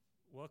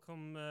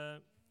Welcome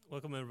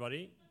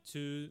everybody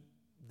to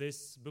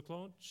this book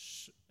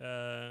launch,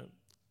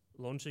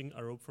 launching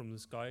A Rope from the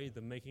Sky, the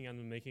making and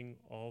unmaking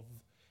of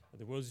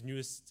the world's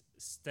newest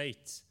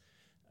state.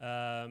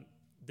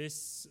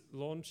 This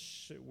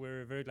launch,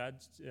 we're very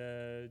glad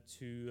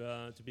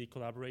to be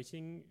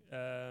collaborating.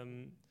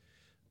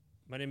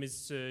 My name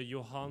is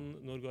Johan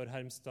Norgård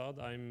Hermstad.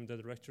 I'm the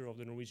director of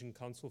the Norwegian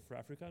Council for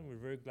Africa, and we're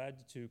very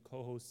glad to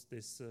co-host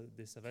this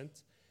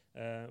event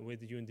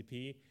with the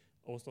UNDP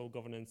Oslo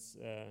Governance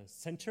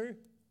Centre.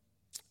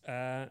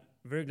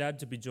 Very glad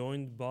to be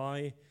joined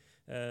by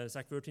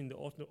Vertin, the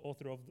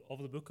author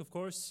of the book, of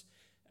course,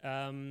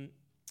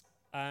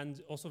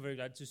 and also very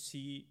glad to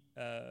see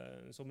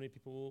so many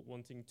people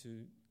wanting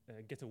to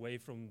get away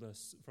from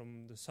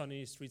the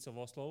sunny streets of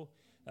Oslo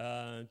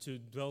to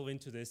delve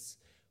into this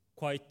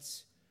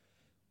quite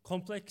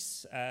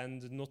complex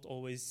and not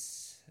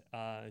always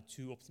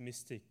too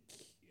optimistic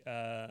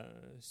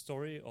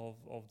story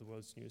of the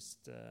world's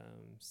newest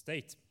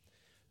state.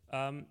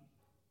 I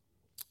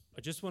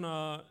just want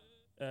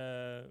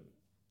to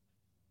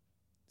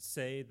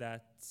say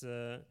that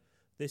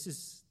this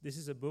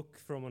is a book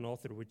from an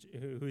author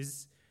who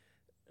is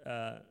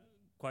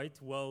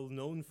quite well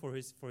known for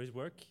his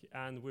work,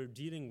 and we're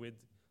dealing with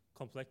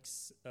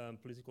complex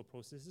political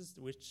processes,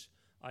 which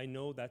I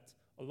know that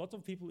a lot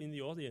of people in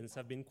the audience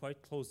have been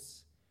quite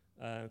close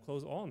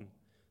on.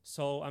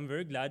 So I'm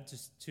very glad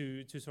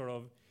to sort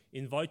of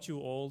invite you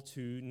all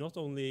to not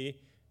only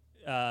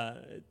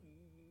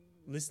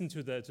listen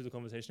to the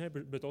conversation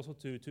here, but also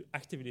to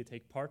actively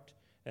take part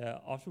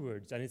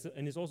afterwards. And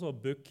it's also a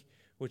book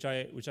which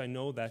I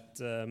know that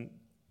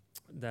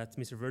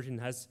Mr. Vertin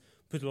has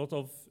put a lot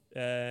of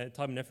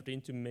time and effort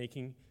into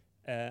making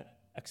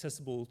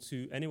accessible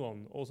to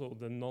anyone, also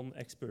the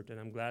non-expert. And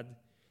I'm glad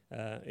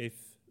if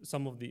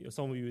some of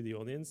you in the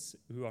audience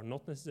who are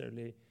not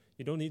necessarily,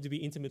 you don't need to be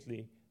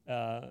intimately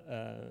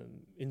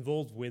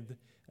involved with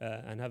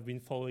and have been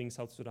following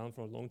South Sudan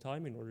for a long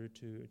time in order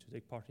to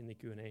take part in the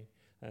Q&A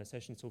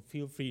session, so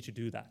feel free to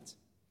do that.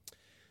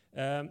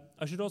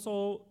 I should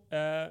also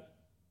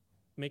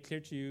make clear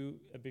to you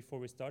before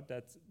we start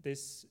that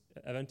this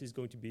event is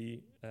going to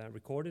be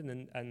recorded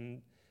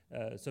and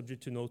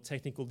subject to no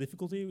technical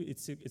difficulty.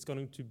 It's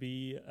going to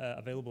be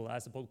available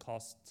as a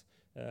podcast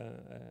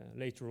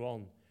later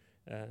on,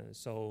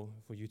 so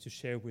for you to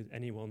share with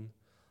anyone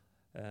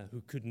who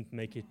couldn't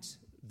make it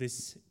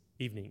this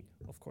evening,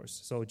 of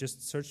course. So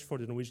just search for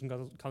the Norwegian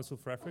Council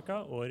for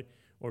Africa or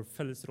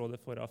Fellesrådet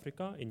for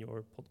Africa in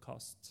your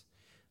podcast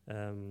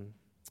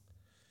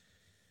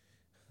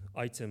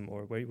item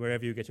or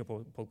wherever you get your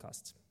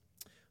podcast.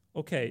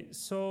 Okay,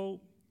 so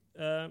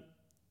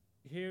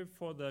here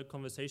for the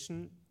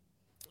conversation,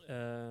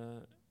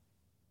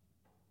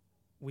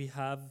 we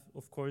have,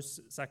 of course,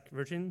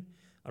 Vertin,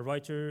 a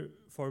writer,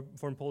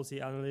 foreign policy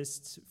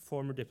analyst,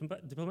 former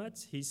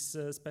diplomat. He's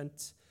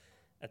spent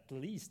at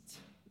least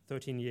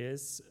 13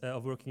 years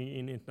of working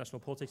in international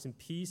politics and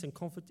peace and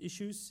conflict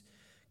issues.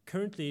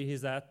 Currently,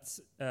 he's at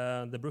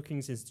the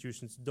Brookings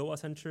Institution's Doha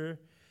Center,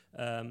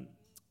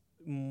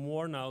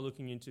 more now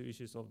looking into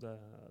issues of the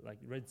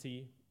Red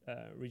Sea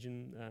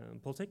region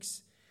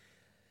politics.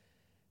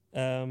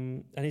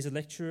 And he's a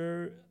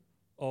lecturer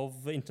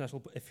of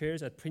international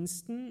affairs at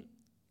Princeton,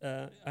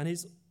 and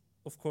he's,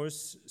 of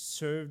course,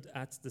 served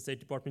at the State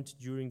Department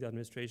during the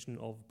administration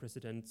of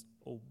President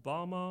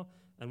Obama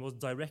and was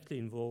directly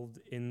involved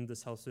in the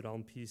South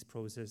Sudan peace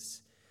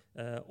process,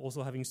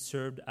 also having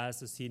served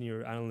as a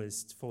senior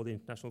analyst for the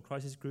International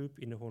Crisis Group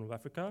in the Horn of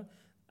Africa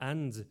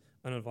and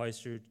an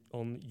advisor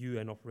on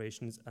UN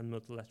operations and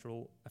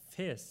multilateral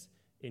affairs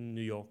in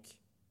New York.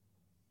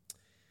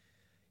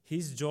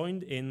 He's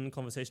joined in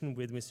conversation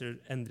with Mr.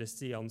 Endre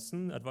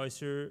Stiansen,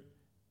 advisor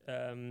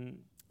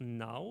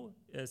now,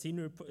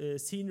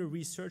 senior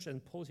research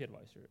and policy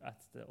advisor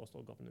at the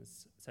Oslo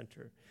Governance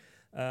Centre.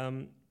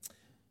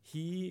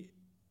 He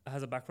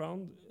has a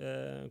background,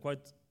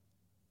 quite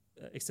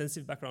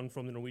extensive background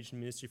from the Norwegian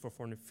Ministry for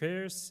Foreign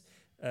Affairs.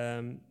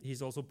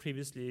 He's also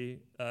previously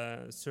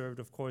served,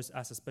 of course,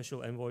 as a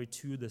special envoy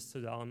to the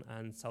Sudan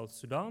and South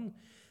Sudan.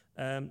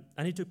 And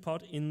he took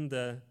part in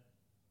the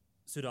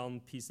Sudan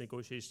peace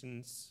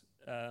negotiations,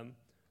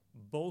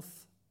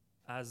 both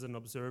as an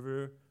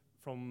observer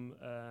from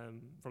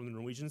the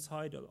Norwegian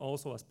side,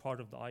 also as part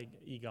of the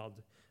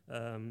IGAD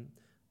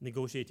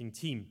negotiating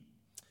team,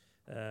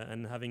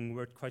 and having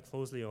worked quite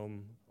closely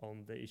on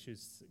the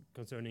issues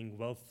concerning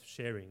wealth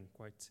sharing,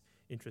 quite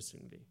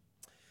interestingly.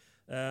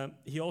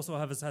 He also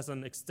has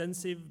an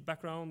extensive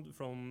background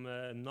from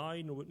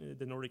NAI,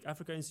 the Nordic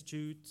Africa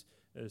Institute,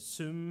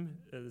 SUM,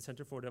 the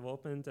Center for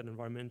Development and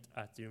Environment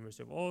at the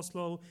University of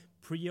Oslo,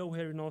 PRIO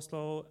here in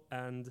Oslo,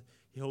 and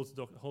he holds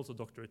a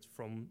doctorate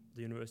from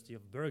the University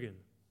of Bergen.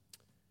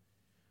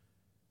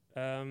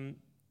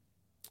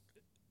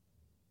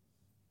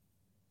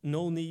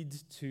 No need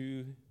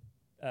to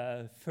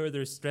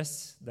further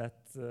stress that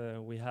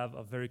we have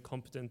a very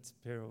competent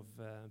pair of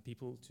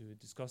people to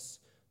discuss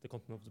the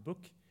content of the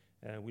book.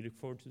 We look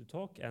forward to the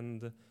talk,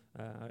 and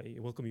I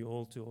welcome you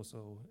all to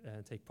also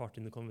take part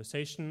in the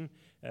conversation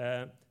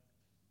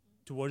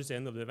towards the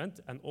end of the event.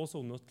 And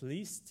also, not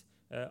least,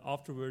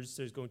 afterwards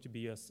there's going to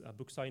be a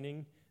book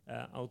signing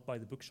out by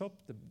the bookshop.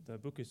 The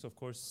book is, of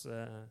course,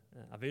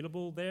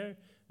 available there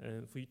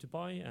for you to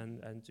buy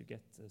and to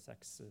get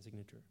Zach's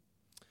signature.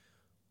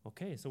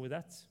 Okay, so with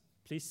that,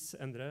 please,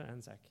 Endre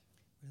and Zach.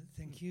 Well,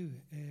 thank you.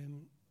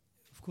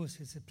 Of course,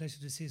 it's a pleasure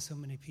to see so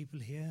many people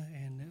here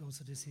and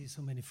also to see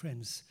so many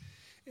friends.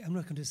 I'm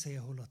not going to say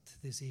a whole lot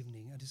this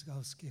evening. I'll just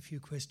ask a few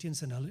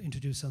questions and I'll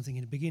introduce something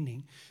in the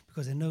beginning,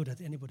 because I know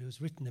that anybody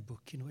who's written a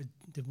book,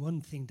 the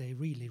one thing they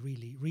really,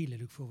 really, really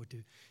look forward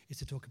to is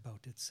to talk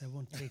about it. So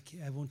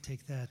I won't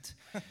take that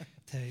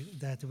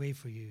that away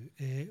for you.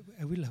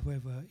 I will,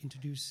 however,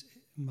 introduce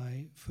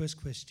my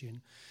first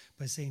question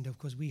by saying that, of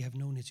course, we have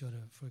known each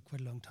other for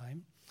quite a long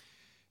time.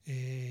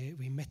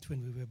 We met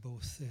when we were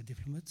both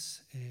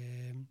diplomats,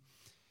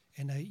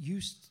 and I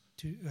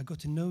got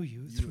to know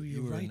you through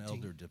your writing. You were an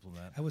elder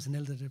diplomat. I was an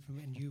elder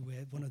diplomat, and you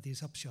were one of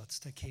these upshots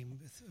that came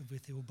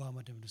with the Obama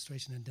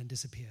administration and then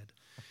disappeared.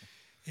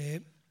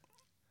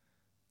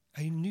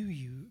 I knew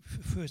you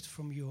first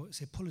from your,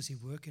 say, policy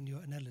work and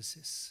your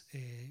analysis.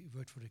 You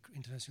worked for the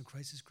International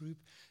Crisis Group,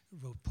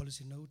 wrote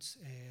policy notes.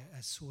 I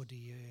saw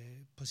the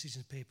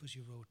position papers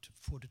you wrote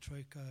for the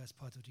troika as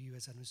part of the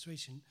US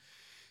administration.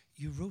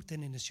 You wrote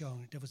then in a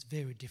genre that was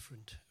very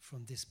different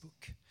from this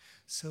book.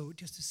 So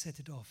just to set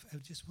it off, I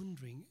was just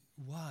wondering,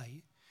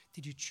 why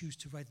did you choose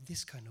to write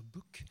this kind of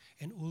book?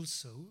 And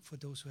also, for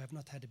those who have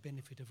not had the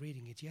benefit of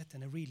reading it yet,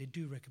 and I really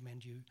do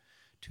recommend you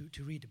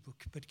to read the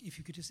book, but if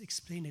you could just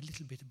explain a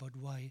little bit about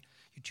why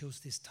you chose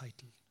this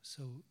title.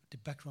 So the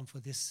background for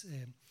this,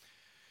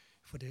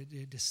 for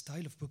the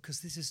style of book, because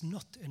this is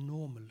not a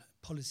normal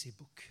policy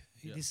book.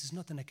 Yeah. This is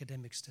not an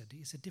academic study.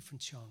 It's a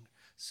different genre.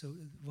 So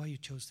why you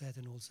chose that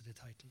and also the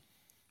title?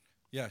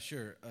 Yeah,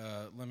 sure.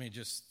 Let me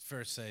just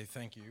first say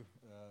thank you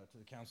to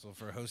the Council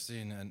for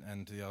hosting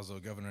and to the Oslo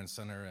Governance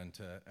Centre and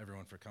to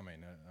everyone for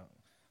coming.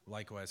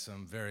 Likewise,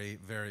 some very,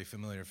 very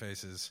familiar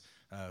faces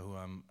who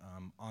I'm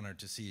honored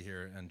to see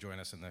here and join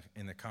us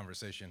in the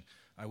conversation.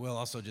 I will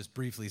also just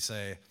briefly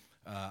say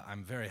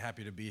I'm very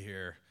happy to be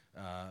here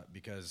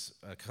because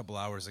a couple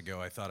hours ago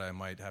I thought I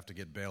might have to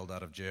get bailed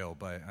out of jail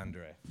by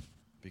Endre,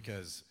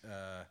 because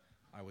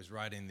I was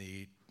riding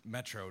the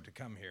metro to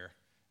come here,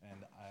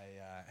 and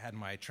I had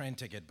my train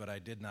ticket, but I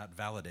did not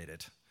validate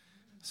it.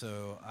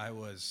 So I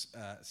was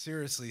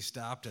seriously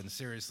stopped and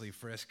seriously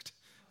frisked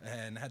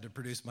and had to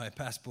produce my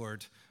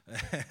passport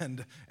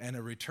and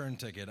a return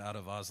ticket out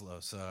of Oslo.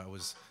 So I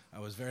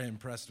was very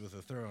impressed with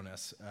the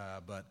thoroughness,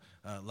 but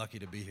lucky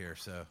to be here.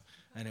 So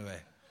anyway,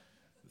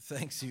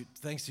 thanks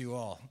you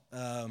all.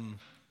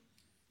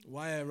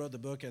 Why I wrote the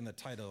book and the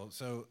title.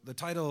 So the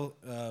title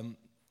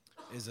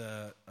is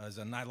a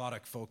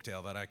Nilotic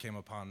folktale that I came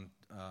upon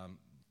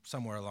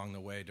somewhere along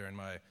the way during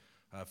my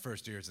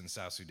first years in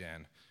South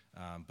Sudan.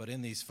 But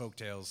in these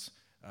folktales,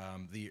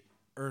 the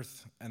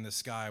earth and the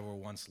sky were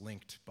once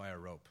linked by a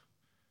rope.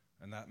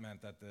 And that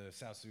meant that the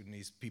South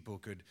Sudanese people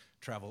could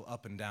travel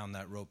up and down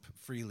that rope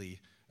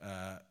freely,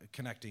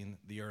 connecting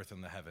the earth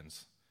and the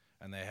heavens.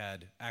 And they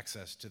had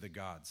access to the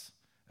gods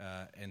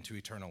and to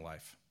eternal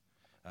life.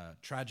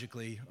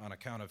 Tragically, on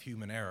account of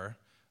human error,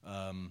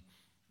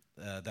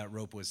 that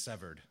rope was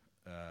severed,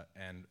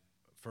 and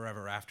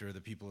forever after,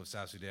 the people of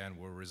South Sudan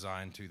were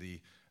resigned to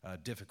the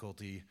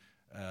difficulty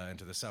and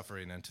to the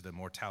suffering and to the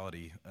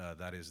mortality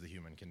that is the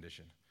human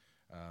condition.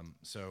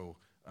 So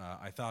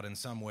I thought in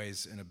some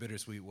ways, in a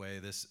bittersweet way,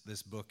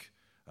 this book,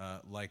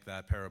 like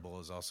that parable,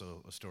 is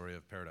also a story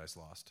of Paradise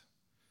Lost.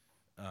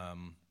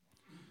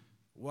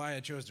 Why I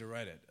chose to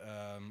write it,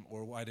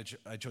 or why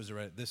I chose to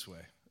write it this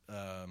way.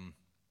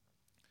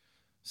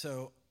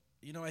 So,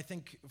 I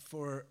think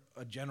for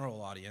a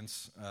general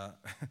audience,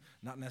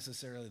 not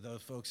necessarily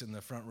those folks in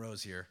the front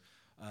rows here,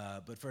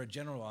 but for a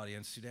general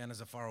audience, Sudan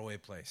is a faraway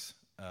place,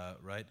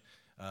 right?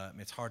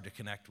 It's hard to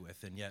connect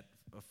with, and yet,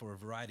 for a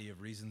variety of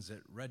reasons,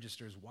 it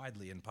registers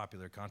widely in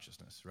popular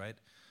consciousness, right?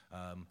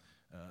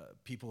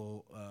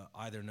 People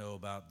either know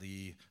about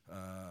the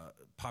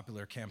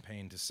popular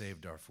campaign to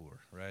save Darfur,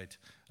 right?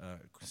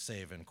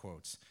 Save in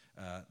quotes.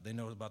 They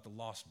know about the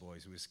Lost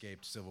Boys who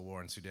escaped civil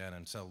war in Sudan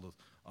and settled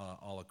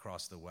all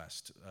across the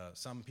West.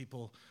 Some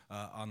people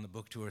on the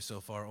book tour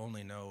so far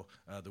only know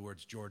the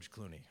words George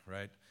Clooney,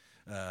 right?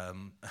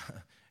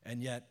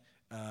 And yet,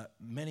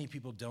 many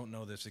people don't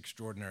know this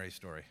extraordinary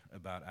story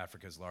about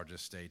Africa's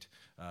largest state,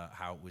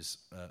 how it was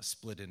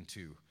split in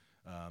two.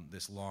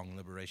 This long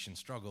liberation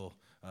struggle,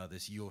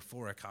 this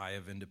euphoric high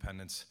of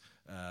independence,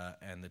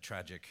 and the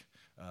tragic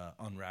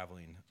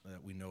unraveling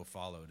that we know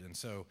followed. And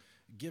so,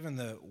 given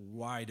the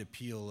wide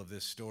appeal of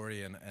this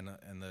story and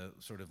the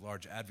sort of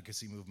large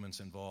advocacy movements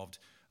involved,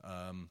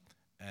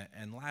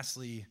 and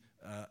lastly,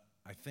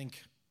 I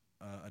think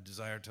a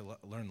desire to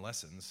learn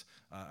lessons,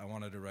 I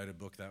wanted to write a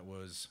book that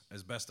was,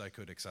 as best I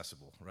could,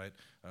 accessible, right?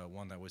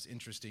 One that was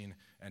interesting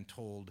and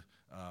told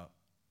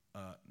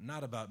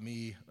not about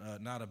me,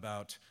 not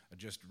about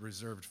just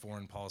reserved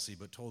foreign policy,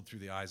 but told through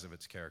the eyes of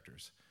its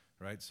characters,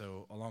 right?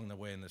 So along the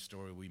way in this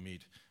story, we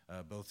meet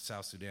both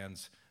South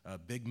Sudan's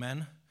big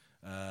men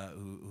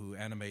who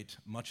animate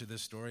much of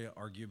this story,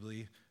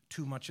 arguably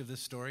too much of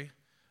this story,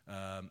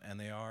 and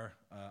they are,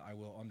 I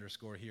will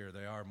underscore here,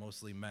 they are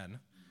mostly men,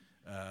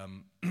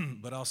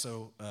 but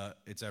also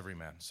it's every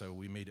man. So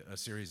we meet a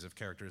series of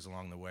characters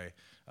along the way.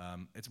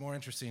 It's more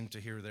interesting to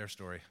hear their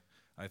story,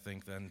 I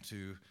think, than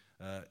to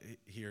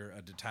hear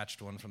a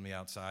detached one from the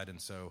outside, and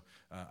so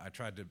I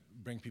tried to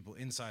bring people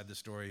inside the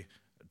story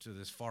to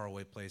this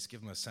faraway place, give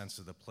them a sense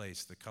of the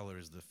place, the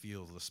colors, the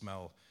feel, the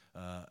smell,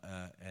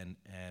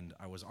 and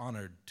I was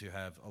honored to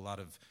have a lot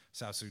of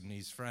South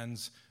Sudanese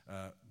friends,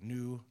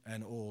 new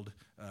and old,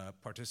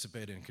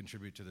 participate and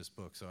contribute to this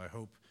book. So I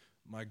hope,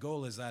 my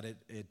goal is that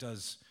it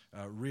does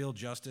real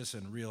justice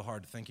and real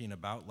hard thinking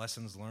about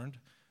lessons learned,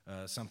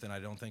 something I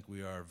don't think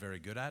we are very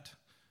good at.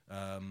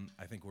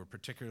 I think we're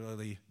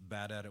particularly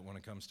bad at it when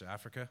it comes to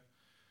Africa,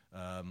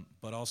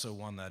 but also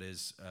one that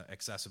is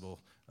accessible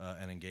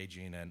and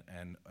engaging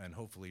and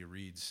hopefully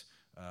reads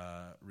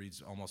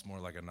almost more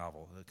like a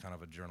novel, kind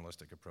of a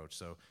journalistic approach.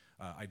 So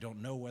I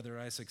don't know whether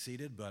I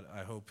succeeded, but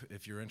I hope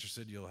if you're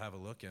interested, you'll have a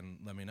look and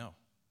let me know.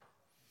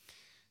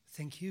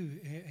 Thank you.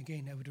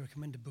 Again, I would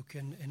recommend the book,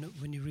 and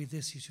when you read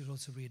this, you should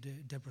also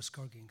read Deborah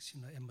Scarging's,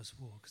 Emma's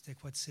War, because they're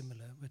quite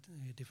similar but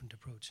a different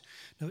approach.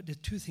 Now, the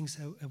two things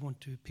I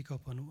want to pick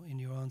up on in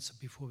your answer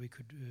before we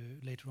could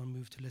later on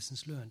move to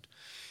lessons learned.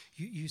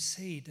 You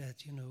say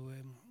that,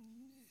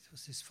 it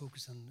was this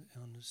focus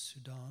on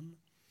Sudan.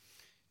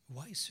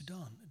 Why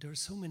Sudan? There are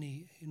so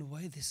many,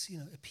 why this,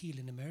 appeal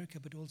in America,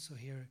 but also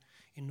here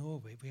in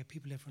Norway. We have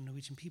people there from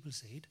Norwegian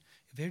People's Aid,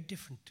 a very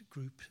different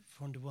group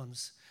from the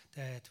ones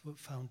that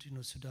found,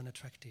 Sudan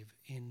attractive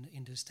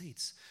in the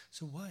States.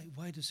 So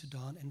why the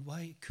Sudan, and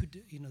why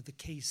could, the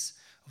case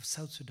of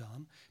South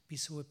Sudan be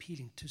so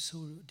appealing to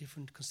so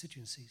different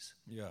constituencies?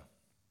 Yeah.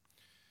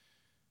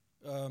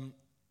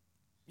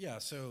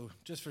 So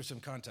just for some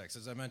context,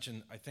 as I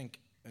mentioned, I think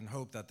and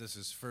hope that this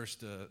is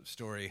first a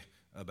story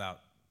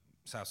about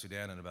South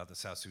Sudan and about the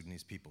South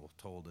Sudanese people,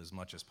 told as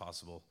much as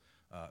possible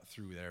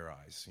through their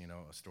eyes.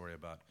 A story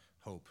about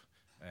hope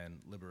and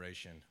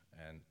liberation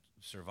and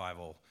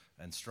survival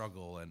and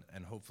struggle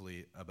and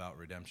hopefully about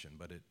redemption.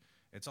 But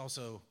it's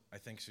also, I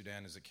think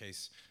Sudan is a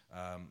case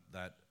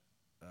that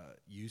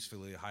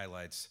usefully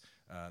highlights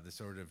the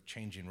sort of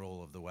changing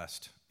role of the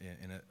West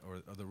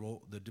or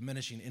the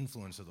diminishing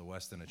influence of the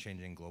West in a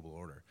changing global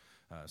order.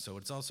 So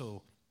it's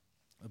also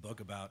a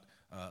book about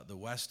the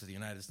West, the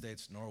United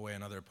States, Norway,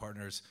 and other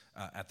partners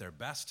at their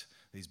best,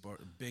 these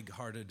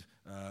big-hearted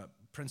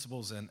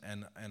principles and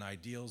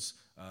ideals,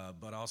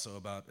 but also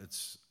about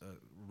its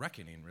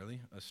reckoning, really,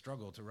 a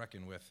struggle to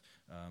reckon with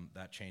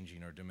that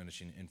changing or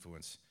diminishing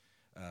influence.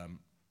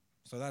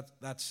 So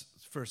that's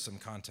first some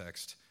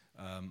context.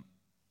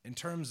 In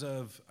terms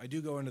of, I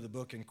do go into the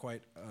book in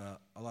quite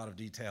a lot of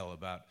detail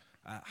about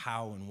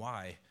how and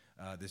why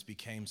this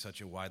became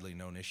such a widely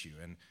known issue.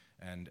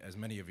 And as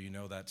many of you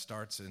know, that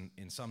starts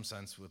in some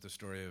sense with the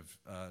story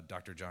of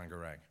Dr. John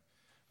Garang.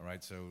 All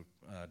right, so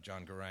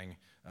John Garang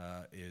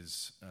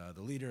is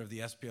the leader of the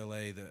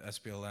SPLA, the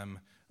SPLM,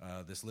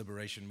 this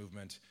liberation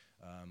movement.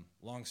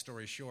 Long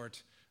story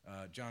short,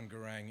 John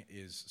Garang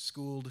is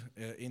schooled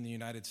in the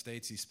United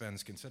States. He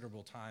spends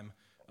considerable time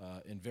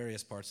in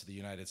various parts of the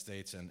United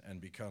States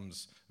and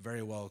becomes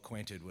very well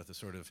acquainted with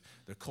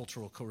the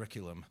cultural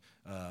curriculum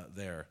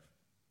there.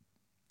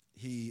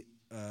 He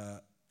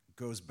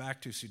goes back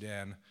to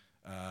Sudan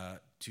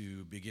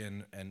to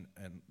begin, and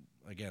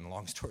again,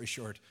 long story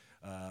short,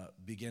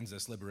 begins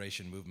this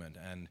liberation movement.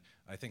 And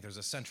I think there's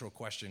a central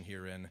question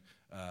herein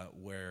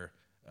where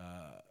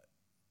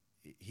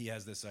he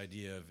has this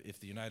idea of, if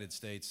the United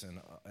States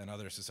and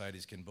other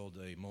societies can build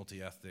a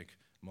multi-ethnic,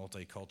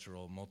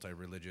 multicultural,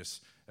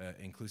 multi-religious,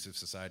 inclusive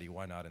society,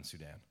 why not in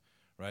Sudan,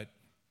 right?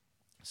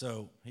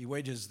 So he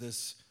wages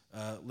this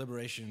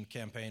liberation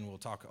campaign. We'll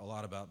talk a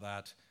lot about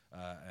that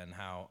and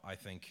how I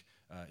think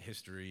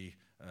history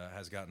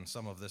has gotten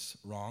some of this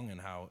wrong and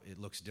how it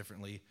looks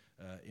differently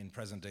in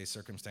present-day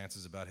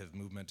circumstances about his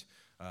movement.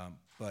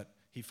 But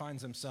he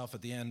finds himself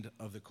at the end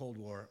of the Cold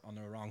War on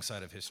the wrong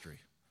side of history,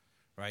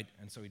 right?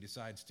 And so he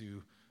decides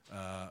to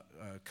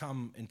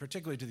come, in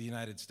particular, to the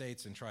United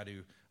States and try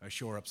to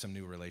shore up some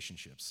new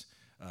relationships.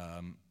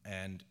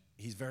 And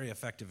he's very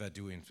effective at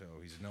doing so.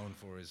 He's known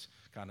for his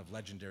kind of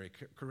legendary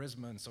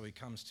charisma, and so he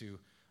comes to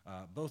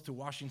both to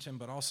Washington,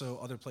 but also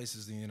other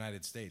places in the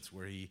United States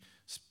where he,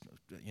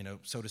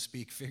 so to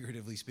speak,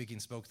 figuratively speaking,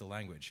 spoke the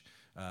language.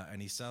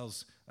 And he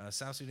sells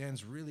South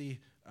Sudan's really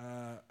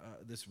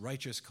this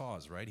righteous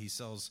cause, right? He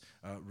sells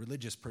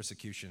religious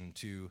persecution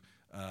to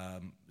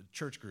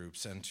church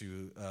groups and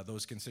to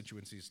those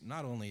constituencies,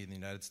 not only in the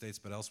United States,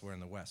 but elsewhere in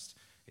the West.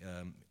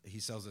 He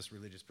sells this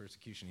religious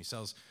persecution. He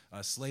sells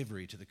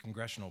slavery to the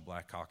Congressional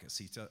Black Caucus.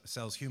 He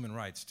sells human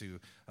rights to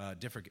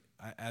different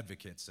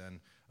advocates.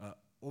 And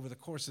over the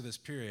course of this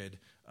period,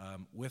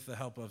 with the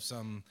help of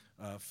some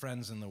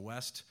friends in the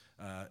West,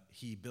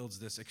 he builds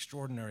this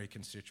extraordinary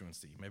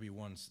constituency, maybe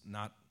one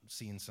not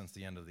seen since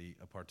the end of the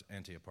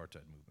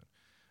anti-apartheid movement.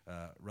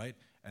 Right,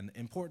 and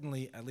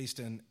importantly, at least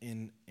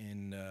in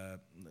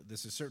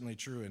this is certainly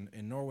true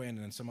in Norway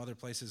and in some other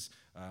places.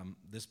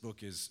 This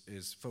book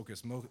is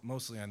focused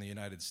mostly on the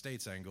United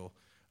States angle,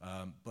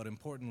 but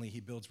importantly, he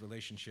builds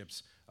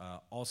relationships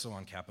also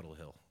on Capitol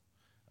Hill.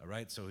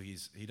 Right, so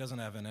he doesn't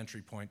have an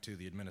entry point to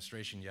the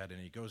administration yet,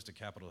 and he goes to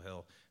Capitol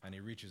Hill and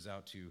he reaches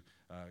out to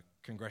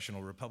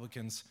congressional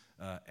Republicans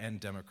and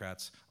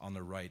Democrats on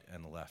the right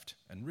and the left.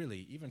 And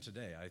really, even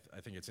today, I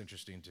think it's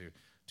interesting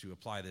to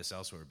apply this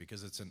elsewhere,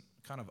 because it's a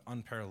kind of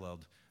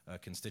unparalleled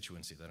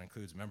constituency that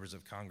includes members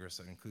of Congress,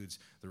 that includes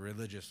the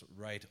religious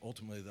right,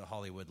 ultimately the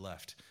Hollywood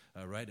left,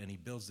 right? And he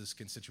builds this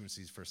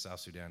constituencies for South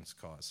Sudan's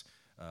cause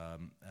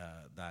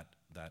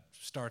that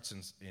starts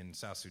in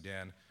South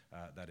Sudan,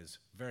 that is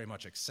very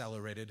much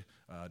accelerated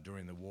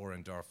during the war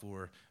in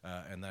Darfur,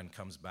 and then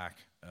comes back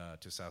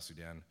to South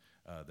Sudan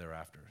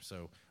thereafter.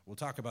 So we'll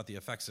talk about the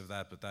effects of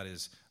that, but that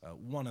is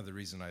one of the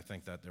reasons I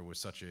think that there was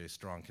such a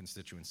strong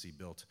constituency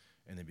built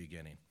in the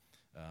beginning.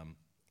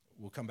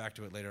 We'll come back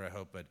to it later, I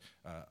hope, but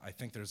I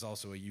think there's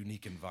also a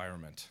unique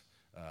environment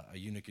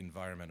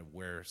of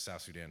where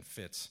South Sudan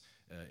fits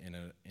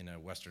in a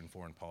Western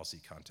foreign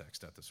policy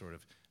context, at the sort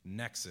of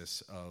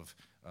nexus of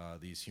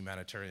these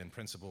humanitarian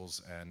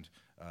principles and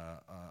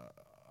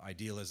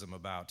idealism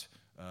about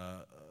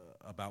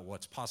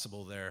what's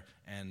possible there,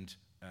 and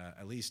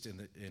at least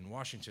in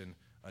Washington,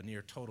 a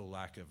near total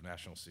lack of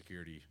national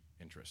security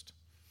interest.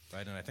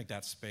 Right, and I think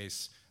that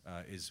space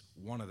is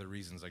one of the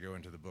reasons I go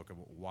into the book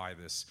about why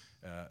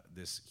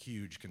this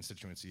huge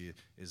constituency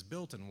is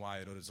built, and why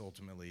it is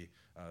ultimately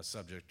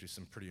subject to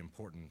some pretty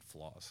important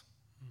flaws.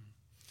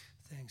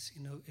 Thanks.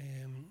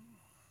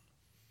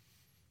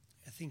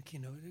 I think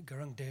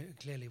Garang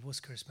clearly was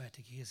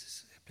charismatic. He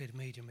has played a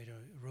major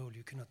role.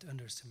 You cannot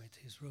underestimate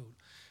his role.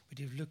 But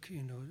if you look,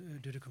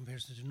 do the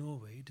comparison to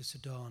Norway, the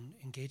Sudan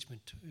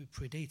engagement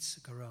predates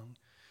Garang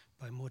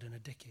by more than a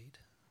decade.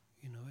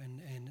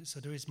 And so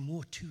there is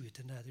more to it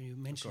than that. And you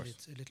mentioned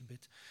it a little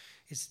bit.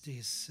 It's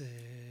this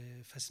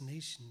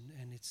fascination,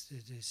 and it's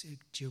this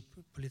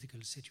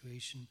geopolitical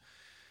situation,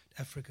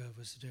 Africa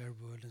versus the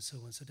Arab world, and so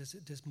on. So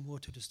there's more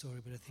to the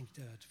story. But I think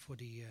that for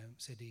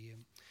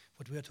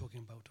what we are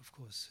talking about, of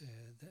course,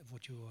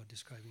 what you are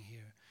describing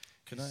here.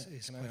 Can I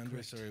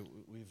Endre, sorry,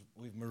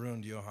 we've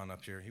marooned Johan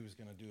up here. He was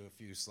going to do a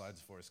few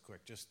slides for us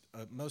quick. Just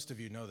most of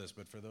you know this,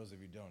 but for those of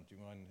you who don't, do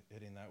you mind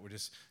hitting that? We'll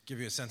just give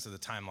you a sense of the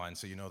timeline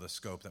so you know the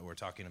scope that we're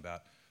talking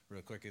about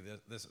real quickly.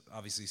 This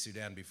obviously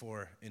Sudan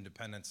before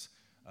independence.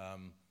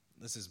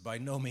 This is by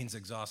no means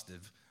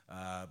exhaustive,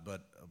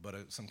 but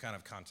some kind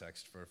of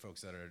context for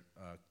folks that are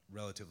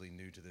relatively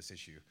new to this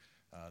issue.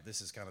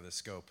 This is kind of the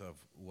scope of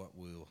what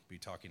we'll be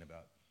talking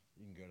about.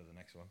 You can go to the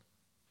next one.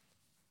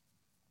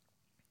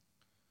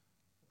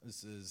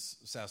 This is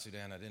South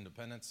Sudan at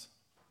independence,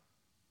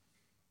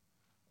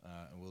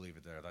 and we'll leave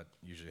it there. That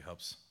usually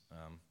helps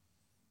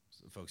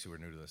folks who are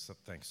new to this.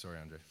 Thanks. Sorry,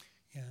 Endre.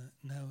 Yeah.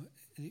 Now,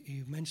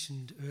 you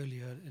mentioned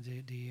earlier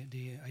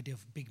the idea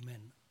of big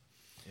men.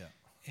 Yeah.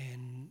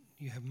 And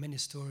you have many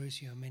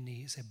stories. You have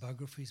many,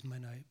 biographies,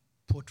 many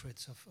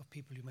portraits of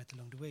people you met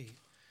along the way.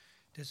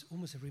 There's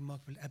almost a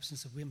remarkable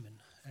absence of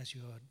women, as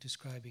you are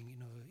describing,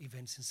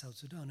 events in South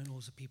Sudan, and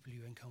also people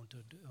you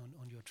encountered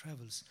on your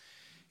travels.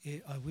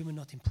 Are women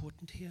not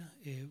important here?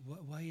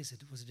 Why is it?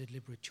 Was it a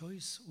deliberate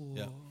choice, or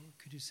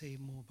could you say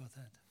more about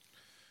that?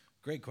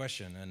 Great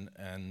question,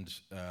 and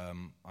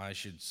I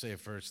should say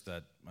first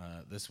that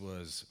this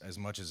was, as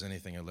much as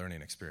anything, a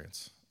learning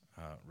experience,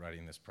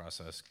 writing this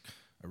process.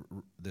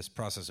 This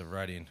process of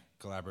writing,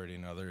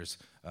 collaborating with others,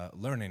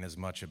 learning as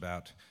much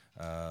about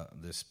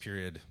this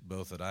period,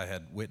 both that I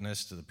had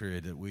witnessed, the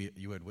period that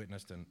you had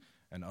witnessed,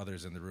 and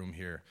others in the room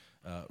here.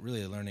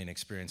 Really a learning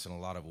experience in a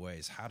lot of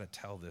ways. How to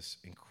tell this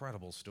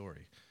incredible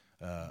story,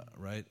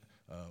 right?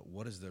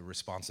 What is the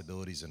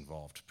responsibilities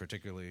involved?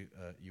 Particularly,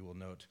 you will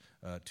note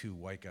two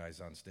white guys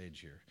on stage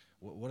here.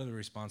 What are the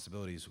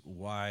responsibilities?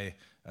 Why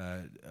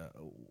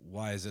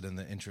is it in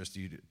the interest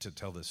of you to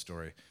tell this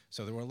story?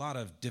 So there were a lot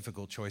of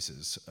difficult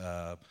choices.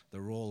 The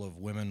role of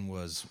women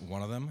was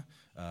one of them.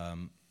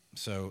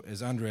 So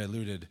as Endre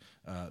alluded,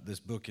 this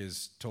book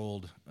is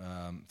told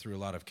through a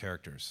lot of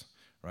characters,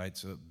 right?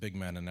 So big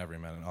men and every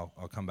man, and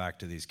I'll come back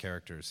to these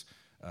characters.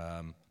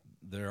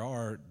 There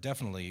are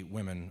definitely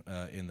women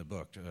in the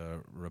book.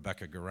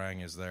 Rebecca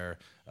Garang is there.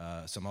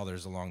 Some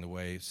others along the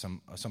way.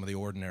 Some of the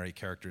ordinary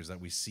characters that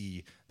we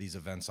see these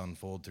events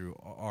unfold through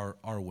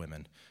are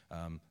women.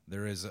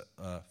 There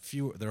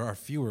are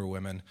fewer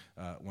women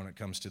when it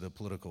comes to the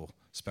political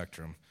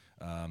spectrum,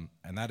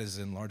 and that is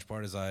in large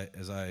part, as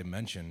I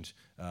mentioned,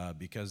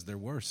 because there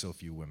were so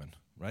few women.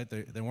 Right?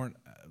 They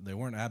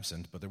weren't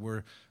absent, but there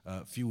were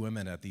few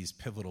women at these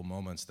pivotal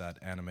moments that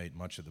animate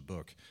much of the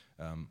book.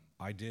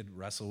 I did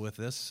wrestle with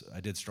this.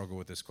 I did struggle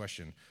with this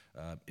question.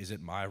 Is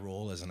it my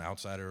role as an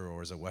outsider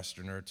or as a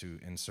Westerner to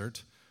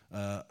insert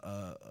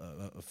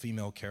a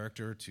female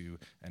character, to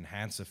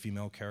enhance a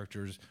female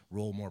character's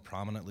role more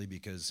prominently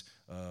because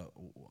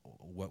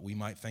what we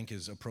might think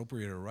is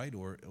appropriate or right,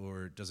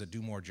 or does it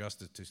do more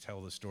justice to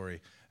tell the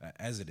story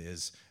as it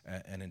is?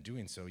 And in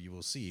doing so, you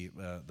will see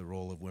the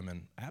role of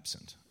women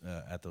absent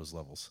at those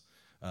levels.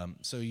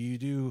 So you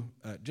do,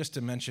 just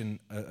to mention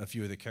a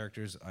few of the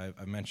characters,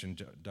 I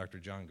mentioned Dr.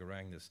 John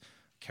Garang, this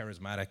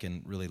charismatic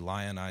and really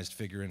lionized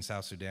figure in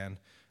South Sudan.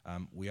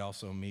 We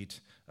also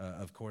meet,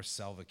 of course,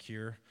 Salva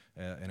Kiir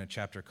in a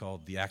chapter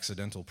called The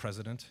Accidental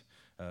President,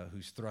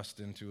 who's thrust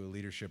into a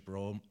leadership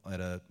role at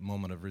a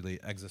moment of really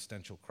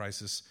existential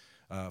crisis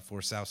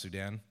for South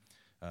Sudan.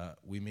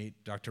 We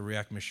meet Dr.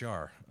 Riek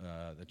Machar.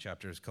 The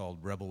chapter is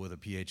called Rebel with a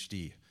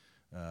PhD.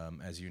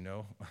 As you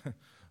know,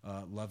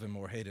 love him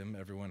or hate him,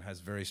 everyone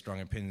has very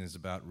strong opinions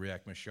about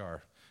Riek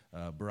Machar.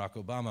 Barack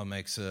Obama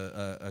makes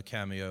a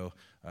cameo.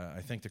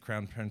 I think the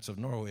Crown Prince of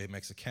Norway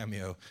makes a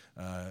cameo.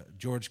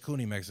 George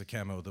Clooney makes a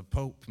cameo. The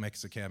Pope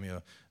makes a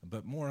cameo.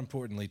 But more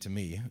importantly to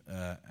me,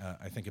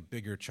 I think a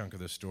bigger chunk of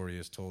the story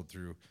is told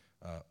through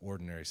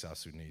ordinary South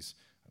Sudanese,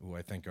 who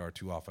I think are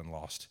too often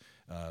lost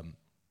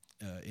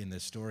in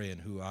this story,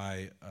 and who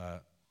I,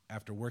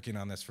 after working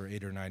on this for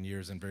 8 or 9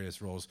 years in various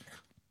roles,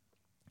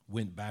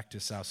 went back to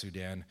South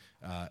Sudan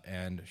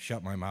and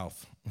shut my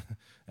mouth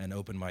and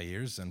opened my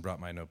ears and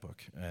brought my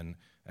notebook and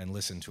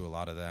listened to a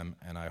lot of them.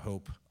 And I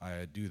hope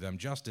I do them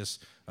justice,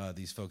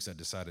 these folks that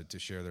decided to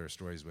share their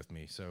stories with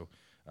me. So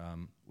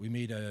we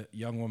meet a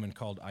young woman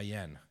called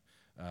Ayen,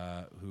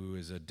 who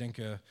is a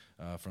Dinka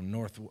from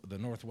the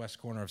northwest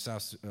corner of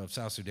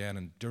South Sudan.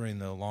 And during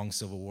the long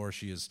civil war,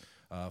 she is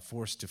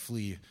forced to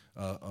flee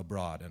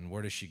abroad. And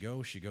where does she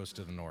go? She goes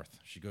to the north.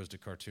 She goes to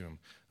Khartoum,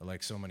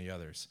 like so many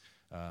others.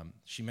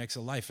 She makes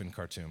a life in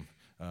Khartoum.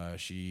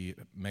 She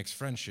makes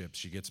friendships.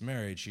 She gets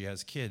married. She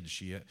has kids.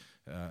 She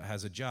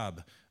has a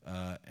job.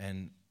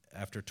 And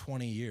after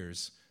 20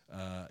 years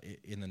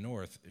in the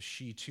north,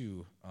 she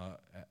too,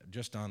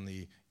 just on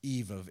the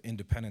eve of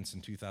independence in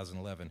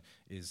 2011,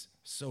 is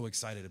so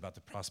excited about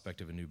the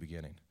prospect of a new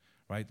beginning.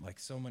 Right? Like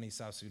so many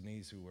South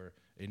Sudanese who were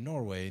in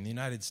Norway, in the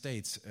United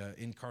States,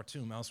 in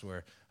Khartoum,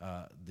 elsewhere,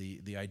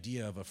 the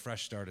idea of a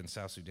fresh start in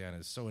South Sudan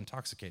is so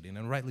intoxicating,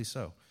 and rightly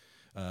so.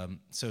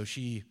 So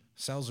she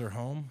sells her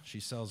home. She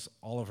sells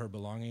all of her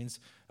belongings.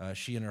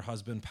 She and her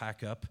husband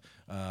pack up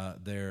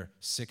their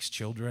 6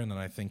 children, and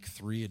I think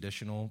 3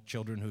 additional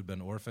children who'd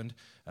been orphaned,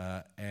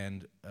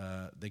 and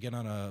they get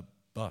on a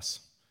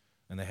bus,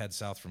 and they head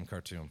south from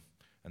Khartoum.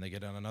 And they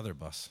get on another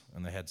bus,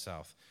 and they head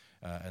south.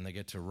 And they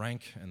get to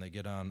Rank, and they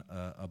get on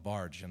a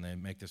barge, and they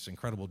make this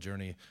incredible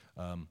journey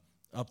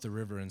up the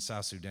river in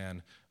South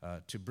Sudan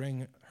to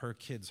bring her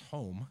kids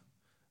home,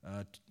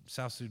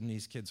 South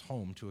Sudanese kids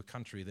home, to a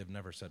country they've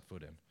never set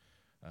foot in.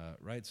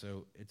 Right?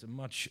 So it's a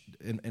much,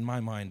 in my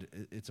mind,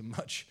 it's a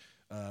much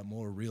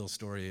more real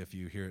story if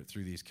you hear it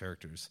through these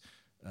characters.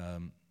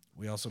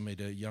 We also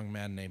meet a young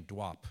man named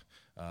Dwap,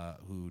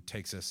 who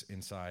takes us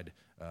inside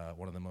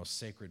one of the most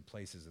sacred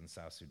places in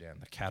South Sudan,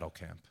 the cattle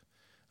camp.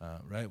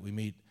 Right? We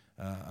meet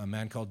a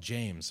man called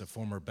James, a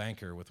former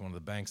banker with one of the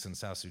banks in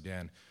South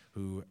Sudan,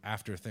 who,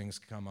 after things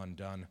come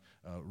undone,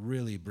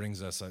 really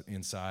brings us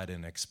inside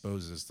and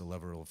exposes the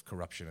level of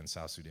corruption in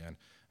South Sudan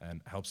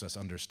and helps us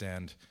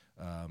understand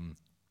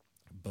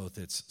both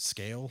its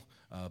scale,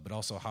 but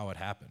also how it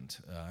happened.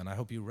 And I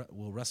hope you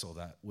will wrestle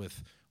that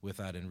with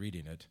that in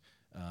reading it.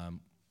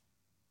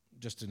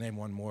 Just to name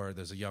one more,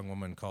 there's a young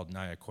woman called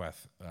Naya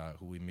Queth,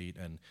 who we meet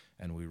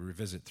and we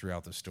revisit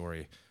throughout the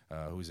story,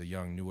 who's a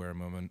young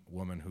Nuer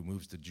woman who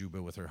moves to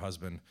Juba with her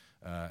husband,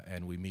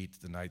 and we meet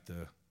the night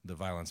the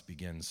violence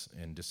begins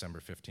in December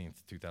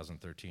 15th,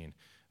 2013.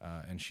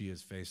 And she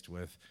is faced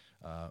with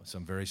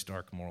some very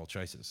stark moral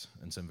choices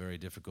and some very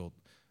difficult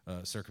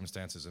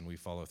circumstances, and we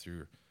follow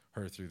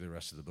her through the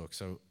rest of the book.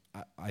 So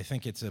I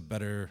think it's a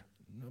better,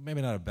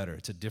 maybe not a better,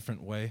 it's a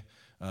different way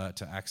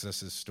to access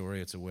this story.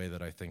 It's a way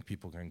that I think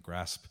people can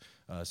grasp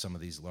some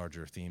of these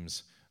larger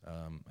themes.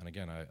 And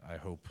again, I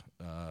hope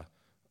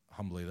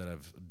humbly that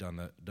I've done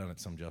it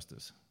some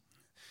justice.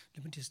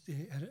 Let me just,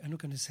 I'm not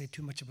going to say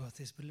too much about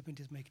this, but let me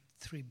just make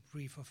 3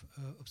 brief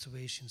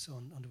observations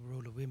on the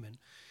role of women.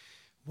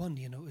 One,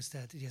 is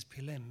that the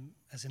SPLM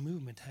as a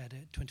movement had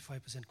a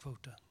 25%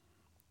 quota.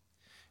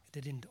 They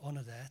didn't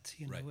honor that,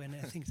 right. And I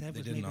think that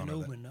was maybe an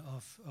omen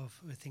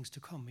of things to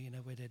come,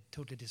 where they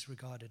totally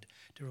disregarded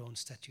their own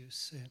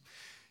statutes.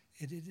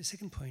 The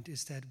second point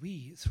is that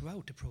we,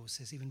 throughout the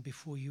process, even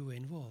before you were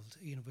involved,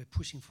 we're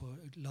pushing for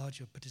a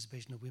larger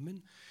participation of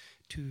women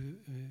to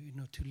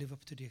live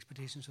up to the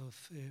expectations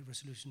of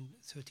Resolution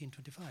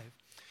 1325.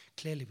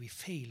 Clearly, we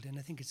failed, and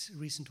I think it's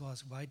reason to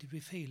ask why did we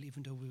fail,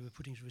 even though we were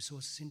putting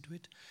resources into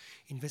it,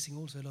 investing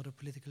also a lot of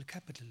political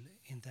capital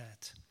in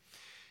that.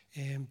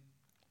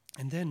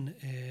 And then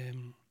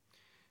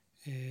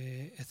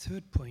a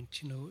third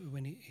point,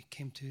 when it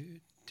came to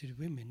the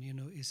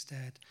women, is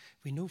that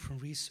we know from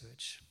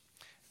research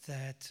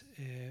that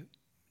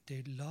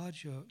the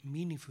larger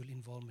meaningful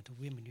involvement of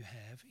women you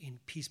have in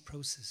peace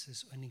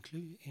processes and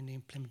in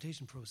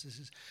implementation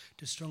processes,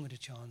 the stronger the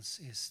chance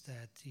is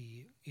that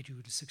it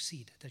will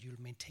succeed, that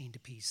you'll maintain the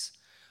peace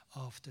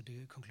after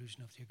the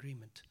conclusion of the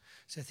agreement.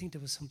 So I think there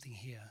was something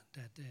here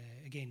that,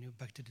 again,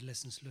 back to the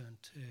lessons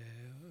learned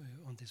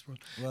on this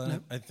world. Well,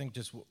 now, I think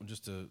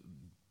just to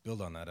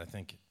build on that, I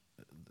think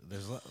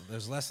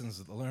there's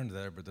lessons learned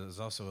there, but there's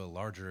also a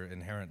larger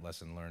inherent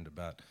lesson learned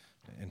about,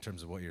 in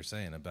terms of what you're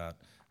saying about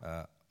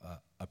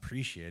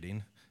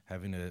appreciating,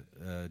 having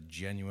a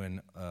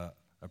genuine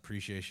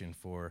appreciation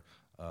for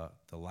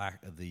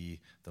the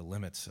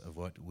limits of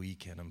what we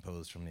can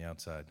impose from the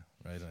outside,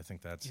 right? And I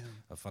think that's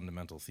a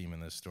fundamental theme in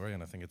this story,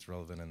 and I think it's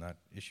relevant in that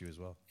issue as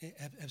well.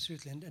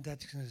 Absolutely, and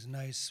that is a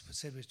nice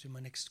segue to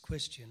my next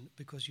question,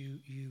 because you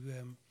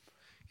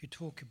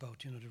talk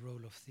about the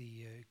role of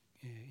the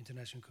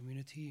international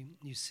community.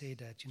 You say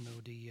that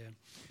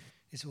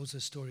it's also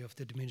a story of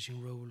the diminishing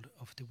role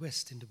of the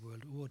West in the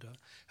world order.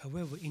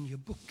 However, in your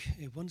book,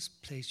 one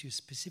place you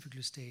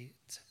specifically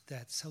state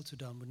that South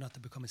Sudan would not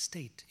have become a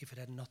state if it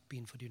had not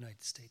been for the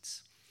United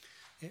States.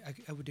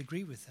 I would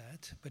agree with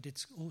that, but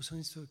it also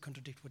needs to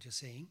contradict what you're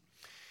saying.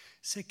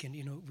 Second,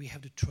 we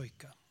have the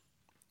troika,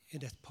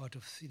 and that's part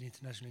of the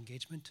international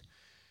engagement.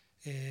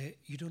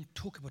 You don't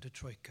talk about the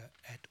troika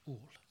at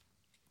all.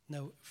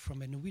 Now,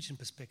 from a Norwegian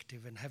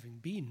perspective, and having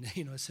been,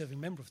 a serving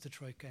member of the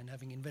troika and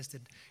having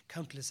invested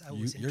countless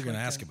hours, you're going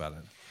to ask about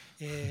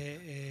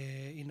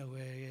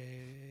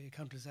it.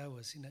 Countless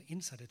hours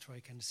inside the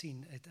troika and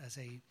seen it as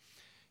a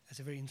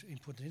very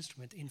important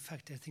instrument. In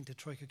fact, I think the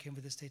troika came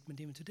with a statement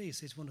even today.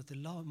 So it's one of the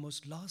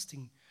most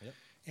lasting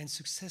and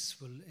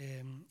successful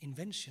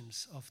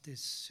inventions of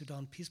this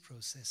Sudan peace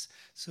process.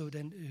 So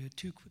then,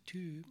 two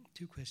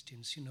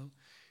questions.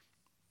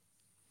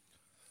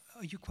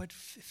 Are you quite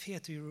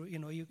fair to your,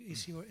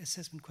 is your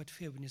assessment quite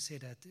fair when you say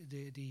that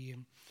the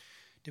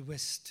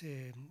West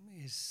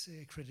is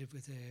credited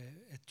with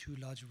a too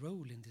large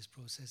role in this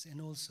process, and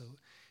also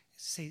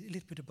say a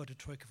little bit about the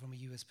troika from a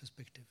U.S.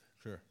 perspective?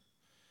 Sure.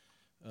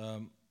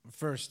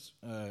 First,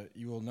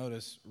 you will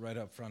notice right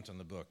up front in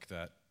the book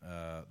that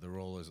the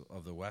role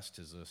of the West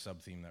is a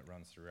sub-theme that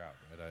runs throughout.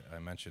 Right? I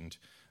mentioned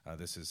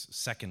this is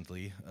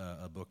secondly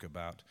a book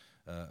about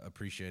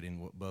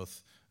appreciating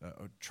both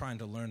trying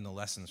to learn the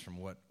lessons from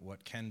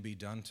what can be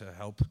done to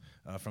help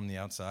from the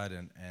outside,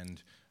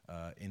 and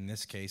in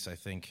this case, I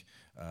think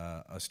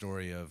a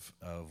story of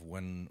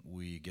when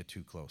we get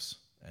too close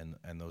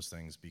and those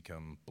things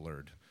become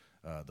blurred.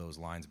 Those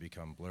lines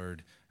become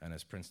blurred, and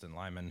as Princeton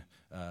Lyman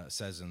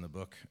says in the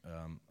book,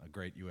 a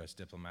great U.S.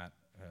 diplomat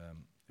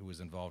who was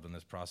involved in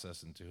this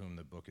process and to whom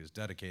the book is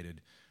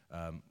dedicated,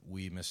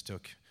 we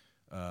mistook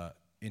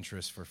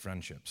interest for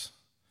friendships,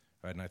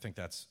 right? And I think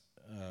that's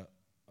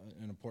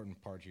an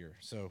important part here.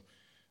 So,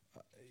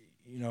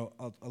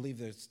 I'll leave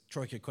this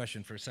troika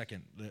question for a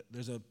second.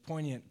 There's a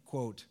poignant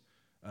quote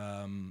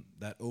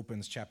that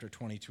opens chapter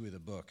 22 of the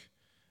book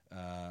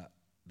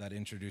that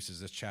introduces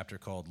this chapter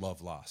called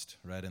Love Lost,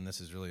 right? And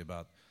this is really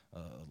about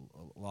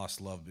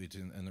lost love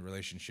and the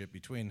relationship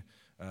between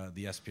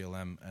the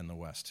SPLM and the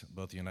West,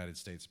 both the United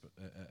States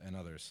and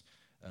others.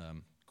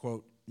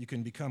 Quote, "You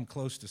can become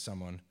close to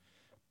someone,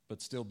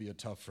 but still be a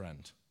tough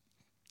friend.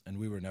 And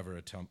we were never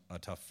a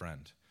tough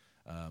friend."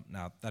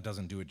 Now, that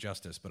doesn't do it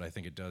justice, but I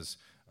think it does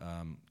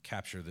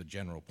capture the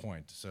general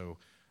point. So,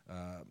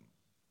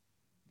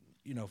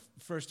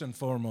 first and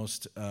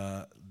foremost,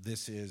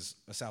 this is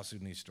a South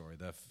Sudanese story.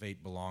 The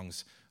fate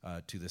belongs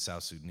to the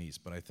South Sudanese.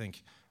 But I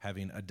think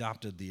having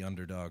adopted the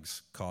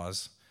underdog's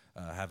cause,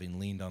 having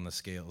leaned on the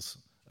scales,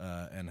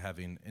 and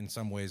having, in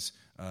some ways,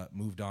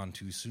 moved on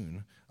too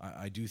soon,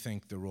 I do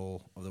think the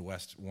role of the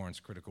West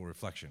warrants critical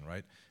reflection,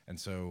 right? And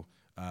so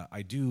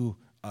I do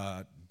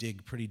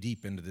dig pretty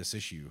deep into this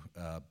issue,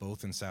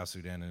 both in South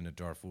Sudan and in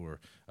Darfur,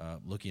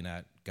 looking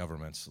at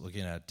governments,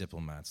 looking at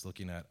diplomats,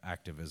 looking at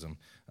activism,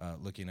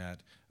 looking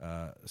at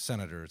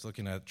senators,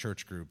 looking at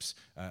church groups,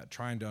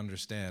 trying to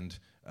understand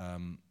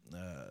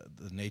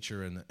the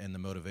nature and the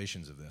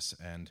motivations of this.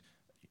 And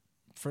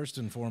first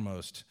and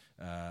foremost,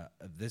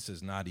 this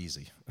is not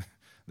easy.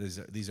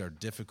 These are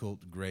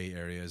difficult gray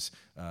areas.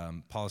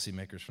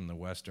 Policymakers from the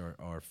West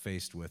are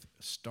faced with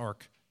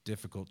stark,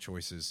 difficult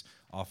choices,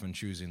 often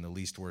choosing the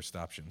least worst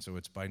option. So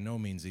it's by no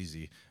means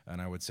easy,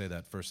 and I would say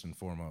that first and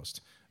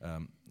foremost.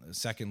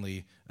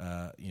 Secondly,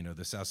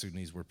 the South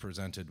Sudanese were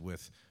presented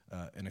with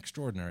an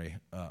extraordinary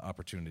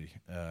opportunity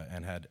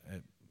and had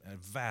a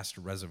vast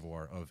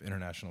reservoir of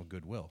international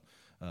goodwill,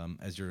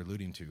 as you're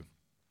alluding to.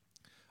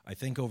 I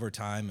think over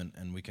time,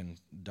 and we can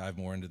dive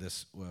more into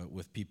this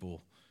with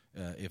people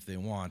if they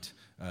want,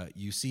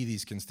 you see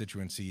these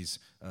constituencies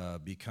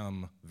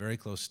become very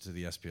close to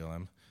the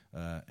SPLM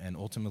and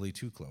ultimately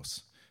too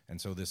close. And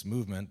so this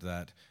movement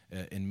that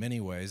in many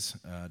ways,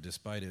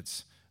 despite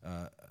its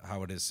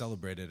how it is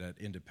celebrated at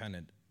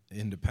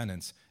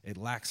independence, it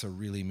lacks a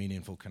really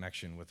meaningful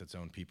connection with its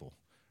own people,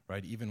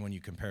 right? Even when you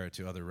compare it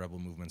to other rebel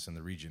movements in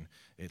the region,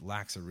 it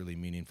lacks a really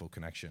meaningful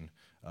connection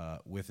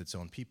with its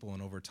own people,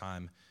 and over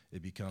time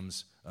it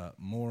becomes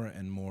more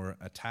and more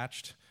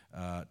attached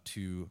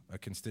to a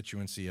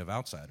constituency of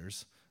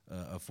outsiders,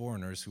 of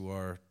foreigners who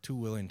are too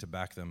willing to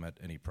back them at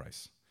any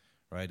price,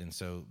 right? And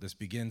so this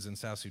begins in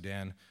South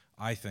Sudan,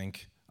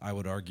 I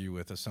would argue,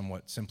 with a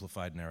somewhat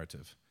simplified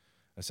narrative.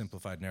 A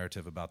simplified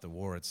narrative about the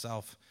war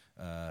itself.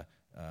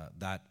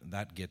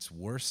 That gets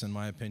worse, in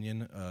my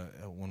opinion,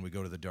 when we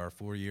go to the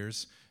Darfur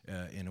years,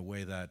 in a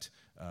way that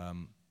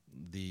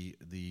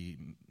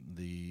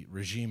the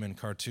regime in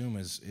Khartoum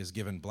is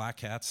given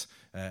black hats,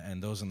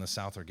 and those in the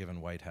south are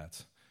given white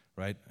hats,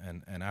 right?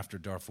 And after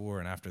Darfur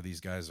and after these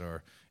guys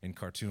are in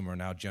Khartoum are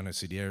now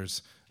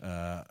genocidaires,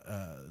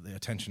 the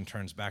attention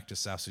turns back to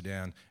South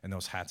Sudan, and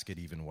those hats get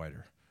even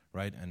whiter,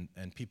 right?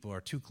 And people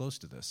are too close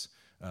to this,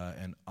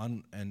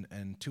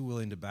 and too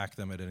willing to back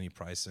them at any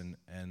price,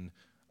 and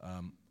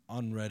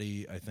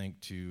unready, I think,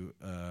 to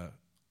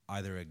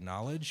either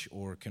acknowledge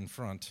or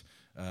confront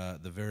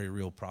the very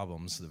real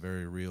problems, the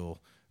very real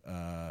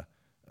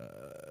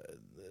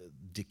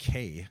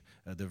decay,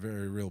 the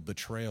very real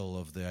betrayal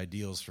of the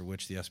ideals for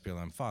which the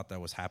SPLM fought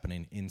that was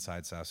happening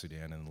inside South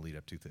Sudan in the lead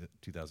up to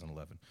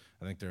 2011.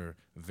 I think there are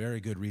very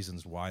good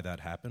reasons why that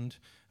happened,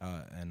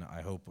 and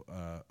I hope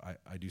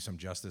I do some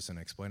justice in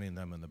explaining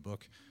them in the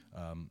book.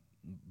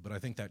 But I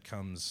think that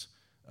comes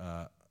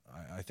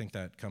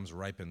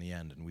ripe in the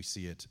end, and we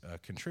see it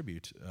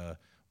contribute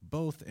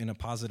both in a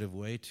positive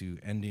way to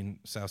ending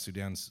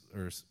Sudan's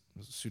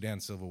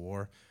civil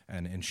war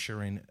and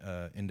ensuring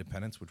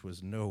independence, which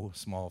was no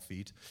small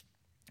feat,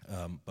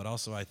 but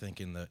also I think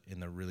in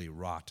the really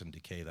rot and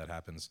decay that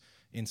happens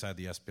inside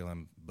the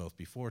SPLM both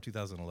before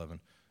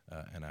 2011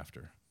 and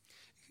after.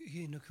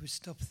 Can we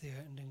stop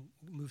there and then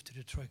move to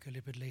the troika a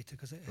little bit later,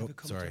 because I have a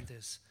comment on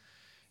this.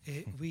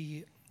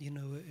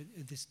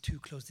 This too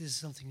close. This is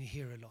something we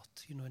hear a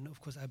lot, and of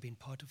course I've been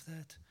part of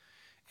that,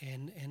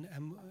 and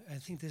I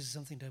think this is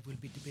something that will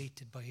be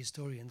debated by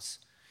historians,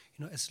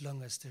 as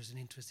long as there's an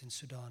interest in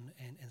Sudan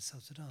and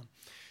South Sudan.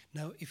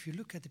 Now, if you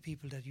look at the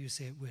people that you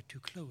say were too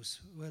close,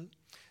 well,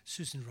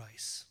 Susan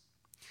Rice,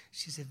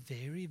 she's a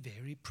very,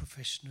 very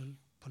professional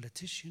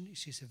politician.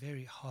 She's a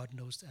very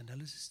hard-nosed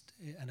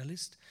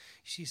analyst.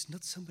 She's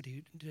not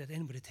somebody that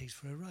anybody takes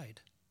for a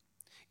ride.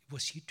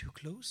 Was she too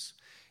close?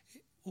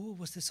 Or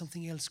was there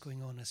something else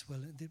going on as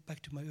well?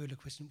 Back to my earlier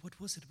question, what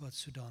was it about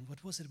Sudan?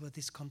 What was it about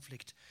this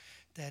conflict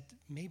that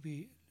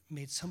maybe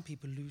made some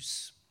people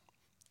lose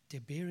their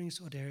bearings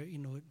or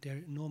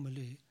their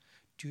normally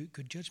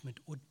good judgment,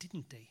 or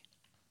didn't they?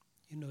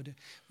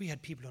 We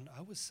had people on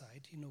our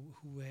side,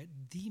 who were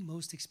the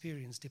most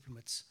experienced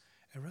diplomats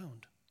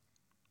around.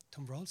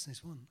 Tom Ralston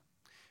is one.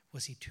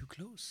 Was he too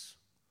close?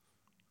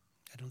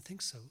 I don't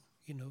think so.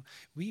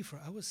 We, for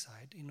our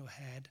side,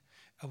 had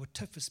our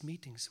toughest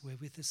meetings were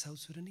with the South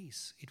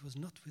Sudanese. It was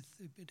not with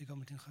the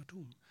government in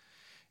Khartoum.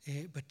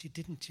 But it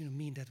didn't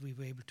mean that we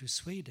were able to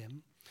sway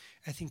them.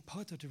 I think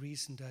part of the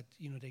reason that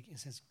they, in a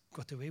sense,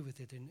 got away with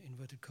it in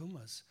inverted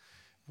commas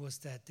was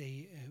that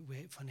they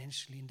were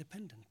financially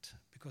independent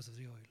because of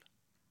the oil.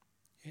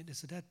 And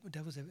so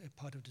that was a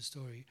part of the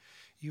story.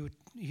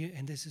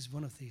 And this is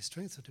one of the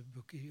strengths of the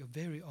book. You're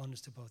very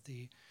honest about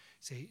the,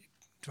 say,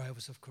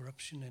 drivers of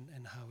corruption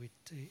and how it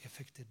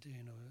affected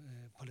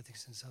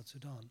politics in South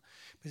Sudan.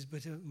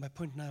 But my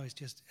point now is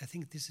just, I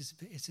think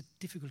it's a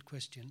difficult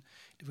question.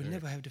 We'll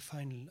never have the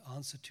final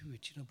answer to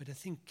it, but I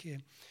think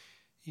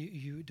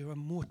there are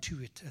more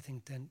to it, I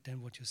think,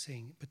 than what you're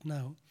saying. But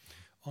now,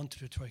 on to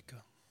the troika.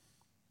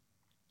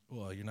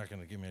 Well, you're not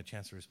going to give me a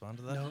chance to respond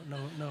to that?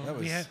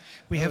 No.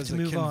 We have to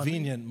move on.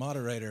 Convenient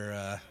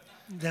moderator.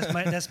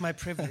 That's my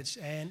privilege,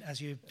 and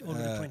as you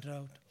already pointed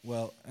out.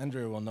 Well,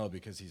 Endre will know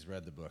because he's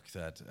read the book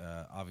that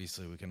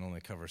obviously we can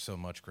only cover so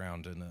much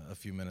ground in a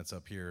few minutes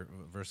up here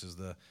versus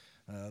the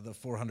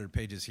 400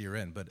 pages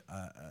herein. But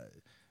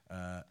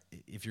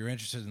if you're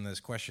interested in this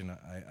question,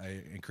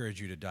 I encourage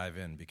you to dive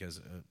in,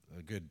 because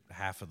a good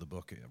half of the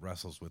book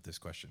wrestles with this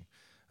question,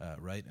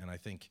 right? And I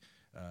think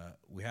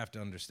we have to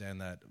understand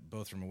that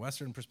both from a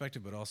Western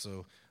perspective, but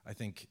also I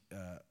think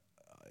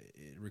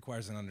it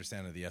requires an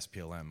understanding of the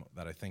SPLM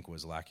that I think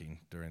was lacking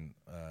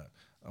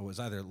was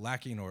either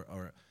lacking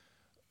or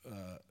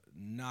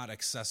not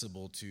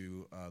accessible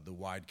to the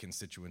wide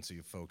constituency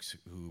of folks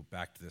who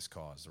backed this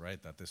cause,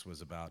 right? That this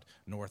was about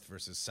North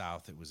versus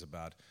South, it was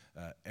about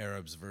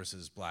Arabs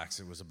versus blacks,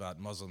 it was about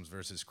Muslims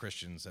versus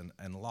Christians,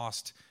 and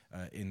lost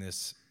in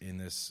this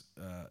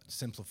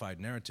simplified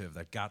narrative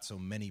that got so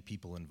many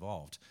people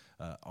involved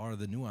are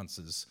the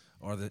nuances,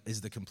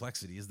 is the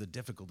complexity, is the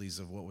difficulties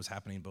of what was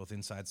happening both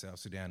inside South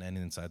Sudan and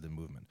inside the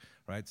movement,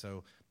 right?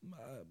 So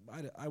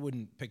I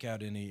wouldn't pick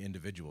out any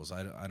individuals.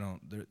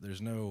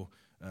 There's no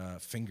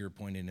finger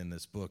pointing in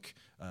this book.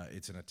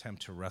 It's an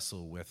attempt to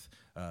wrestle with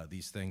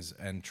these things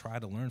and try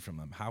to learn from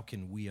them. How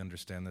can we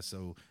understand this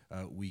so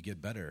we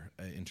get better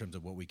in terms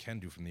of what we can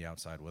do from the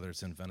outside, whether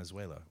it's in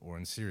Venezuela or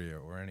in Syria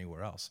or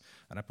anywhere else?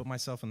 And I put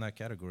myself in that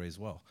category as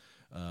well.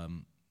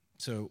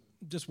 So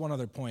just one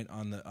other point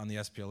on the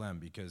SPLM,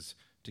 because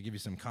to give you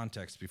some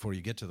context before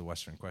you get to the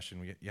Western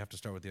question, you have to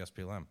start with the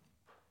SPLM.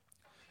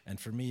 And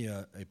for me,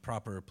 a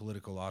proper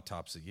political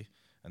autopsy,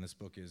 and this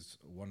book is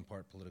one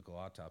part political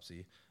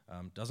autopsy,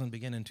 doesn't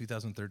begin in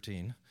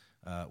 2013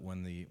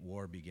 when the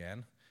war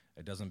began.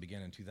 It doesn't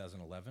begin in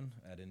 2011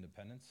 at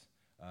independence,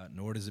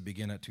 nor does it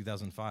begin at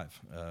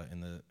 2005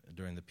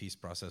 during the peace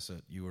process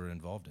that you were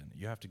involved in.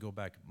 You have to go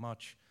back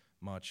much,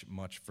 much,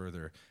 much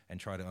further and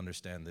try to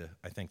understand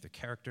the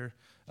character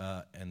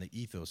and the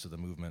ethos of the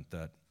movement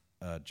that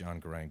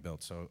John Garang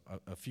built. So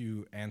a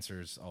few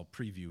answers I'll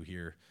preview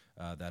here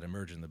that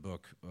emerge in the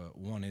book.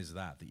 One is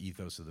the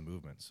ethos of the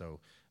movement. So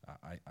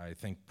I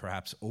think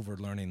perhaps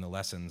overlearning the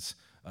lessons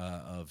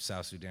of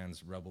South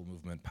Sudan's rebel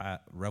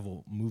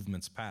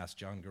movements past,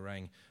 John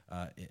Garang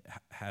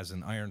has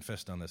an iron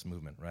fist on this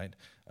movement, right?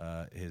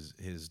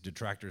 His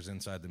detractors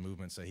inside the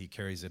movement say he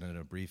carries it in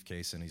a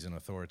briefcase and he's an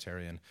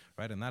authoritarian,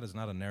 right? And that is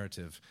not a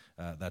narrative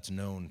that's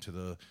known to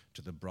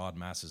the broad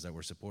masses that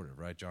were supportive,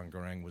 right? John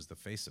Garang was the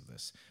face of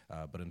this.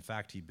 But in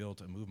fact, he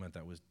built a movement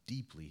that was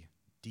deeply,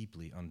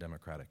 deeply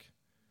undemocratic,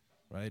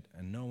 right?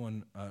 And no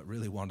one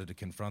really wanted to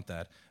confront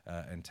that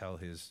until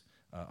his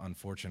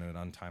unfortunate and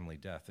untimely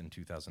death in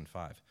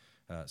 2005.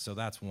 So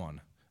that's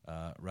one,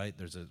 right?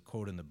 There's a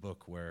quote in the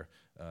book where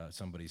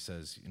somebody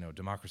says,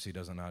 democracy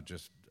does not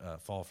just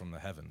fall from the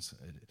heavens,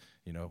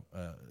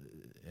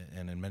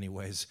 and in many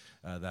ways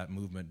that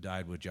movement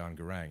died with John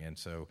Garang. And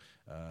so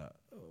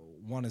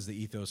one is the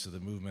ethos of the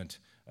movement.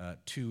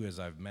 Two, as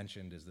I've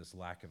mentioned, is this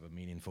lack of a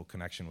meaningful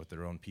connection with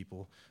their own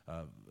people.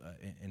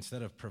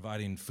 Instead of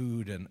providing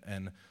food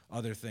and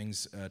other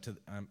things,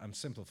 I'm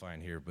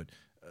simplifying here, but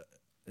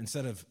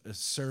instead of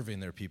serving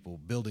their people,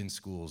 building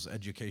schools,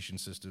 education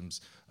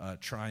systems,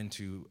 trying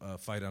to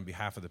fight on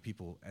behalf of the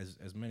people,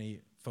 as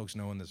many folks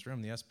know in this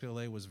room, the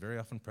SPLA was very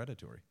often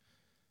predatory,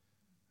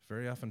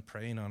 very often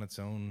preying on its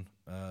own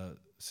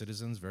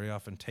citizens, very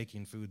often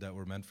taking food that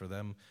were meant for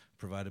them,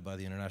 provided by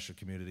the international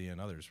community and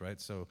others,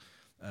 right? So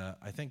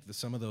I think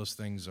some of those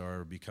things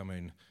are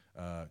becoming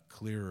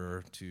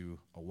clearer to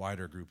a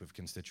wider group of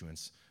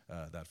constituents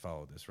that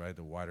follow this, right?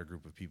 The wider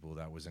group of people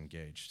that was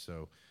engaged.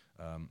 So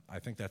I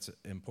think that's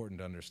important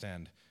to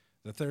understand.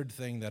 The third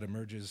thing that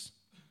emerges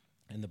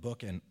in the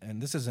book, and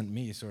this isn't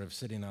me sort of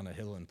sitting on a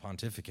hill and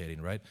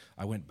pontificating, right?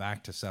 I went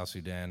back to South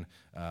Sudan.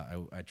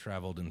 I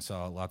traveled and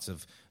saw lots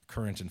of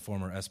current and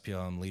former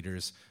SPLM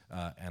leaders,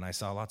 and I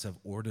saw lots of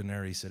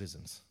ordinary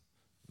citizens,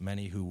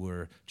 many who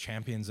were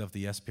champions of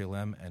the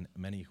SPLM and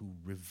many who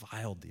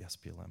reviled the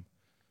SPLM,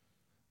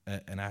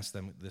 and asked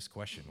them this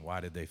question: why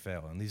did they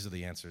fail? And these are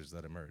the answers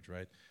that emerge,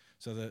 right?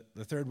 So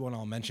the third one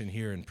I'll mention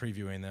here in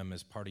previewing them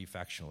is party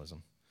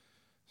factionalism.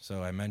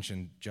 So I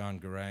mentioned John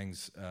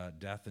Garang's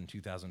death in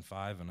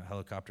 2005 in a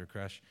helicopter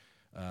crash,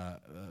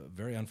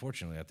 very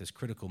unfortunately at this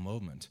critical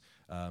moment.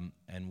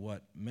 And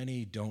what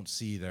many don't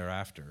see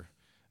thereafter,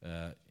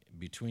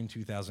 between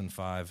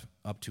 2005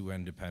 up to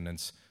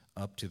independence,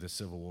 up to the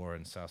civil war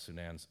and South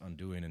Sudan's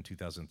undoing in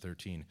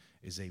 2013,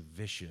 is a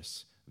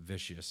vicious,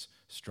 vicious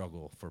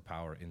struggle for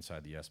power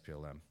inside the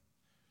SPLM,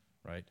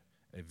 right?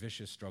 A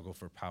vicious struggle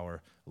for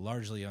power,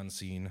 largely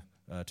unseen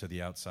to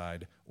the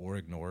outside or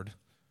ignored,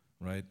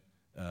 right?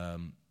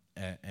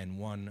 And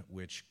one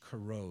which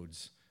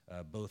corrodes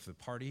both the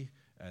party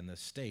and the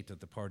state that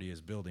the party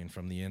is building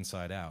from the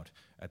inside out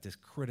at this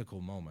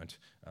critical moment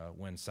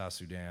when South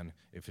Sudan,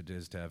 if it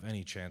is to have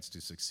any chance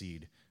to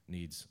succeed,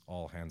 needs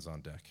all hands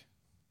on deck.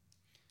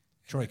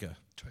 Troika.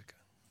 Troika.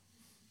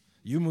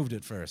 You moved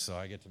it first, so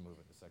I get to move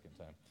it the second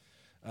time.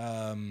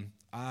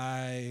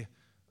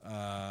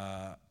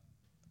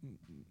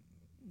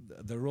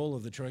 The role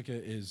of the Troika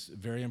is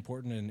very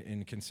important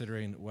in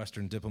considering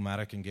Western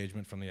diplomatic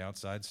engagement from the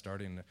outside,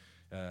 starting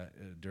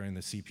during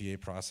the CPA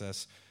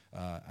process,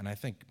 and I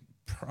think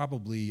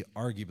probably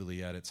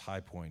arguably at its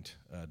high point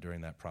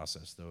during that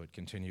process, though it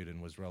continued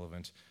and was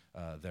relevant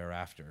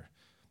thereafter.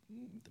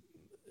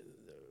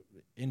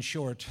 In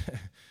short,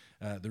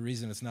 the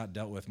reason it's not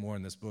dealt with more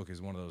in this book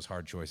is one of those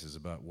hard choices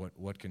about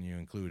what can you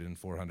include in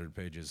 400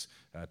 pages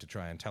to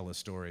try and tell a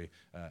story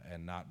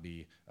and not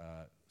be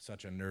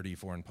such a nerdy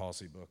foreign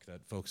policy book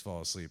that folks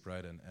fall asleep,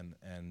 right?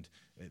 And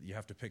you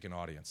have to pick an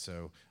audience.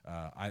 So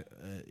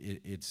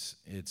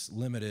its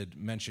limited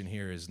mention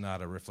here is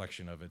not a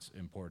reflection of its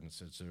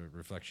importance. It's a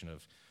reflection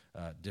of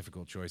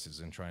difficult choices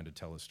in trying to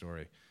tell a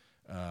story.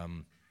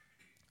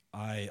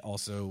 I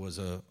also was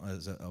a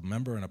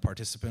member and a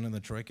participant in the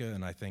Troika,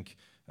 and I think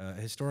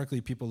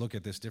historically people look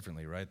at this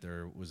differently, right?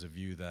 There was a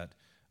view that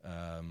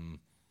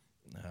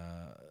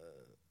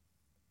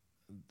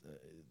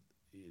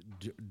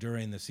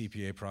during the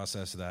CPA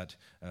process that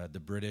the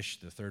British,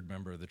 the third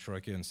member of the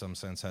Troika, in some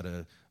sense had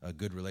a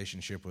good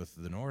relationship with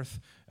the North,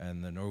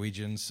 and the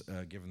Norwegians,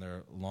 given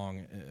their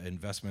long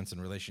investments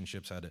and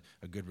relationships, had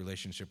a good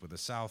relationship with the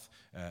South,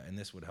 and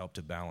this would help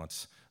to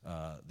balance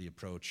the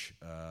approach,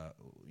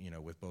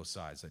 with both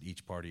sides, that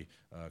each party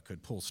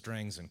could pull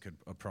strings and could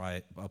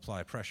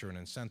apply pressure and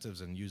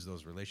incentives and use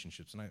those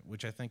relationships,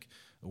 which I think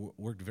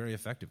worked very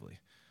effectively.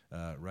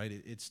 Right,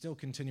 it's still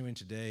continuing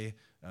today.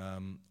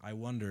 I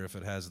wonder if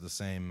it has the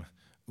same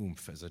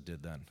oomph as it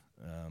did then.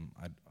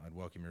 I'd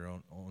welcome your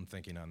own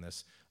thinking on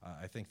this.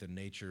 I think the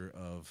nature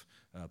of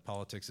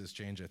politics has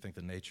changed. I think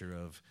the nature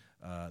of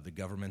the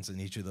governments in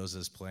each of those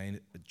has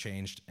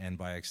changed, and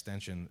by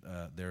extension,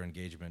 their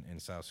engagement in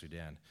South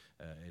Sudan.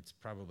 It's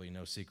probably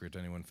no secret to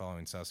anyone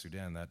following South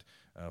Sudan that,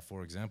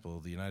 for example,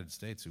 the United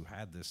States, who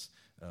had this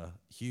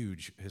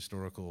huge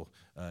historical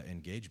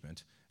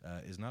engagement,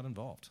 is not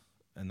involved.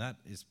 And that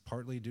is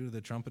partly due to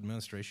the Trump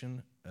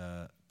administration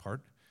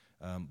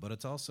but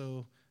it's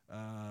also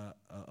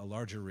a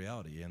larger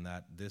reality in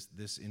that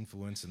this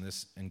influence and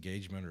this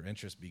engagement or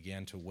interest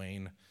began to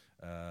wane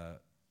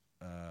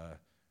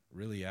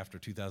really after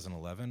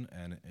 2011,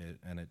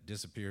 and it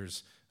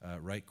disappears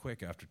right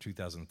quick after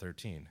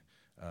 2013.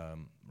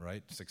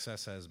 Right?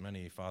 Success has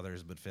many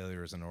fathers, but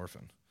failure is an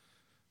orphan.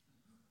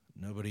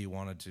 Nobody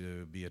wanted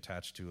to be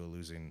attached to a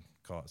losing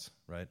cause,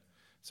 right?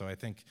 So I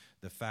think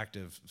the fact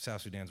of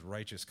South Sudan's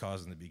righteous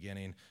cause in the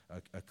beginning,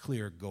 a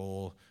clear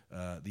goal,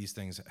 these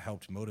things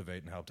helped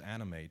motivate and helped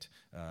animate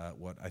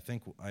what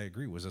I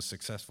agree was a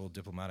successful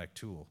diplomatic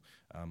tool.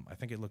 I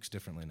think it looks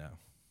differently now.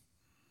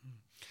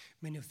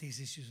 Many of these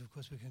issues, of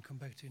course, we can come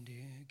back to in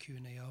the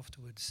Q&A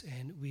afterwards,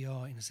 and we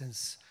are, in a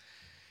sense,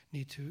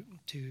 need to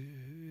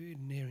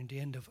nearing the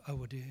end of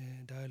our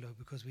dialogue,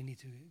 because we need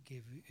to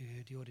give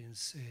the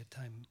audience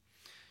time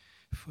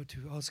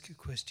to ask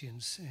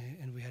questions,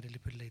 and we had a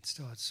little bit late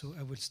start. So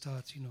I will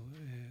start,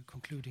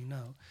 concluding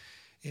now.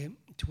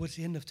 Towards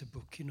the end of the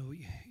book,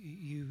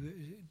 you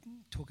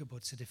talk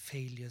about the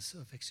failures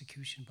of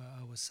execution by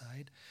our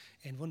side,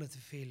 and one of the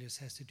failures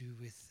has to do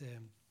with,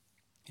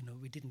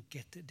 we didn't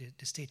get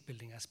the state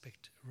building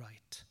aspect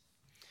right.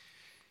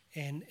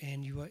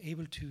 And you are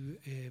able to,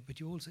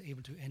 but you're also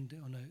able to end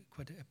on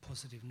quite a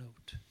positive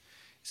note.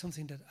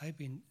 Something that I've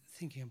been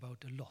thinking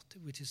about a lot,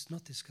 which is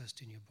not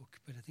discussed in your book,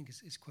 but I think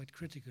it's quite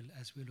critical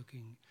as we're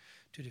looking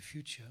to the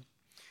future,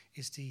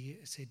 is the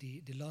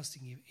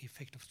lasting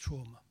effect of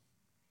trauma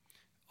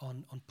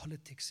on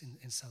politics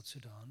in South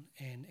Sudan,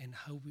 and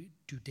how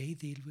do they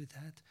deal with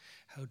that?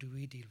 How do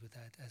we deal with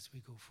that as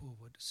we go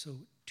forward?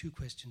 So 2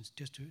 questions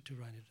just to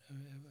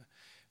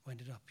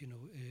wind it up.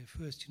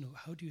 First,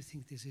 how do you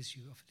think this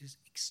issue of this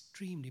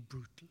extremely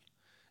brutal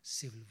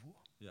civil war?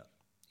 Yeah.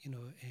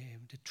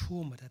 The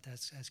trauma that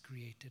has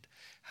created,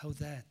 how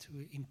that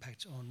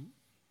impacts on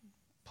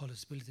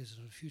possibilities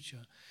of the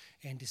future.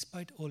 And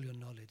despite all your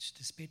knowledge,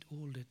 despite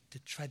all the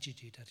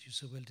tragedy that you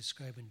so well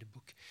describe in the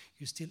book,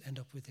 you still end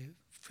up with a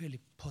fairly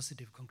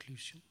positive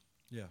conclusion.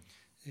 Yeah.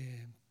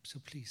 So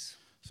please.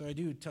 So I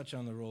do touch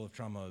on the role of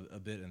trauma a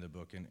bit in the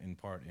book, in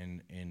part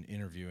in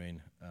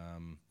interviewing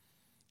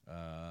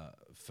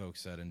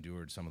folks that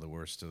endured some of the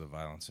worst of the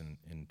violence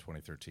in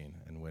 2013,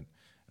 and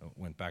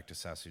went back to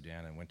South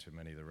Sudan and went to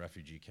many of the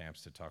refugee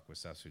camps to talk with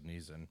South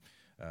Sudanese. And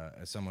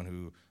as someone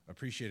who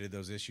appreciated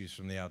those issues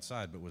from the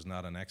outside but was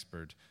not an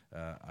expert,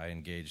 I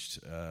engaged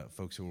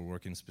folks who were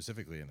working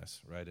specifically in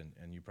this, right?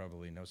 And you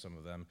probably know some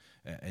of them,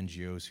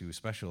 NGOs who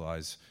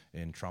specialize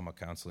in trauma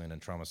counseling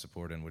and trauma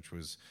support, and which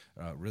was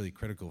really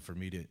critical for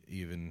me to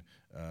even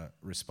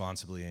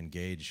responsibly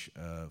engage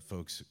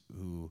folks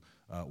who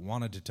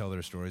wanted to tell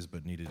their stories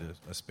but needed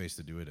a space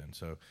to do it in.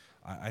 So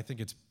I think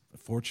it's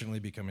fortunately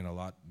becoming a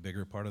lot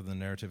bigger part of the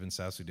narrative in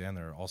South Sudan.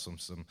 There are also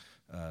some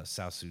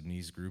South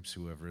Sudanese groups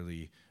who have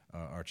really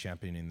are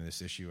championing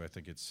this issue. I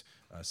think it's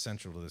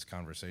central to this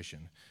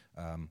conversation.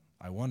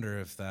 I wonder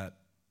if that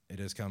it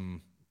has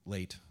come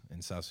late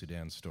in South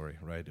Sudan's story,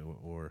 right,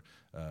 or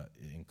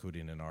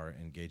including in our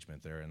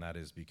engagement there, and that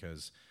is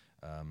because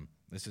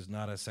this is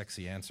not a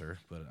sexy answer,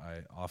 but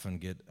I often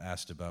get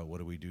asked about what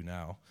do we do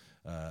now,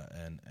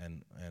 and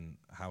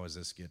how does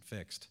this get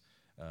fixed.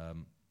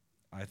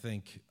 I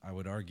think I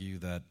would argue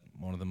that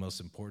one of the most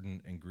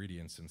important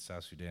ingredients in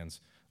South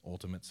Sudan's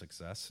ultimate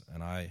success,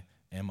 and I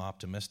am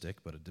optimistic,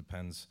 but it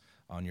depends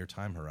on your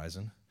time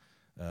horizon,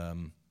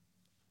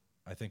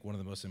 I think one of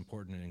the most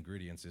important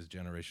ingredients is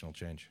generational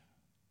change.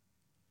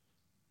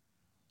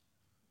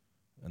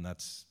 And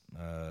that's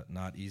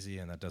not easy,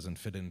 and that doesn't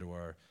fit into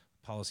our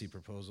policy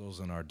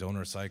proposals and our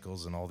donor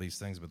cycles and all these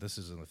things, but this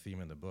is a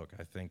theme in the book.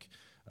 I think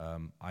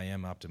I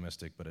am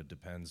optimistic, but it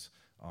depends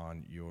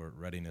on your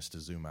readiness to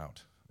zoom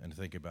out and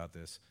think about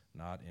this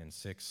not in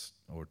 6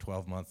 or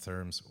 12-month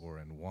terms or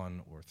in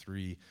 1 or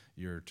 3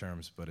 year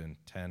terms, but in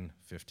 10,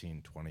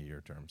 15,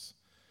 20-year terms.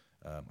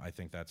 I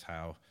think that's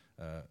how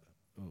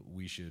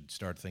we should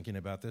start thinking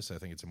about this. I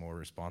think it's a more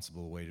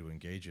responsible way to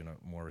engage and a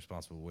more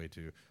responsible way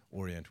to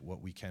orient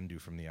what we can do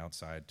from the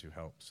outside to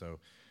help. So,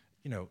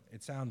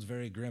 it sounds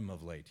very grim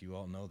of late. You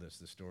all know this.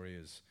 The story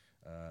is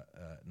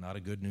not a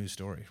good news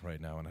story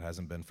right now, and it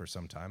hasn't been for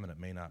some time, and it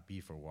may not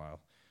be for a while.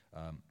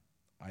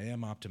 I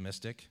am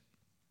optimistic.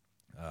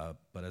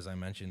 But as I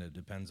mentioned, it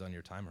depends on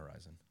your time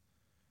horizon,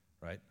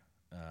 right?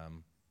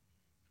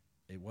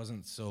 It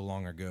wasn't so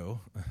long ago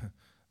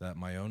that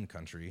my own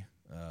country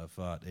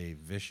fought a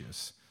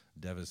vicious,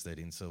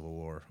 devastating civil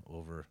war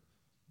over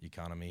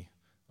economy,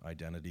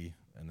 identity,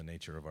 and the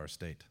nature of our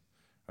state,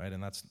 right?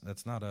 And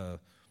that's not a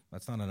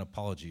that's not an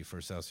apology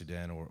for South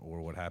Sudan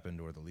or what happened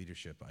or the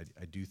leadership.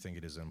 I do think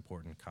it is an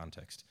important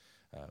context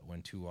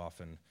when too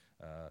often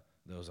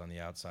those on the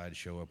outside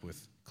show up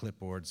with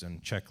clipboards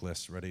and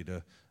checklists ready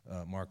to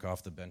mark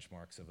off the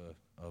benchmarks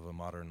of a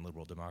modern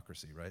liberal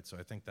democracy, right? So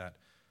I think that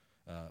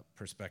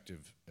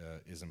perspective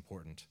is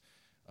important.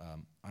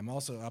 I'm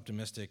also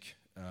optimistic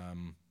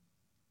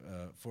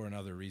for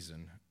another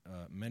reason.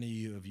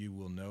 Many of you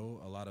will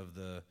know a lot of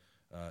the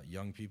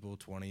young people,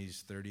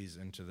 20s,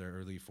 30s, into their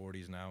early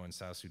 40s now in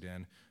South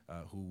Sudan,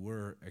 who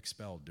were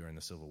expelled during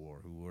the Civil War,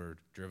 who were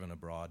driven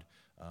abroad,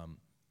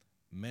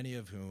 many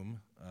of whom,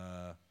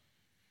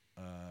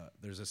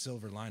 there's a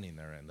silver lining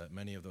therein, that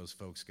many of those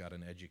folks got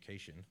an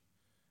education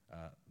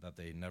that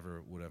they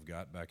never would have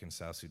got back in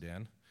South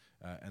Sudan,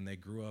 and they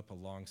grew up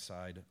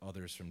alongside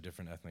others from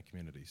different ethnic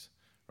communities,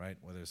 right?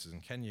 Whether this is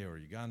in Kenya or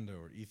Uganda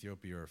or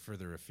Ethiopia or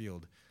further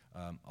afield,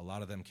 a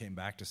lot of them came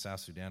back to South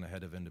Sudan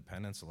ahead of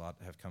independence. A lot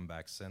have come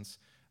back since,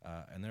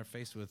 and they're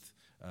faced with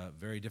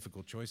very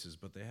difficult choices,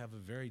 but they have a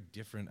very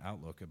different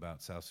outlook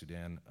about South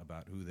Sudan,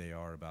 about who they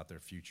are, about their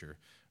future,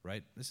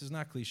 right? This is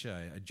not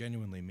cliche. I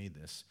genuinely mean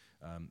this.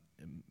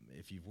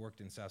 If you've worked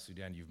in South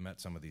Sudan, you've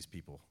met some of these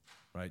people,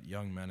 right?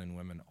 Young men and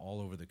women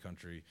all over the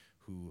country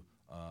who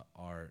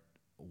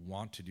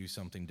want to do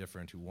something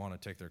different, who want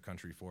to take their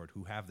country forward,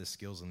 who have the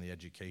skills and the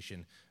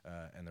education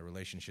and the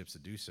relationships to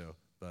do so,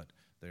 but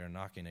they are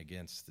knocking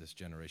against this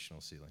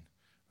generational ceiling,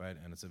 right?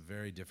 And it's a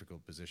very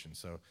difficult position.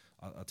 So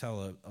I'll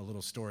tell a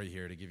little story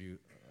here to give you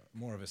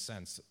more of a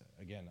sense.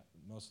 Again,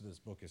 most of this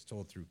book is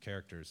told through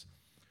characters.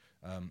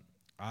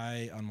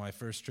 I, on my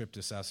first trip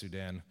to South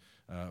Sudan,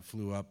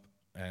 flew up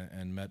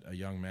and met a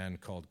young man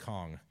called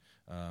Kong,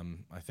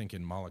 I think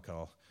in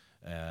Malakal,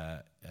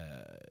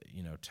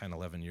 10,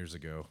 11 years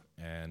ago.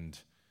 And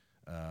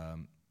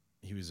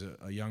he was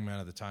a young man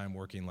at the time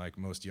working like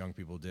most young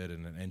people did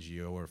in an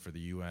NGO or for the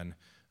UN,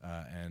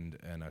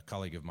 and a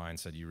colleague of mine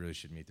said, "You really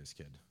should meet this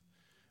kid."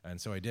 And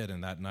so I did,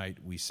 and that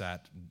night we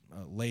sat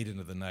late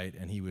into the night,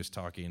 and he was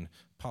talking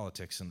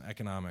politics and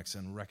economics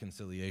and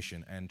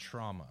reconciliation and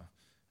trauma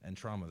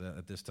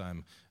at this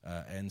time,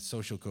 and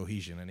social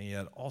cohesion, and he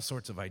had all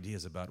sorts of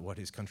ideas about what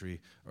his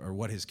country or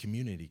what his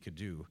community could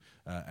do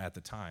at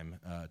the time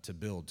to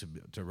build,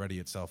 to ready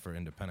itself for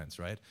independence,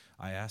 right?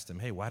 I asked him,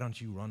 "Hey, why don't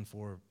you run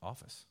for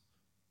office?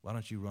 Why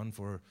don't you run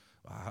for,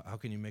 how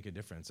can you make a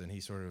difference?" And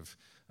he sort of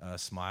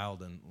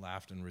smiled and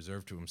laughed and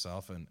reserved to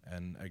himself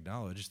and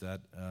acknowledged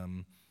that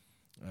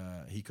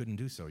he couldn't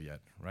do so yet,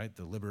 right?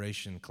 The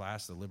liberation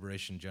class, the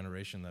liberation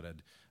generation that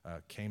had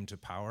came to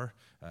power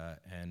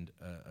and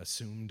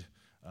assumed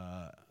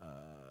a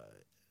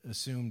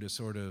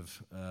sort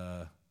of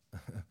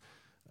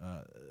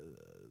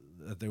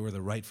that they were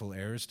the rightful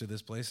heirs to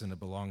this place and it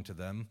belonged to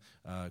them,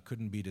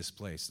 couldn't be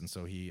displaced, and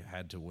so he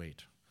had to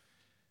wait.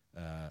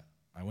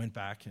 I went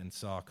back and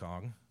saw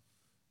Kong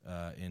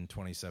in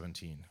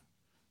 2017,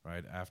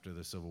 right after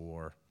the Civil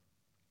War,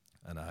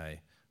 and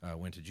I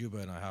went to Juba,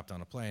 and I hopped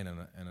on a plane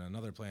and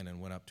another plane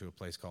and went up to a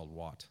place called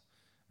Wat,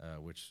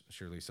 which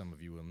surely some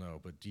of you will know,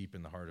 but deep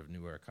in the heart of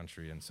Nuer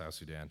country in South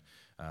Sudan,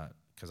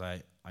 because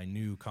I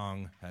knew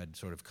Kong had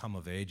sort of come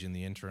of age in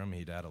the interim.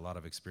 He'd had a lot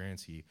of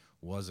experience. He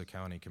was a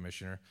county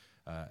commissioner,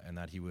 and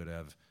that he would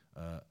have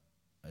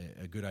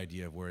a good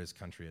idea of where his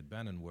country had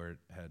been and where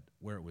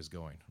it was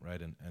going,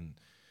 right? And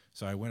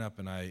so I went up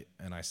and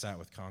I sat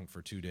with Kong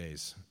for 2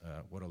 days.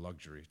 What a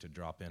luxury to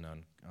drop in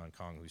on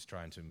Kong, who's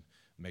trying to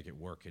make it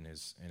work in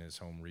his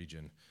home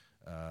region.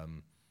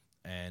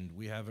 And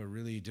we have a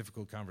really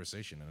difficult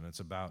conversation, and it's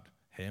about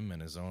him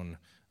and his own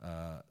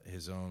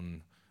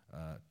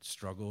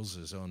struggles,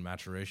 his own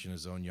maturation,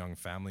 his own young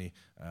family,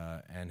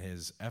 and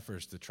his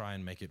efforts to try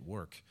and make it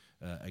work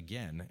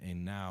again,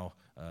 and now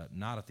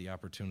not at the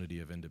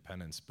opportunity of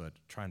independence, but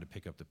trying to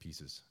pick up the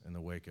pieces in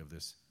the wake of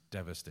this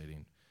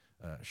devastating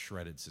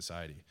shredded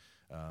society.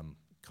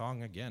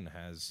 Kong, again,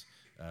 has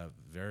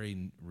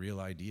very real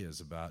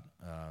ideas about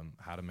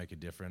how to make a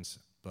difference,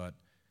 but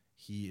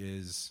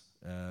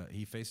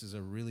he faces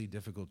a really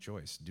difficult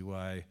choice. Do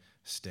I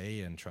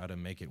stay and try to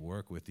make it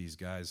work with these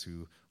guys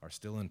who are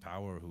still in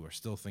power, who are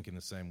still thinking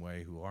the same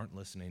way, who aren't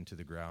listening to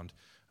the ground?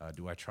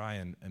 Do I try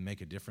and make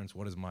a difference?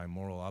 What is my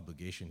moral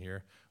obligation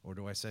here? Or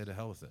do I say to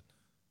hell with it?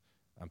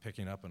 I'm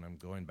picking up and I'm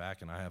going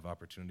back, and I have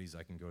opportunities.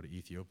 I can go to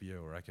Ethiopia,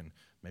 or I can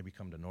maybe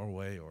come to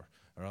Norway or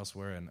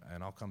elsewhere,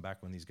 and I'll come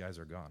back when these guys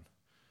are gone,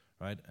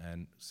 right?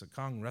 And so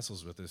Kong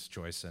wrestles with this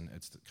choice, and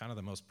it's kind of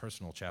the most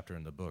personal chapter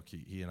in the book.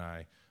 He and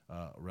I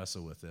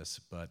wrestle with this,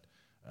 but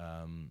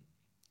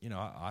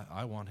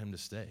I want him to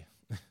stay.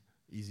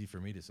 Easy for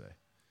me to say.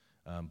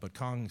 But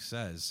Kong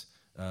says,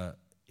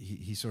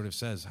 he sort of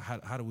says,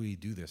 how do we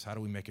do this? How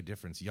do we make a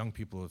difference? Young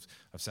people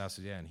of South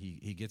Sudan,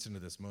 he gets into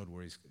this mode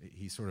where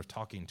he's sort of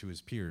talking to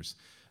his peers,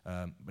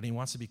 but he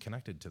wants to be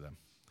connected to them.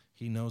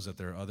 He knows that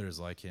there are others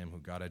like him who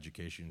got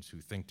educations, who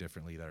think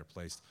differently, that are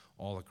placed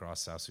all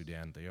across South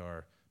Sudan. They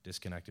are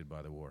disconnected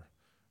by the war,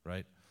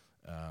 right?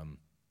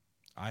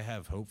 I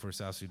have hope for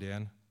South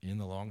Sudan in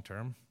the long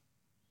term.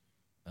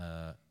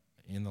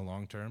 in the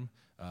long term,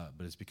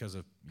 but it's because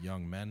of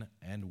young men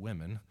and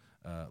women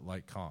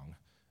like Kong.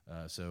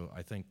 So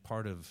I think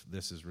part of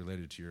this is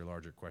related to your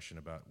larger question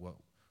about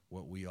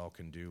what we all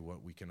can do,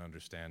 what we can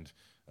understand,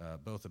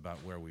 both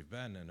about where we've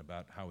been and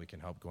about how we can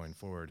help going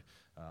forward.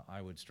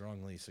 I would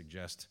strongly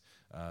suggest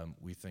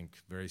we think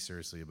very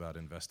seriously about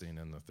investing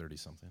in the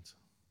 30-somethings.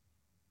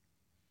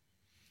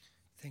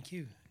 Thank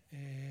you.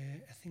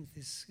 I think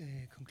this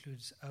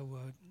concludes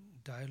our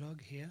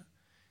dialogue here,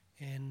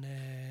 and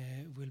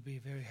we'll be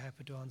very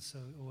happy to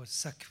answer, or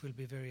SAC will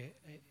be very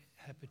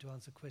happy to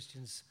answer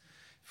questions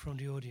from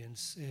the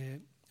audience.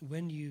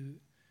 When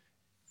you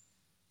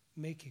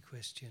make a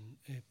question,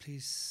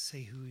 please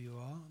say who you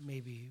are,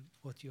 maybe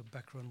what your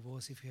background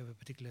was, if you have a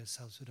particular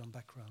South Sudan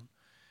background.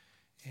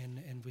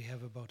 And we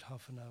have about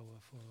half an hour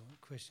for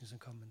questions and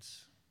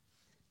comments.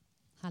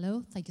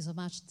 Hello, thank you so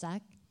much,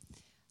 Zach.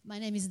 My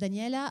name is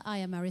Daniela. I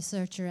am a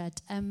researcher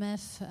at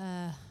MF,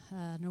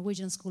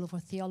 Norwegian School for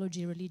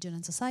Theology, Religion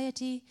and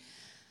Society.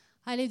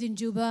 I lived in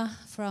Juba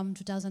from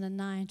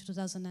 2009 to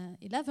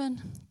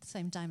 2011, the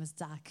same time as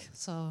Zach.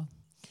 So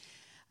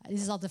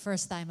this is not the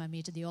first time I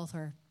meet the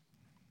author.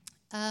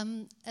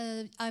 I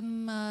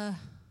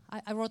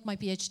wrote my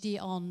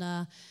PhD on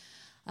the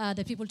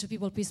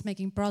people-to-people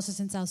peacemaking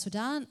process in South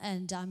Sudan,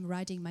 and I'm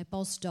writing my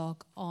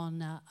postdoc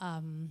on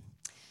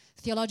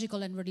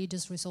theological and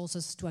religious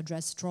resources to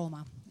address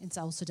trauma in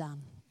South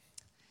Sudan.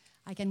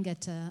 I can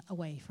get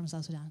away from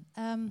South Sudan.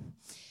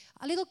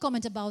 A little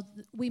comment about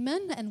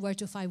women and where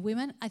to find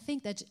women. I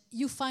think that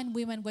you find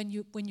women when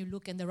you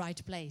look in the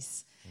right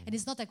place. And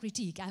it's not a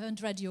critique. I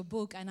haven't read your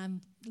book, and I'm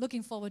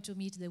looking forward to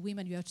meet the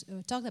women you have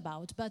talked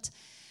about. But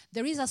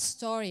there is a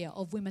story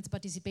of women's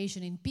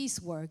participation in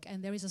peace work,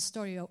 and there is a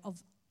story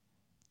of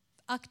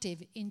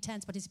active,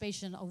 intense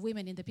participation of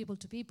women in the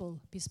people-to-people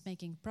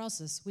peacemaking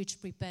process,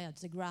 which prepared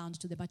the ground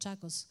to the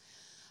Machakos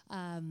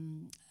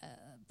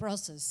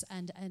process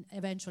and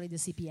eventually the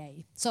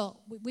CPA. So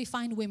we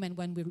find women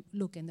when we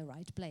look in the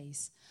right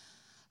place.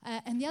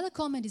 And the other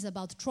comment is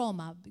about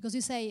trauma, because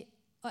you say,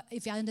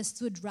 if I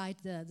understood right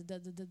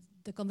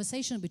the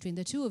conversation between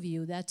the two of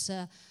you,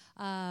 that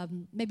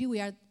maybe we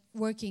are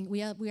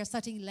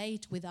starting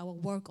late with our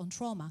work on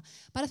trauma.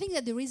 But I think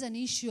that there is an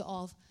issue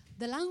of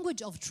the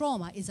language of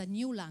trauma is a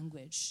new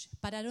language,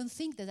 but I don't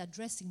think that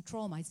addressing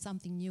trauma is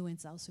something new in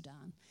South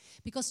Sudan,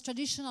 because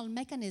traditional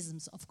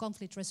mechanisms of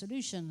conflict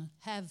resolution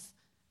have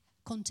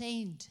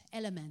contained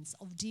elements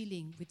of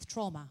dealing with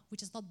trauma,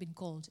 which has not been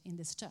called in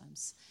these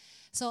terms.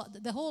 So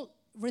the whole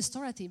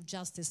restorative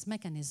justice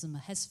mechanism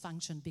has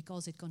functioned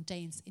because it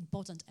contains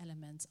important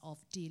elements of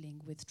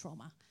dealing with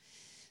trauma.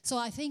 So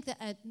I think that,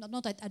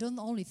 I don't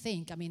only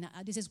think, I mean,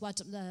 this is what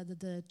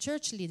the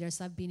church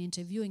leaders I've been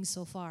interviewing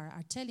so far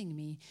are telling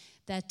me,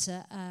 that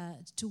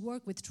to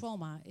work with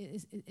trauma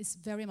is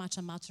very much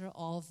a matter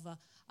of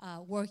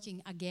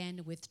working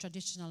again with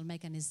traditional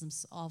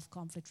mechanisms of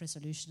conflict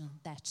resolution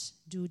that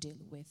do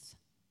deal with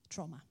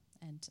trauma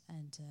and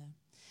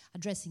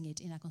addressing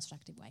it in a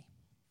constructive way.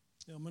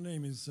 Yeah, my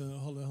name is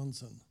Halle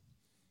Hansen.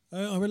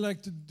 I would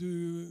like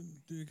to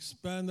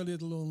expand a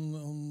little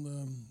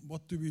on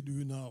what do we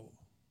do now.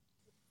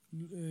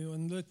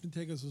 And let me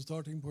take as a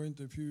starting point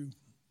a few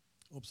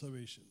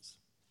observations.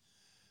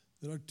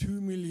 There are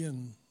 2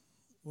 million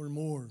or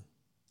more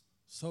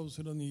South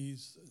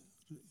Sudanese.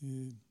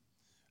 They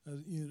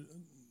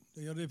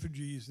are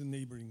refugees in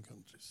neighboring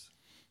countries.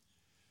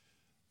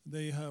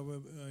 They have a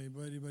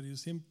very, very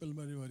simple,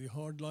 very, very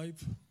hard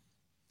life.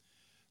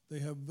 They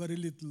have very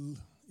little,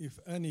 if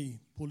any,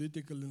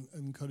 political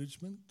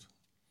encouragement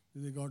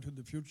with regard to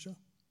the future.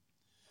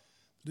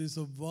 There is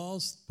a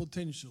vast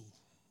potential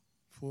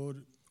for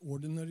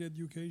ordinary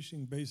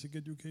education, basic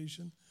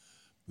education,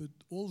 but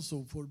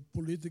also for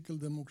political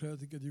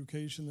democratic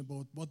education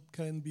about what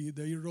can be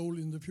their role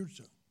in the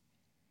future.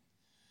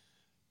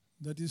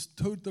 That is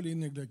totally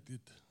neglected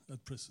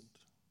at present.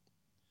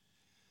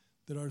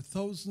 There are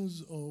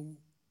thousands of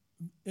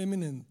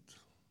eminent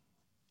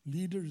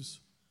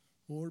leaders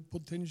or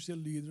potential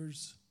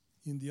leaders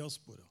in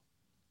diaspora.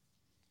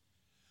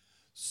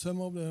 Some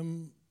of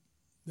them,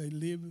 they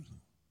live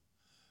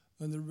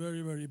under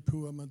very, very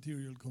poor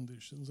material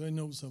conditions. I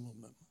know some of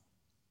them.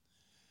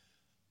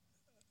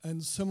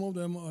 And some of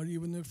them are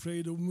even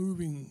afraid of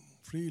moving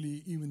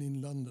freely, even in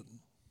London.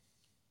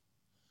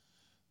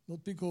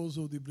 Not because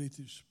of the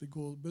British,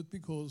 but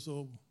because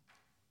of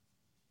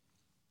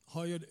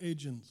hired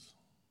agents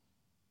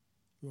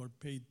who are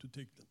paid to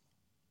take them.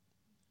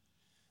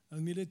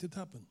 And we let it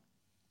happen.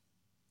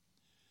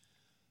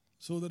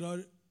 So there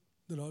are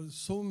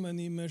so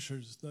many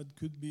measures that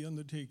could be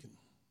undertaken,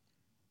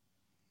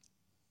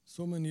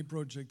 so many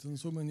projects and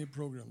so many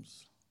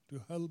programs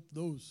to help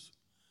those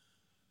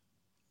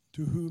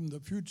to whom the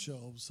future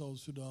of South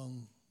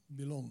Sudan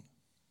belongs,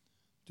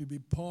 to be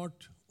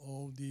part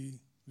of the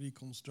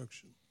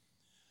reconstruction.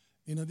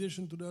 In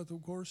addition to that,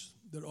 of course,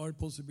 there are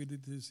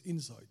possibilities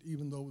inside,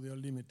 even though they are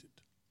limited,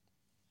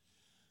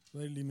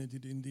 very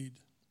limited indeed.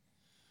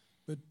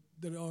 But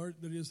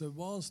there is a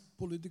vast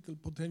political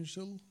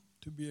potential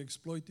to be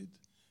exploited,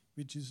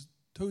 which is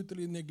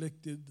totally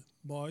neglected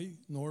by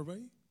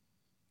Norway,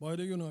 by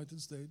the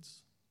United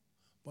States,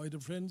 by the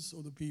Friends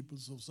of the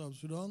Peoples of South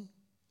Sudan,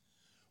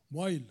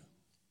 while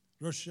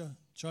Russia,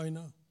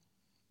 China,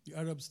 the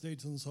Arab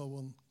states and so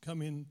on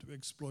come in to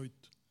exploit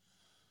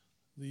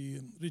the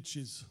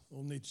riches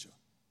of nature.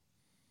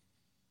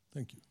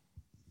 Thank you.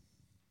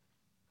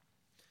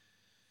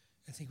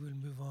 I think we'll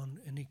move on.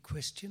 Any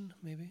question,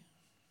 maybe?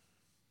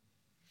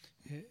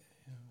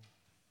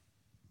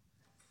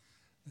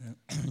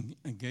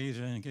 Geir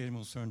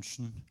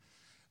Sørensen.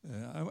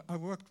 I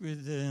worked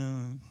with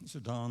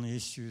Sudan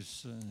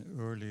issues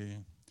early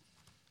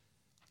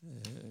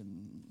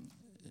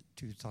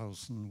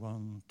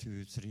 2001,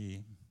 2,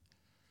 3.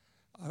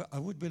 I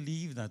would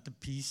believe that the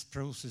peace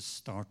process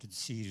started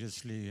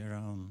seriously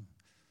around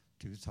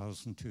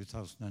 2000,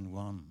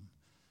 2001,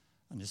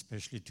 and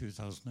especially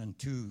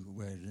 2002,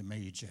 where the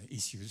major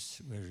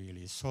issues were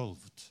really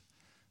solved.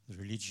 The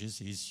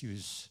religious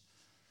issues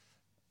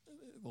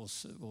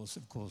was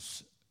of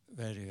course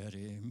very,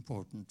 very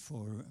important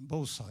for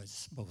both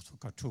sides, both for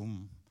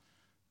Khartoum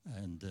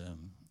and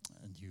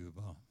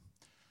Juba.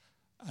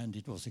 And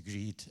it was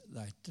agreed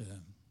that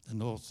the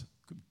North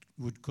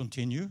would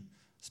continue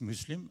as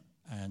Muslim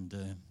and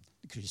the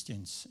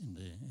Christians in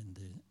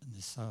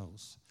the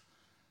South.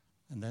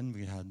 And then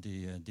we had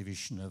the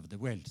division of the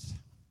wealth.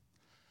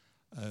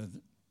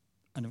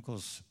 And of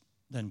course,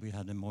 then we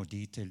had a more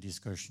detailed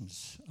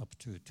discussions up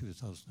to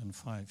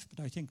 2005.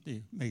 But I think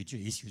the major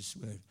issues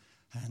were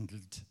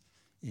handled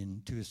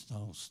in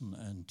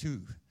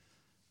 2002.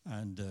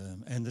 And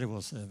Endre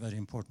was a very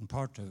important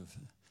part of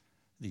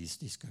these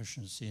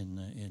discussions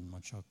in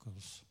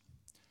Machakos.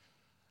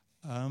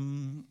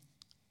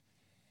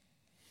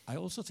 I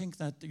also think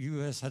that the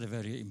US had a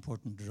very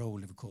important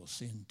role, of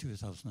course, in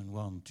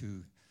 2001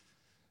 too.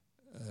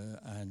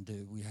 And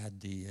we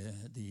had the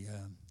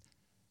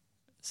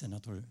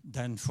Senator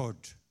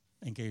Danford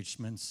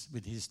engagements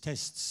with his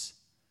tests,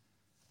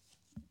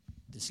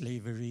 the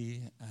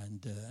slavery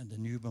and the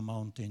Nuba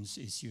Mountains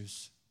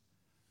issues,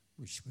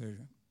 which were,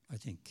 I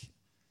think,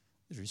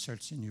 the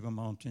results in Nuba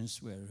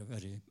Mountains were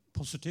very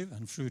positive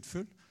and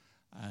fruitful,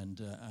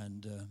 and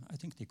I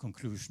think the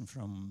conclusion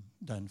from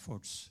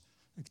Danford's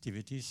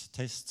activities,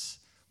 tests,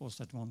 was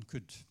that one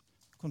could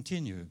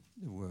continue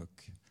the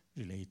work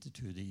related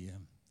to the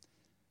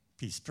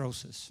peace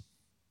process.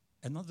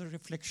 Another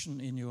reflection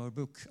in your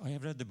book, I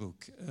have read the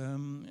book,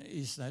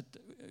 is that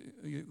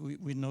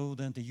we know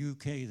that the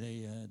UK,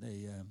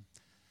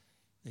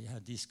 they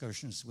had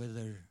discussions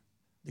whether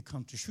the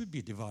country should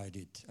be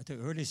divided at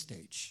an early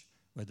stage,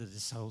 whether the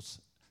South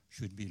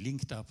should be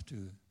linked up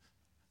to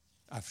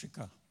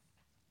Africa,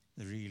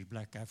 the real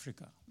black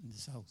Africa in the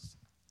South,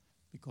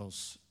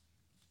 because,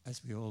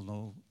 as we all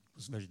know, it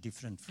was very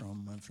different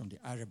from the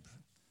Arab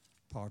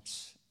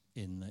parts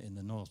in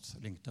the North,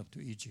 linked up to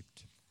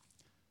Egypt.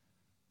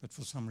 But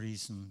for some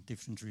reason,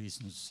 different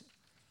reasons,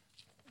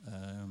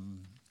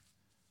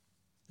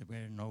 there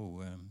were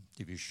no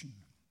division.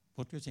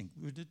 What do you think?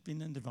 Would it have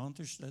been an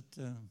advantage that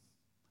the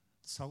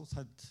South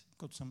had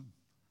got some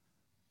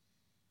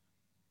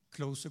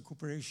closer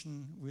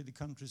cooperation with the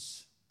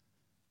countries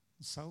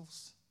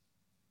South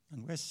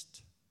and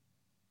West?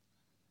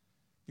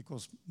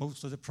 Because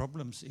most of the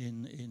problems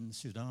in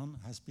Sudan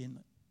has been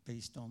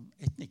based on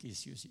ethnic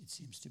issues, it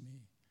seems to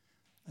me.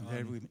 And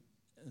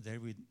there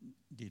we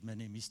did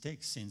many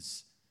mistakes,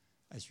 since,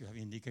 as you have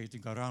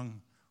indicated,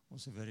 Garang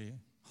was a very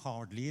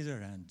hard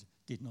leader and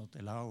did not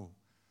allow,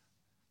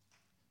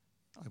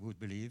 I would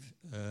believe,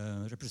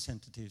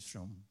 representatives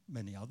from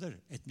many other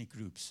ethnic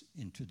groups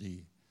into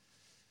the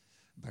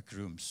back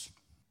rooms.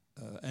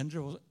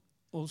 Endre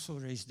also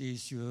raised the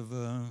issue of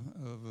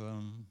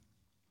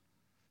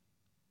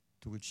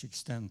to which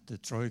extent the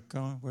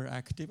troika were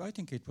active. I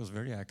think it was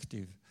very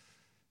active,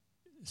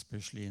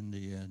 especially in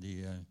the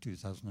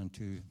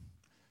 2002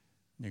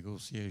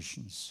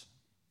 negotiations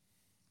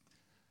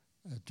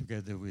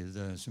together with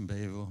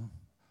Zumbevo,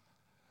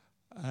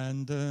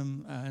 and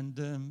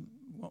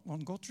one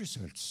got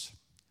results.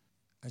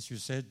 As you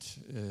said,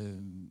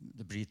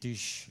 the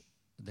British,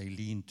 they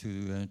leaned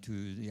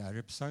to the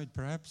Arab side,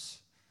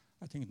 perhaps.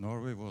 I think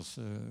Norway was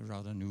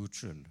rather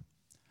neutral,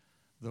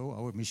 though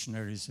our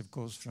missionaries, of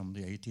course, from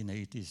the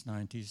 1880s,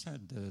 90s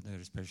had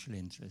their special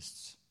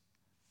interests.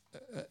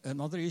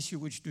 Another issue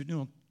which do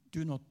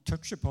not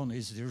touch upon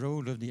is the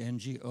role of the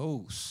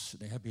NGOs.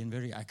 They have been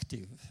very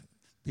active.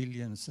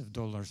 Billions of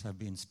dollars have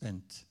been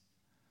spent.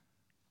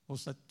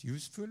 Was that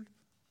useful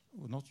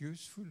or not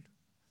useful?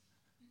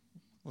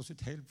 Was it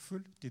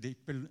helpful? Did it,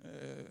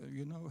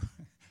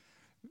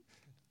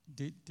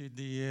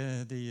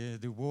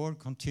 did the war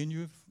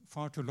continue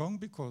far too long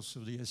because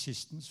of the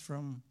assistance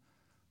from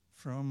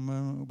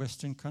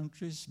Western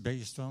countries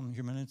based on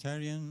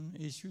humanitarian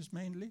issues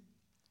mainly?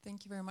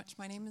 Thank you very much.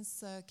 My name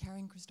is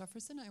Karen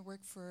Christoffersen. I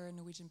work for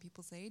Norwegian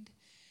People's Aid.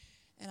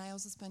 And I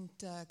also spent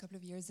a couple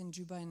of years in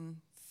Juba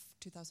in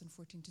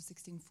 2014 to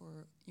 16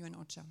 for UN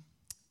OCHA.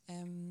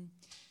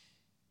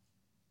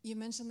 You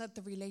mentioned that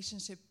the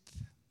relationship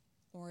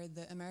or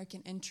the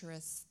American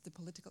interest, the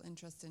political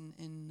interest in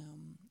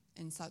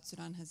in South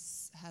Sudan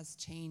has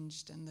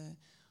changed, and the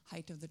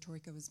height of the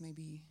troika was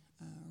maybe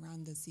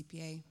around the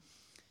CPA.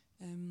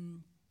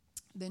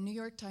 The New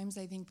York Times,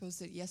 I think,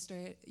 posted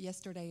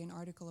yesterday an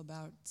article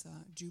about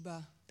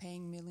Juba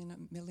paying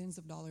millions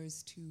of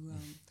dollars to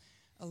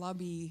a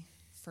lobby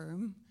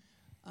firm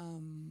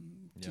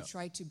to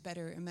try to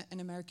better, an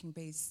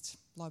American-based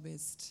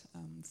lobbyist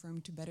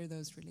firm to better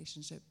those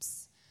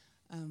relationships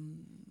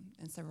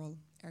in several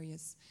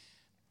areas.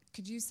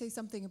 Could you say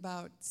something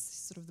about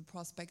sort of the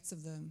prospects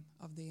of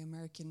the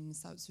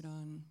American-South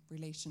Sudan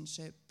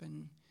relationship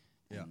and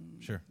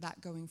sure. that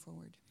going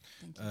forward?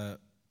 Thank you.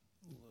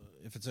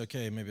 If it's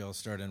okay, maybe I'll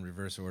start in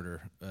reverse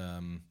order.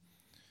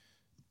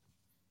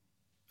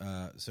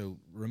 So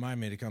remind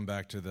me to come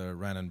back to the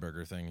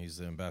Rannenberger thing. He's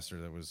the ambassador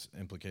that was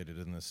implicated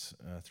in this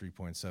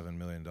 $3.7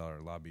 million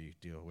lobby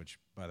deal, which,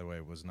 by the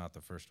way, was not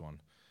the first one.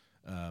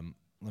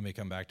 Let me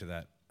come back to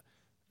that.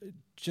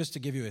 Just to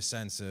give you a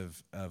sense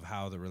of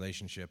how the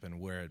relationship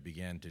and where it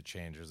began to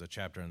change, there's a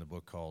chapter in the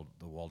book called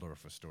The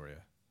Waldorf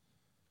Astoria.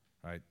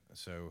 Right?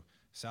 So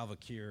Salva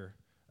Kiir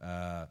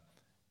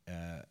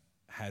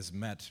has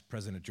met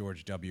President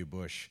George W.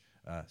 Bush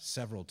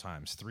several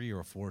times, 3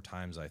 or 4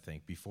 times, I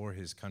think, before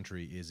his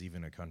country is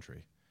even a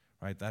country.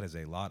 Right? That is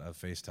a lot of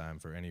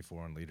FaceTime for any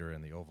foreign leader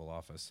in the Oval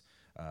Office,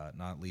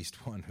 not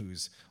least one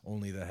who's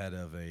only the head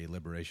of a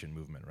liberation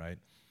movement. Right?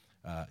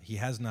 He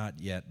has not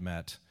yet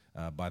met,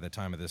 by the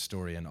time of this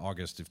story, in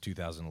August of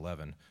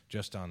 2011,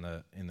 just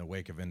in the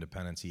wake of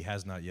independence, he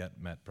has not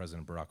yet met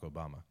President Barack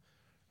Obama,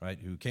 right?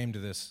 Who came to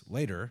this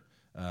later.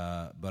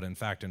 But in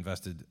fact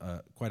invested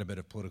quite a bit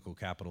of political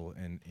capital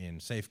in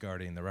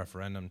safeguarding the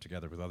referendum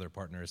together with other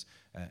partners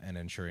and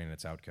ensuring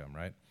its outcome,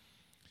 right?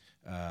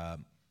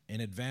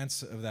 In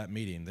advance of that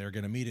meeting, they're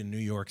going to meet in New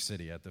York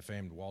City at the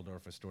famed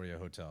Waldorf Astoria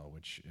Hotel,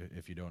 which,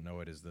 if you don't know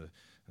it, is the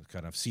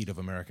kind of seat of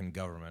American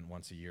government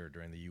once a year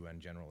during the UN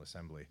General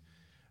Assembly.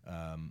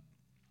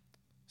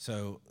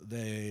 So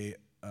they,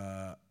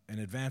 in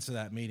advance of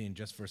that meeting,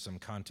 just for some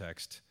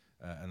context,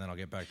 and then I'll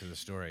get back to the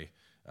story,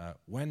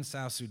 when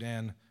South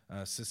Sudan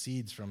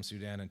secedes from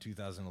Sudan in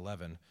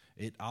 2011,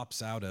 it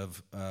opts out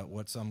of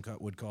what some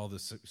would call the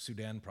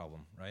Sudan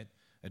problem, right?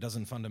 It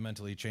doesn't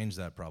fundamentally change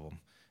that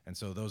problem. And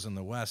so those in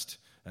the West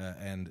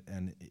and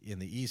in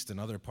the East and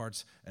other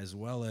parts, as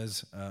well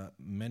as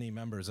many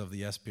members of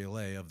the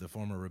SPLA, of the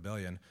former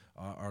rebellion,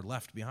 are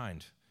left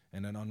behind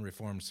in an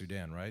unreformed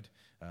Sudan, right?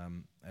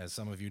 As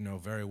some of you know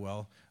very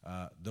well,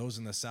 those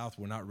in the South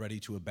were not ready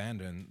to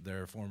abandon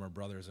their former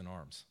brothers in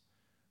arms,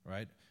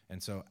 right?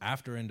 And so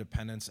after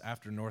independence,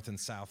 after North and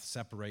South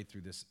separate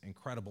through this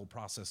incredible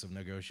process of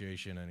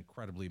negotiation and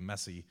incredibly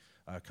messy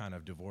kind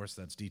of divorce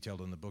that's detailed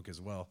in the book as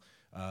well,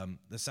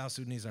 the South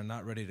Sudanese are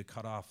not ready to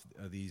cut off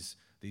these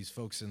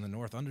folks in the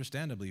North,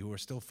 understandably, who are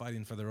still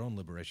fighting for their own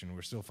liberation, who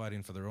are still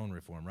fighting for their own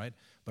reform, right?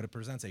 But it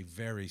presents a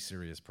very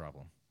serious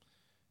problem.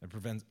 It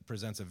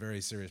presents a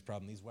very serious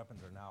problem. These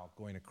weapons are now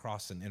going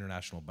across an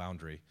international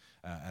boundary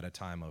at a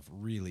time of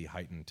really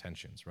heightened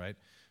tensions, right?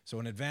 So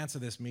in advance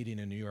of this meeting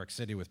in New York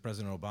City with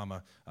President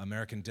Obama,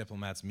 American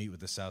diplomats meet with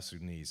the South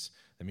Sudanese.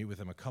 They meet with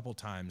them a couple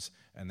times,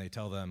 and they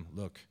tell them,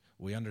 look,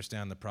 we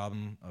understand the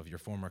problem of your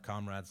former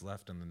comrades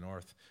left in the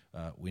North.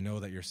 We know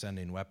that you're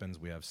sending weapons.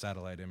 We have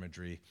satellite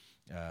imagery.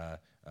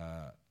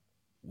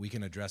 We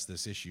can address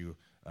this issue.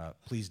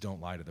 Please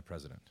don't lie to the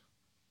president.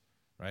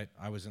 Right?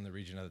 I was in the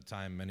region at the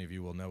time, many of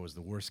you will know, was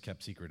the worst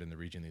kept secret in the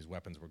region. These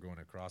weapons were going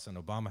across, and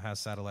Obama has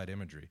satellite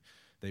imagery.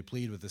 They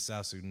plead with the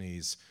South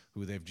Sudanese,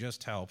 who they've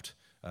just helped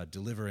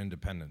deliver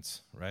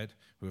independence, right?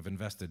 Who have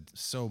invested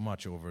so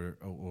much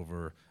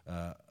over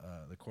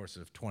the course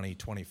of 20,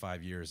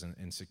 25 years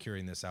in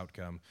securing this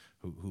outcome,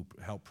 who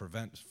help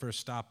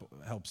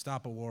help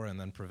stop a war and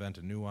then prevent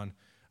a new one.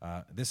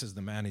 This is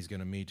the man he's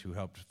going to meet who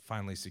helped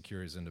finally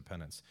secure his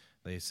independence.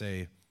 They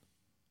say,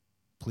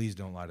 please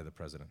don't lie to the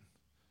president.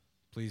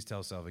 Please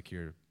tell Salva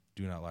Kiir,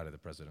 do not lie to the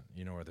president.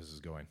 You know where this is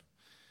going.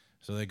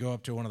 So they go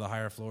up to one of the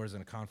higher floors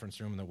in a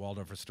conference room in the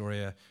Waldorf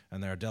Astoria,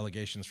 and there are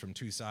delegations from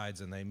 2 sides,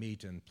 and they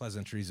meet, and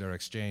pleasantries are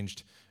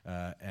exchanged,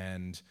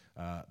 and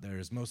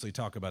there's mostly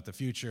talk about the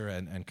future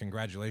and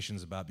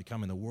congratulations about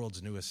becoming the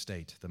world's newest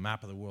state. The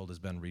map of the world has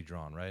been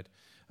redrawn, right?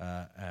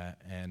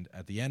 And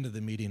at the end of the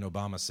meeting,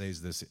 Obama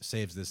saves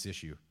this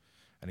issue.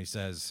 And he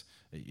says,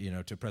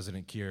 to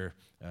President Kiir,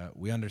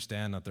 we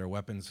understand that there are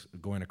weapons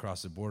going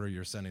across the border.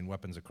 You're sending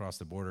weapons across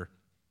the border.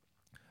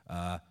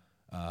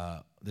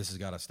 This has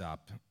got to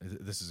stop.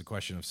 This is a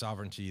question of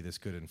sovereignty. This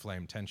could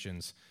inflame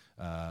tensions,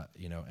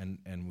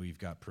 and we've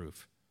got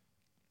proof.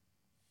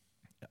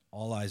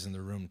 All eyes in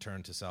the room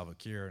turn to Salva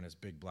Kiir in his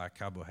big black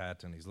cowboy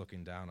hat, and he's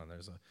looking down, and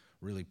there's a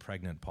really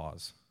pregnant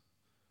pause.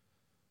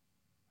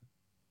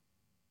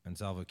 And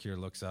Salva Kiir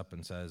looks up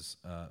and says,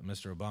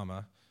 Mr.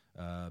 Obama,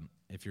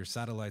 if your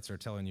satellites are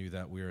telling you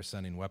that we are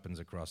sending weapons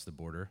across the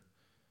border,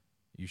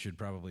 you should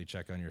probably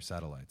check on your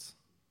satellites.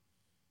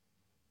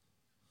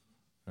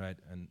 Right?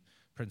 And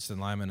Princeton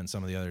Lyman and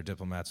some of the other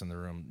diplomats in the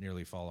room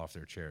nearly fall off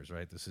their chairs,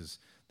 right? This is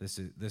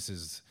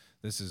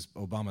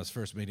Obama's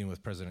first meeting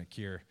with President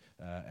Kiir,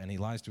 and he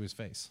lies to his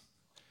face.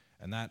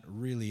 And that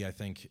really, I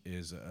think,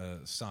 is a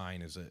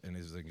sign, and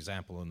is an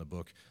example in the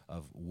book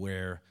of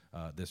where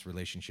this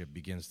relationship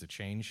begins to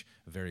change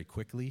very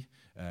quickly,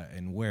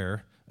 and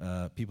where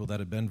people that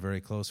had been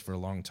very close for a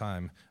long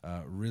time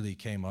really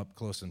came up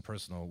close and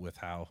personal with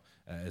how,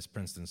 as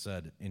Princeton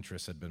said,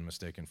 interests had been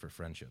mistaken for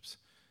friendships.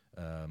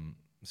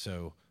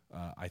 So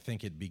I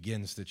think it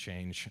begins to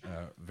change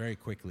very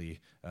quickly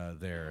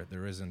there.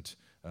 There isn't,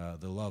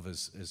 the love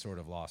is sort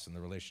of lost, and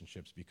the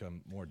relationships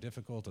become more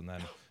difficult, and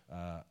then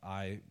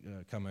I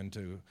come in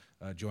to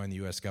join the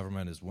U.S.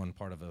 government as one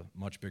part of a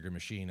much bigger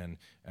machine,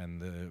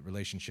 and the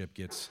relationship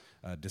gets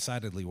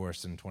decidedly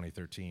worse in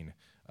 2013,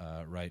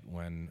 right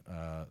when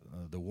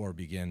the war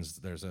begins.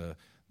 There's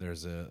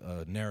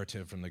a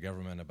narrative from the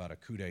government about a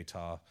coup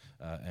d'etat,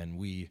 and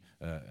we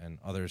and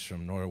others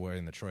from Norway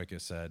and the troika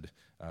said,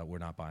 we're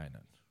not buying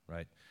it,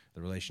 right?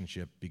 The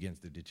relationship begins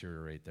to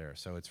deteriorate there.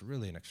 So it's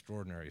really an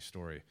extraordinary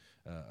story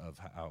of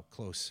how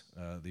close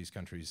these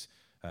countries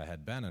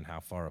had been and how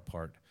far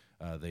apart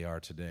they are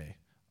today.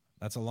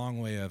 That's a long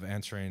way of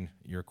answering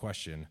your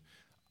question.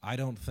 I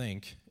don't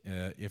think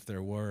if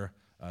there were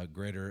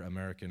greater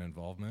American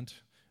involvement,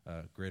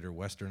 greater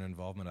Western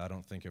involvement, I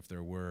don't think if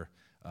there were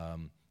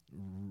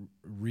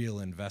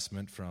real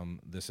investment from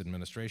this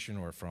administration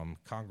or from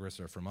Congress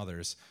or from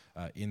others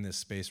in this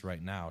space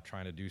right now,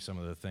 trying to do some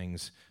of the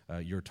things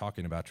you're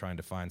talking about, trying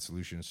to find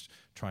solutions,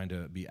 trying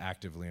to be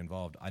actively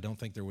involved, I don't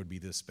think there would be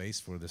this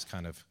space for this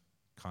kind of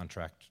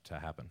contract to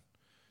happen,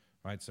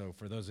 right? So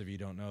for those of you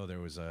who don't know, there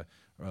was a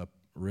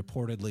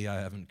reportedly,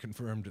 I haven't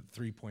confirmed,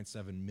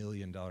 $3.7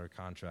 million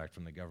contract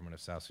from the government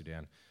of South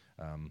Sudan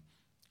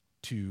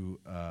to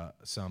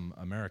some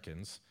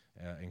Americans,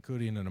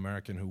 including an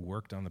American who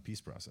worked on the peace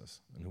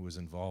process and who was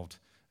involved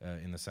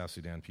in the South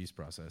Sudan peace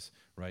process,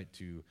 right,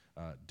 to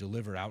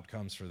deliver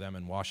outcomes for them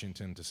in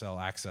Washington, to sell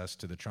access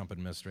to the Trump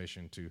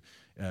administration, to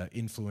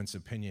influence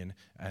opinion,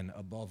 and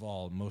above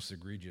all, most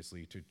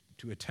egregiously,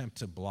 to attempt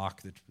to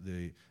block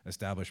the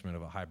establishment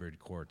of a hybrid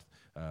court,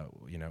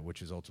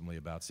 which is ultimately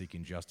about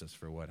seeking justice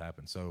for what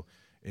happened. So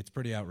it's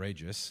pretty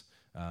outrageous.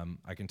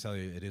 I can tell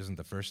you it isn't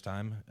the first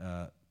time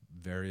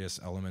various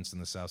elements in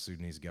the South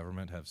Sudanese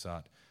government have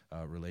sought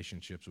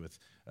relationships with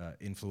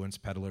influence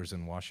peddlers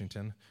in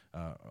Washington,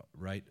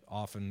 right,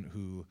 often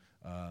who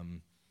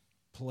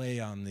play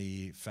on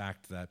the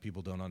fact that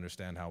people don't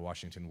understand how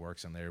Washington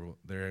works, and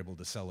they're able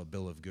to sell a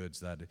bill of goods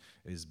that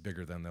is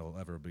bigger than they'll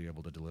ever be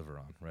able to deliver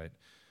on, right?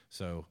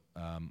 So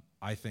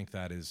I think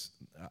that is,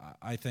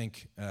 I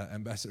think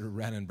Ambassador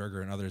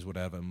Rannenberger and others would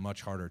have a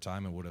much harder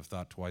time and would have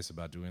thought twice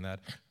about doing that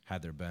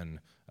had there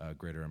been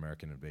greater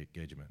American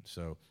engagement.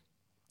 So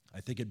I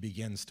think it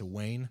begins to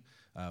wane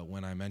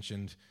when I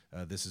mentioned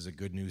this is a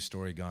good news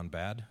story gone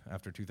bad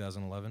after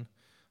 2011.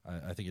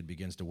 I think it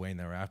begins to wane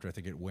thereafter. I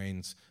think it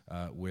wanes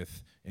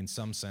with, in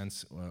some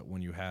sense,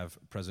 when you have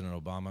President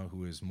Obama,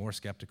 who is more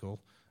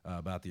skeptical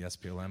about the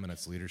SPLM and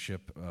its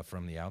leadership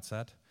from the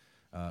outset,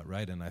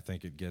 right? And I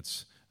think it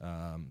gets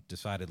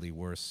decidedly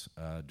worse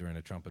during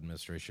a Trump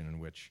administration in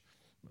which,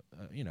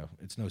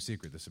 it's no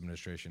secret this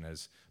administration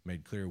has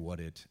made clear what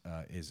it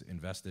is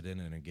invested in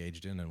and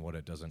engaged in and what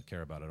it doesn't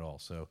care about at all.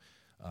 So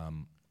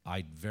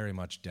I very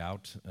much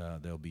doubt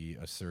there'll be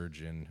a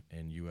surge in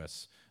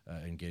U.S.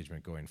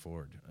 Engagement going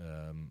forward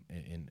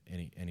in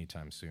any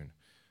time soon.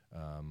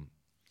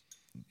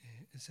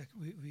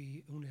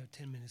 We only have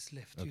 10 minutes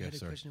left. Okay, you had a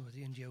sorry. question about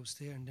the NGOs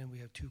there, and then we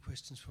have 2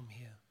 questions from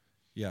here.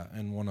 Yeah,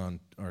 and one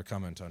on, or a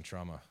comment on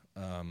trauma.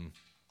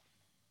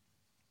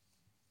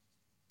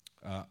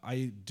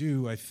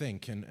 I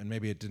think, and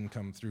maybe it didn't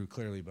come through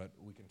clearly, but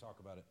we can talk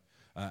about it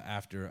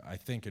after, I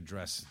think,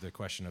 address the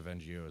question of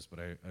NGOs, but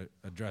I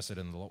address it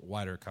in the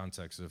wider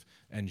context of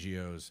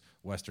NGOs,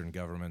 Western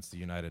governments, the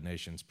United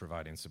Nations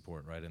providing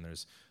support, right? And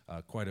there's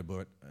quite a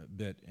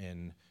bit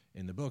in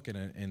the book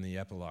and in the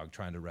epilogue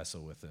trying to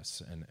wrestle with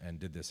this, and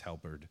did this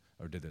help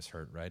or did this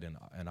hurt, right?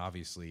 And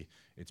obviously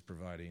it's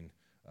providing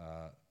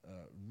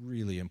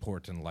really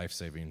important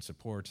life-saving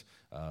support,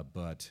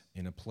 but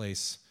in a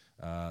place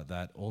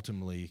that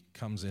ultimately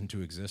comes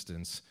into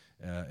existence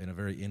in a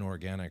very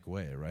inorganic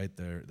way, right?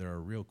 There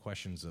are real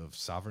questions of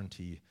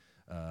sovereignty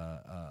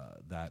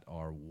that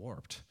are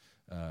warped,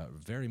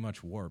 very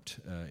much warped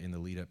in the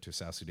lead up to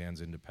South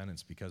Sudan's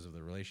independence because of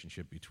the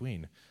relationship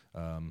between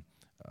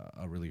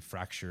a really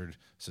fractured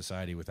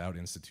society without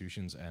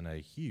institutions and a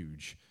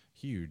huge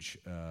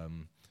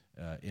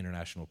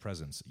international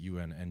presence,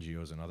 UN,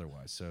 NGOs, and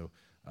otherwise. So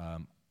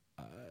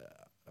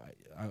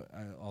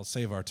I'll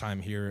save our time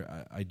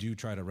here. I do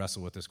try to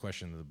wrestle with this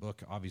question in the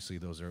book. Obviously,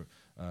 those are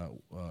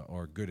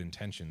good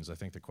intentions. I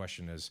think the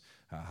question is,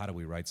 how do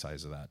we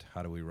right-size that?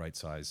 How do we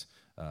right-size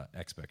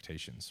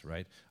expectations,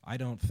 right? I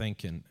don't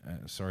think, and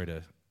sorry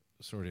to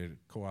sort of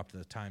co-opt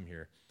the time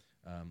here,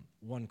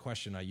 one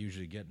question I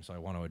usually get, and so I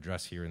want to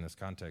address here in this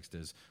context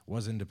is,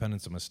 was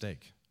independence a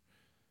mistake,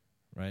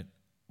 right?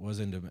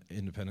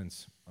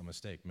 independence a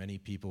mistake? Many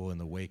people in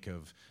the wake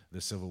of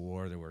the Civil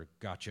War, there were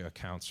gotcha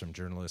accounts from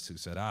journalists who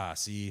said,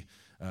 see,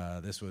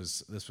 this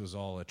was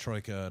all a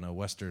troika and a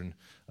Western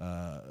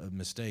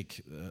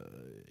mistake.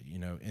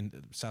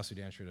 South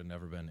Sudan should have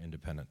never been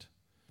independent.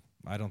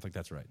 I don't think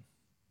that's right.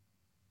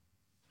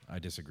 I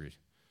disagree.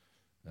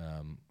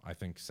 I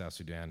think South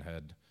Sudan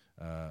had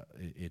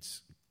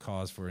its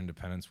cause for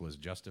independence was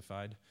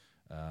justified.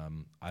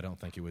 I don't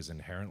think it was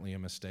inherently a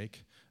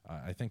mistake.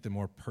 I think the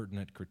more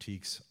pertinent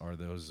critiques are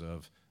those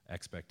of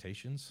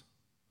expectations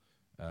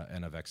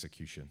and of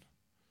execution.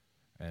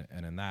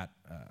 And in that,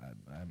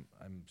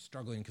 I'm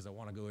struggling because I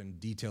want to go in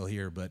detail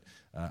here, but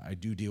I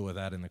do deal with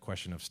that in the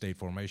question of state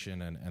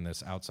formation and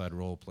this outside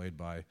role played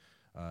by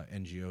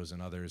NGOs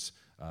and others.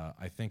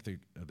 I think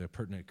the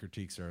pertinent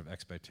critiques are of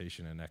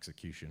expectation and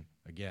execution.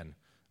 Again,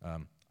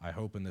 I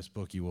hope in this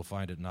book you will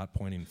find it not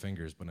pointing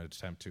fingers, but an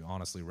attempt to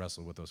honestly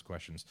wrestle with those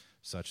questions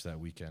such that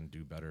we can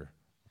do better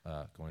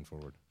going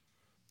forward.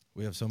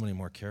 We have so many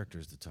more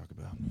characters to talk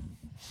about.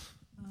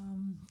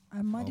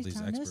 I'm all Madi these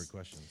Tanis. expert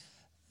questions.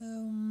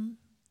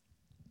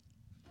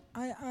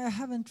 I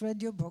haven't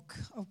read your book,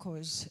 of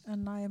course,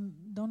 and I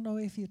don't know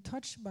if you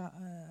touched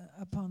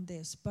upon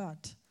this,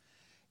 but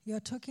you're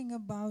talking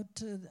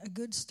about a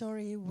good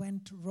story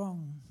went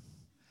wrong.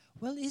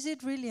 Well, is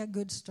it really a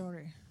good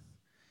story?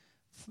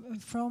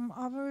 From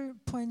our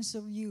points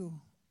of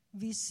view,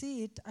 we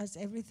see it as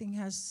everything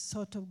has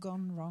sort of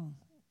gone wrong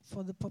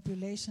for the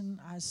population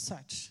as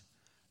such.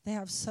 They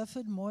have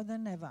suffered more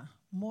than ever,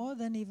 more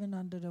than even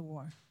under the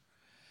war.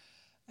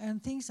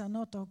 And things are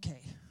not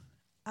okay.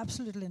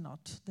 Absolutely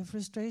not. The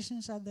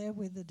frustrations are there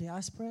with the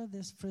diaspora.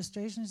 The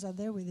frustrations are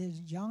there with the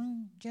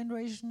young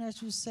generation,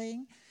 as you're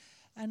saying,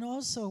 and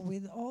also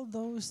with all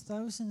those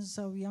thousands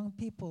of young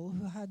people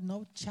who had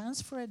no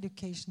chance for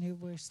education, who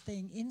were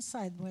staying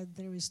inside where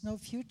there is no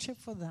future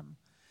for them.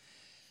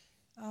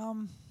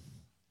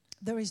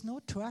 There is no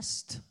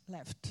trust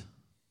left.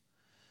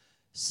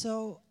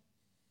 So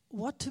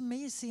what to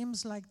me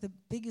seems like the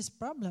biggest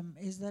problem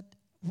is that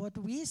what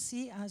we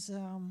see as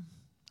a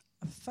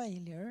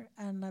failure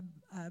and a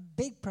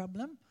big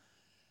problem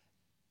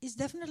is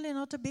definitely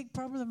not a big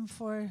problem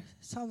for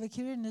Salva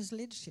Kiir and his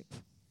leadership.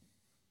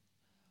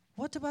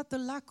 What about the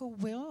lack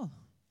of will?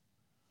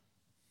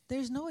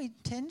 There's no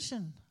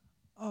intention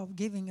of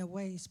giving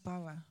away his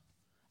power.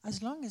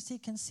 As long as he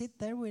can sit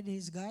there with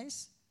his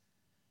guys,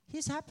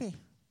 he's happy.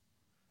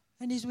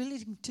 And he's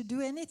willing to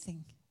do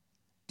anything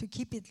to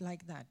keep it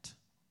like that.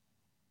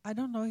 I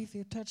don't know if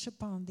you touch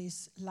upon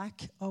this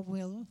lack of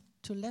will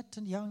to let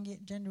the young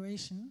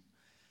generation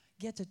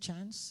get a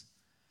chance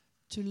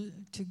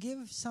to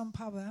give some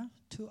power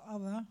to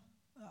our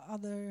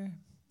other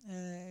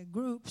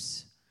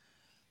groups.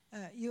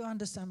 You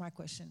understand my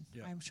question,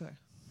 yeah. I'm sure.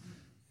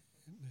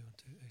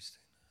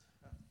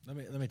 Let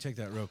me take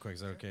that real quick. Is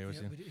that okay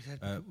with you?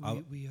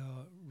 We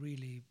are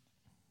really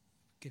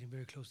getting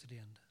very close to the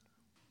end.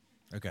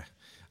 Okay.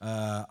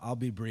 I'll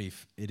be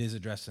brief. It is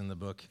addressed in the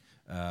book.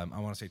 I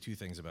want to say two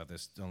things about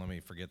this. Don't let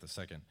me forget the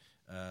second.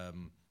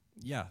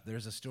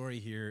 There's a story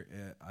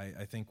here,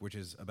 I think, which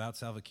is about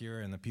Salva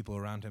Kiir and the people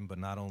around him, but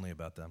not only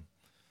about them.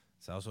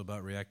 It's also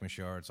about Riek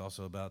Machar. It's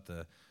also about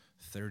the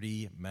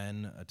 30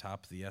 men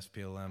atop the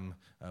SPLM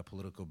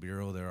political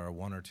bureau. There are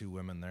one or two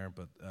women there,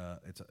 but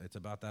it's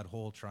about that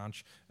whole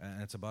tranche,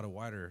 and it's about a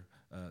wider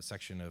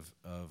section of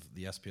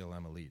the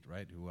SPLM elite,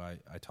 right, who I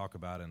talk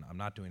about, and I'm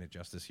not doing it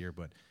justice here,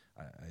 but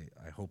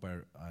I hope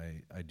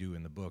I do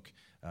in the book,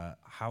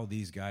 how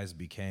these guys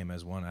became,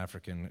 as one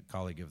African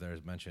colleague of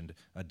theirs mentioned,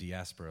 a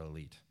diaspora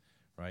elite,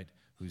 right,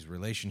 whose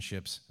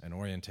relationships and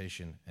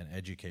orientation and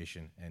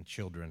education and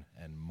children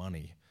and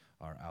money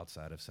are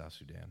outside of South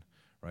Sudan.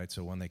 Right,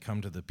 so when they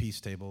come to the peace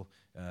table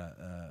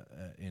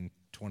in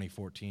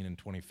 2014 and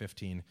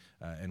 2015,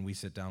 and we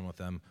sit down with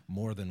them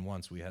more than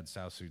once, we had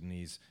South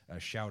Sudanese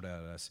shout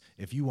at us,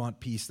 "If you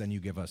want peace, then you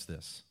give us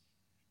this."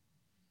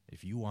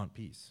 If you want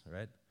peace,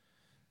 right?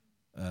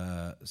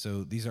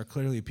 So these are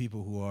clearly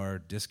people who are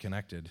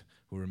disconnected,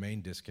 who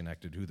remain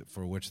disconnected,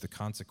 for which the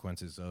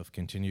consequences of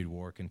continued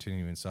war,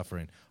 continuing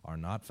suffering, are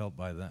not felt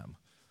by them,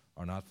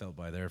 are not felt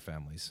by their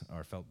families,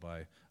 are felt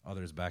by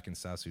others back in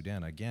South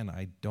Sudan. Again,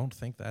 I don't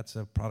think that's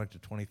a product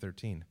of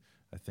 2013.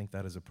 I think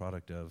that is a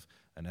product of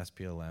an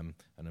SPLM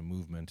and a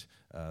movement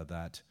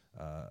that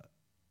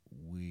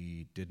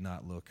we did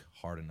not look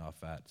hard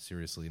enough at,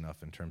 seriously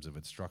enough, in terms of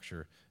its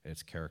structure,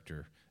 its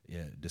character,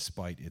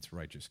 despite its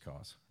righteous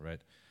cause,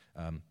 right?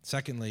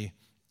 Secondly,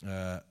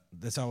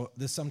 this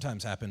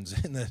sometimes happens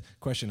in the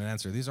question and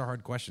answer. These are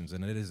hard questions,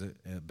 and it is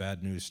a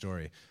bad news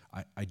story.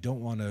 I don't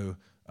want to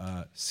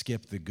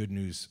skip the good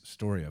news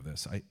story of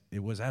this.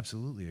 It was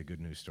absolutely a good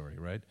news story,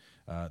 right?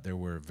 There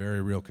were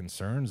very real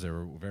concerns. There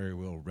were very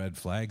real red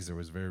flags. There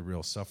was very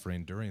real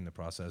suffering during the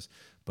process.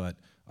 But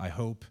I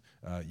hope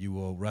you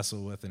will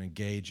wrestle with and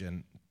engage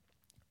and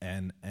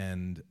and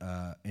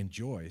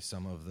enjoy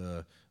some of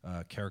the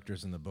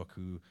characters in the book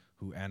who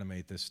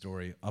animate this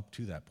story up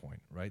to that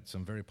point, right?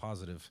 Some very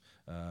positive,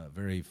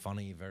 very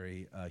funny,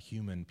 very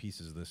human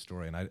pieces of this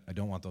story, and I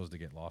don't want those to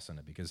get lost in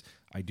it, because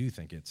I do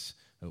think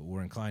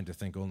we're inclined to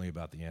think only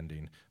about the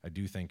ending. I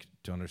do think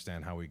to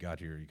understand how we got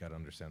here, you got to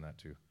understand that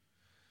too.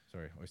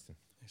 Sorry, Øystein.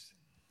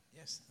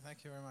 Yes,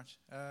 thank you very much.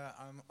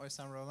 I'm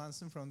Øystein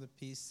Rolandsen from the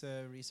Peace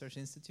Research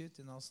Institute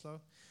in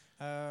Oslo.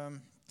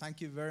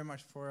 Thank you very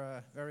much for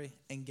a very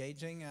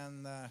engaging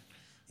and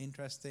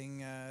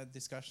interesting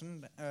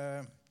discussion.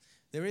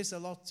 There is a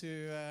lot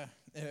to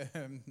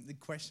the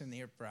question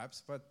here,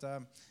 perhaps, but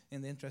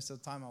in the interest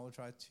of time, I will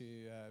try to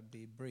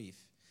be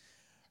brief.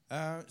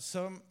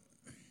 Some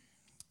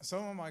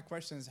of my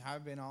questions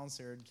have been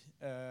answered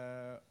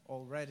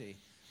already,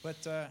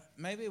 but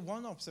maybe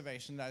one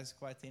observation that is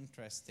quite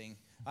interesting.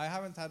 I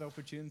haven't had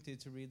opportunity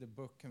to read the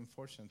book,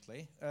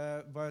 unfortunately,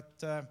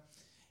 but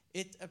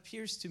it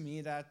appears to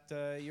me that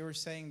you're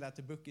saying that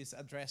the book is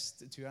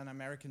addressed to an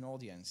American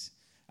audience,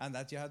 and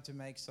that you had to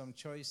make some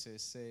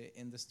choices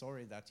in the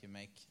story that you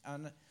make.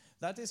 And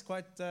that is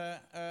quite,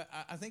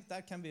 I think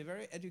that can be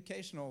very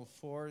educational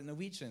for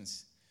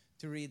Norwegians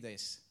to read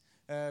this.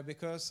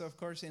 Because, of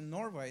course, in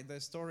Norway, the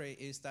story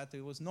is that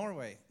it was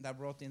Norway that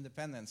brought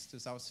independence to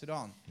South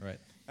Sudan. Right.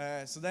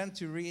 So then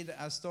to read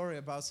a story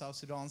about South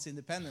Sudan's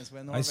independence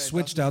when Norway I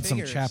switched out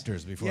figures, some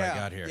chapters before I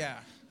got here. Yeah,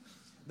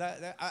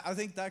 I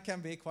think that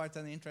can be quite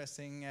an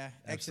interesting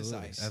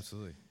exercise.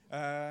 Absolutely.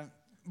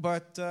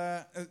 But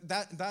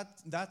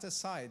that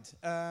aside,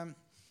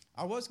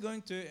 I was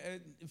going to,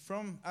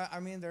 I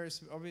mean,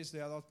 there's obviously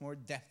a lot more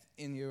depth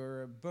in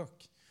your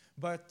book,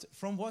 but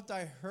from what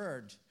I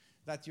heard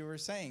that you were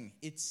saying,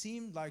 it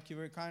seemed like you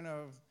were kind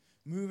of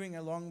moving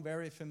along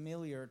very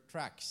familiar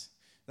tracks.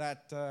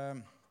 That,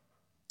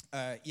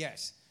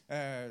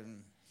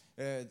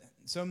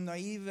 some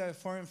naive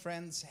foreign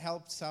friends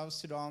helped South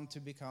Sudan to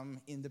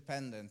become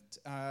independent,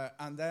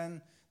 and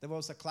then there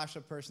was a clash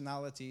of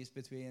personalities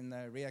between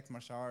Riek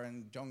Machar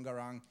and John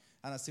Garang,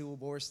 and a civil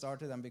war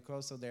started, and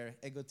because of their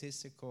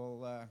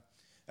egotistical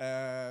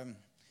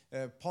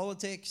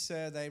politics,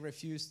 they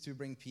refused to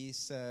bring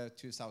peace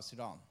to South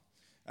Sudan.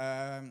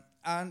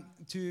 And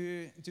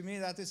to me,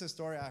 that is a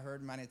story I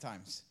heard many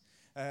times.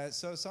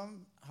 So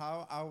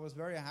somehow I was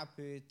very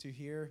happy to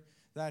hear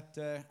that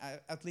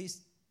at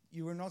least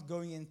you were not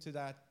going into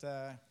that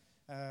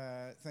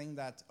thing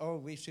that,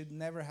 we should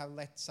never have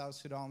let South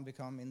Sudan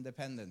become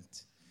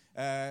independent.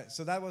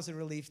 So that was a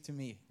relief to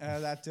me,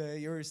 that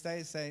you're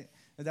saying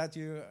that,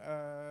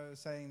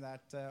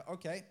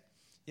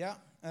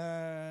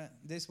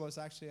 this was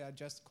actually a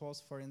just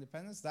cause for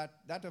independence.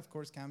 That of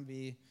course can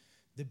be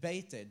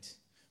debated.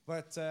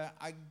 But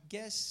I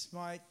guess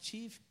my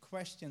chief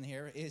question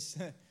here is,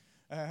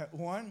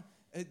 one,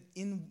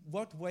 in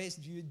what ways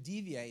do you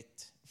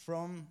deviate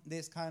from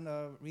this kind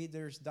of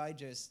Reader's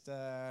Digest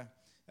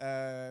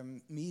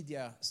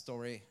media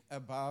story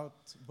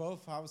about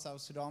both how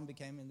South Sudan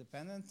became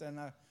independent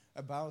and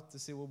about the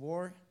civil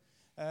war?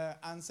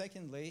 And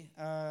secondly,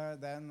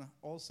 then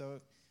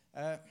also,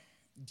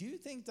 do you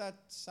think that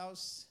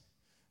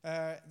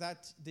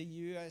that the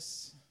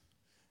U.S.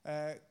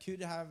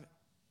 Could have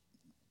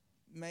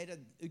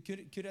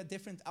could a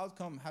different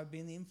outcome have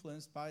been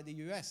influenced by the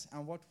U.S.,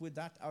 and what would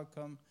that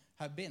outcome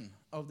have been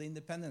of the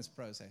independence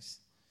process?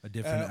 A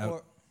different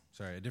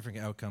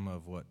outcome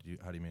of what?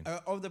 How do you mean?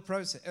 Of the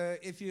process.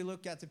 If you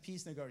look at the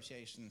peace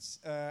negotiations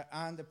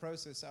and the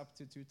process up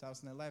to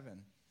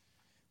 2011,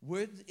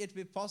 would it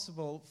be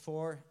possible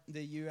for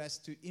the U.S.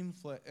 to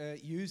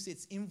use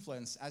its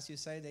influence, as you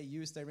say, they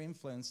use their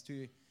influence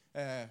to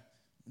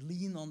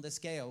lean on the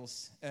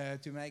scales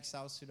to make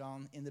South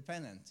Sudan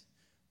independent?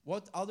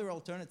 What other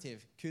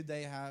alternative could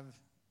they have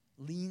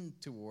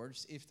leaned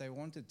towards if they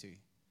wanted to?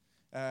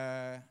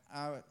 And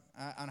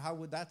how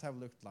would that have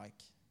looked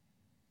like?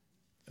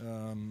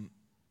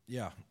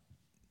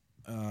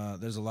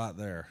 There's a lot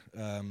there.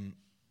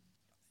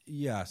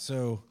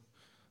 So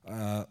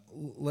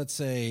let's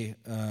say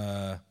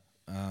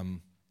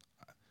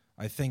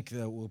I think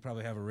that we'll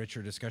probably have a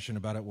richer discussion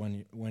about it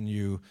when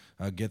you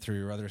get through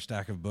your other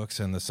stack of books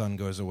and the sun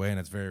goes away and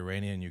it's very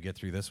rainy and you get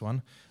through this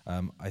one.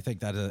 I think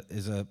that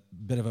is a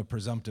bit of a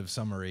presumptive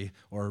summary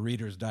or a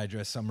Reader's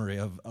Digest summary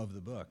of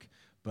the book.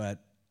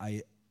 But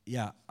a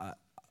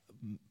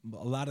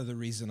lot of the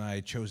reason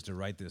I chose to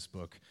write this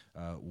book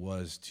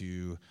was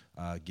to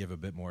give a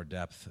bit more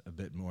depth, a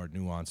bit more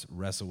nuance,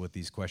 wrestle with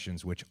these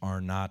questions which are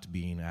not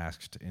being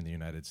asked in the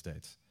United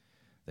States.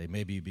 They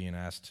may be being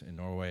asked in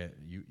Norway.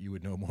 You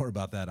would know more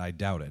about that. I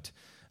doubt it,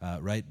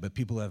 right? But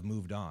people have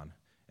moved on.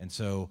 And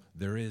so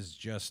there is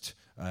just,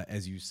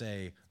 as you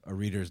say, a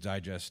Reader's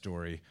Digest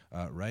story,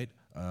 right?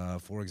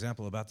 For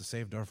example, about the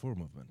Save Darfur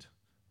movement,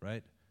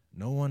 right?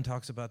 No one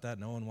talks about that.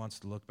 No one wants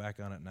to look back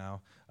on it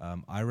now.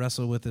 I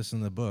wrestle with this in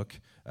the book,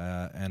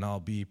 and I'll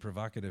be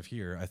provocative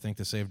here. I think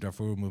the Save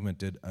Darfur movement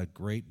did a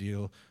great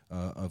deal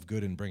of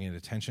good in bringing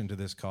attention to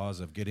this cause,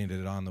 of getting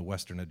it on the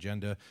Western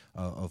agenda,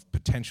 of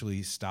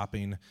potentially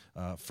stopping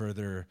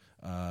further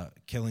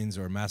killings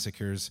or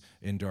massacres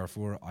in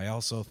Darfur. I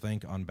also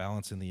think, on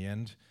balance in the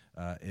end,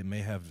 it may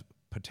have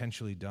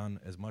potentially done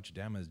as much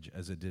damage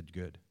as it did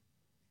good.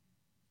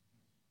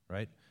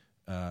 Right?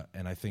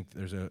 And I think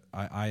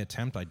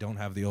I don't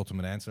have the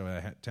ultimate answer.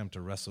 I attempt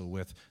to wrestle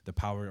with the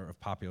power of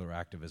popular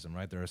activism,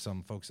 right? There are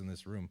some folks in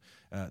this room.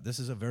 This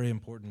is a very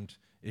important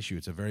issue.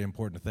 It's a very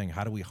important thing.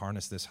 How do we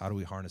harness this? How do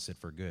we harness it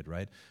for good,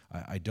 right?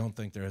 I don't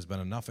think there has been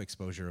enough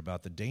exposure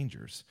about the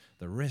dangers,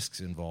 the risks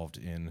involved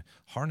in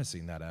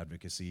harnessing that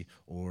advocacy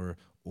or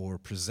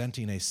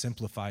presenting a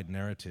simplified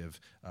narrative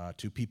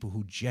to people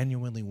who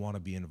genuinely want to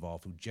be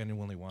involved, who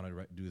genuinely want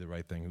to do the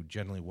right thing, who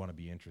genuinely want to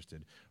be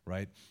interested,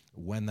 right?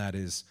 When that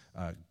is,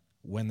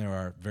 when there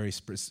are very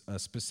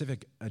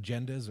specific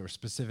agendas or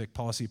specific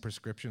policy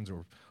prescriptions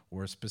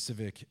or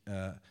specific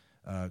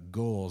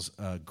goals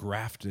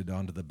grafted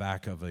onto the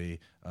back of a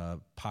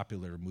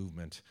popular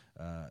movement,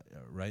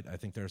 right? I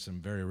think there are some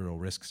very real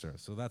risks there.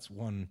 So that's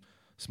one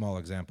small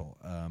example.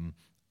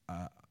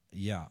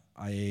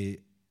 I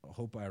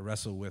hope I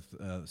wrestle with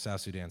South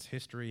Sudan's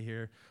history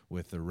here,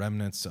 with the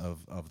remnants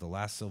of the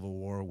last civil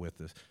war, with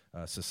the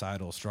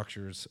societal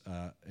structures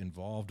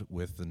involved,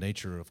 with the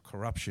nature of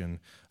corruption,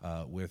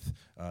 with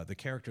the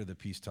character of the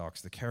peace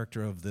talks, the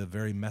character of the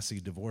very messy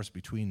divorce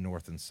between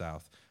North and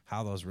South,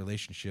 how those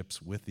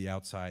relationships with the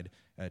outside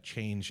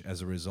change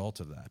as a result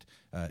of that.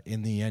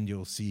 In the end,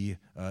 you'll see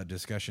a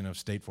discussion of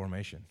state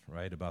formation,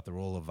 right, about the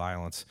role of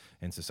violence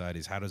in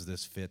societies. How does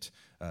this fit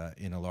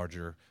in a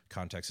larger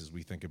context as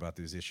we think about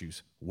these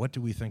issues? What do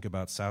we think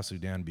about South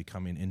Sudan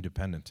becoming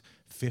independent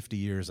 50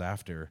 years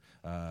after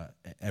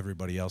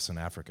everybody else in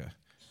Africa,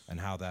 and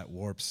how that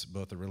warps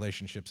both the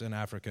relationships in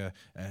Africa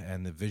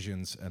and the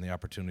visions and the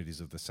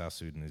opportunities of the South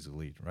Sudanese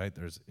elite, right?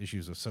 There's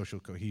issues of social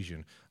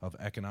cohesion, of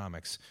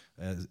economics.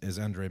 As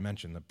Endre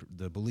mentioned,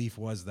 the belief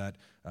was that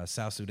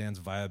South Sudan's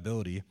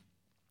viability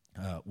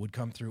would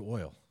come through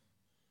oil,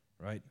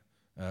 right?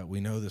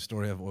 We know the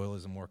story of oil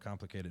is a more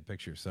complicated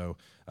picture. So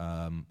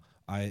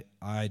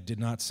I did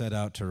not set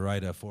out to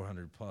write a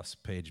 400-plus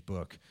page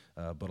book,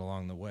 but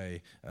along the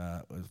way,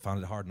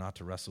 found it hard not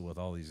to wrestle with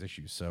all these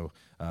issues. So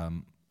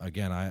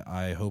again,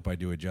 I hope I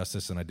do it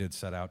justice, and I did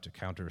set out to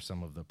counter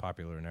some of the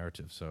popular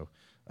narrative. So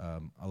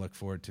I look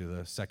forward to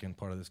the second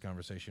part of this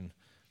conversation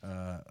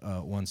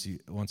once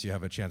you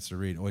have a chance to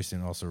read.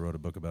 Øystein also wrote a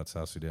book about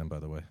South Sudan, by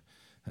the way.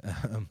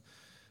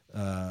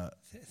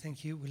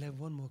 Thank you. We'll have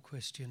one more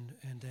question,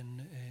 and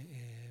then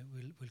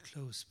we'll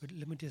close. But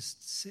let me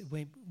just say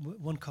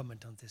one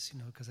comment on this,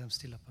 because I'm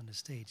still up on the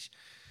stage.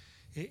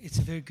 It's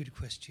a very good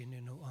question,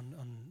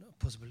 on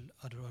possible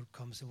other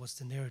outcomes and what's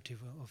the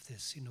narrative of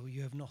this.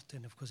 You have not,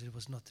 and of course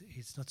it's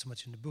not so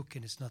much in the book,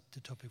 and it's not the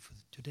topic for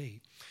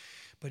today.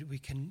 But we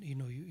can,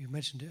 you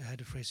mentioned, I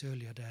had a phrase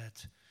earlier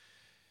that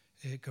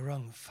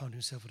Garang found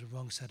himself on the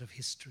wrong side of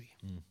history.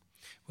 Mm.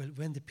 Well,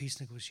 when the peace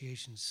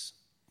negotiations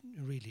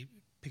really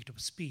picked up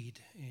speed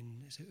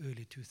in the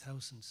early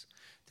 2000s,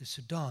 the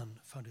Sudan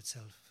found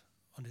itself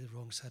on the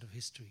wrong side of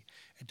history.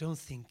 I don't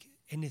think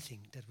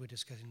anything that we're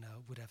discussing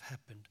now would have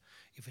happened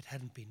if it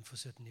hadn't been for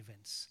certain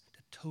events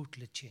that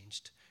totally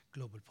changed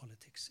global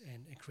politics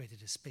and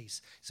created a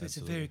space. So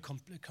Absolutely. It's a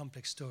very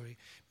complex story,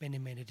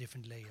 many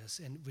different layers,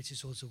 and which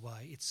is also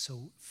why it's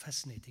so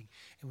fascinating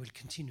and will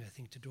continue, I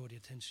think, to draw the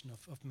attention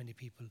of many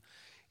people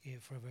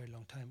for a very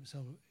long time.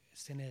 So,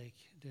 Stein Erik,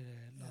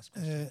 the last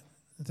question.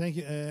 Thank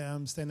you.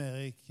 I'm Stein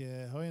Erik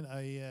Høyen.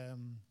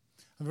 I'm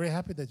very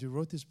happy that you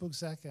wrote this book,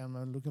 Zach.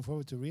 I'm looking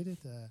forward to read it.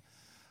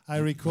 I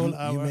recall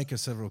you make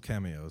several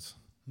cameos.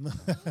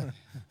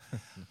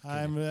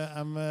 I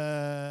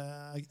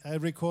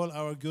recall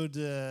our good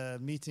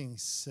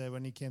meetings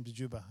when he came to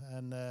Juba,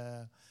 and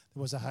there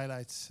was a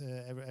highlight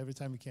every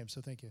time he came.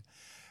 So thank you.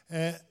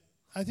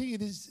 I think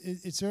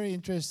it's very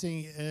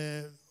interesting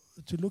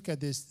to look at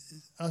this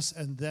us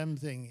and them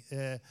thing,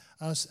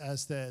 us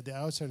as the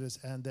outsiders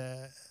and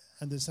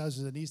the South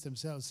Sudanese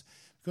themselves,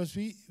 because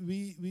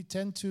we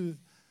tend to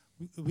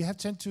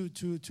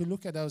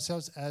look at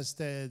ourselves as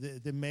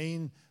the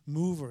main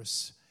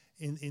movers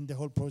in the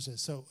whole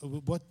process. So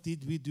what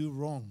did we do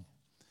wrong?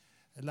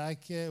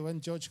 Like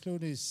when George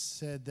Clooney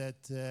said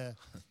that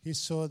he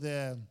saw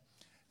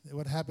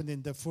what happened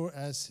in Darfur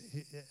as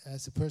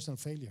a personal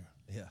failure.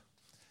 Yeah.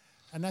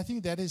 And I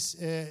think that is,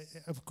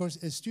 of course,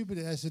 as stupid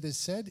as it is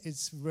said,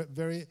 it's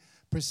very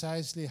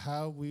precisely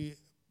how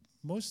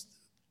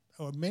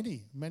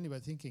many were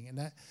thinking,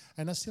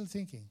 and are still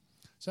thinking.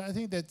 So I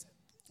think that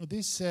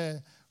this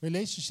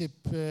relationship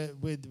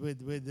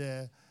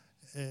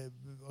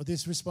or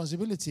this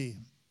responsibility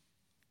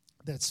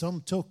that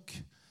some took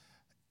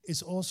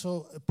is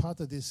also a part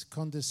of this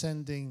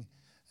condescending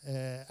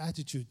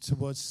attitude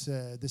towards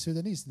the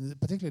Sudanese,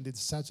 particularly the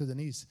South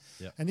Sudanese.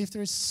 Yeah. And if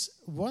there's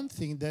one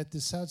thing that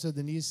the South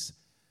Sudanese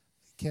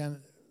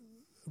can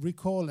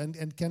recall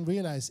and can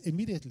realize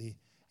immediately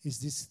is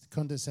this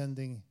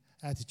condescending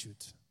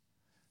attitude.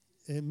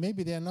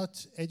 Maybe they are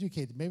not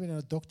educated, maybe they're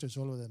not doctors,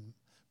 all of them,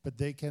 but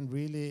they can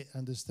really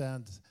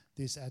understand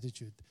this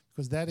attitude,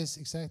 because that is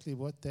exactly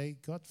what they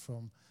got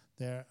from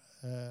their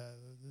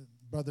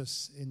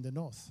brothers in the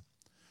north.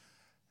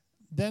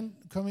 Then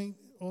coming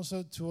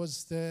also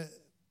towards the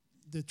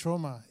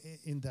trauma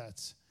in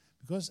that,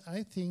 because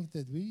I think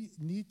that we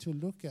need to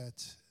look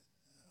at,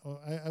 or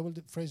I will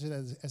phrase it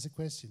as a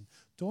question.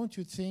 Don't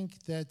you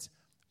think that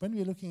when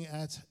we're looking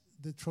at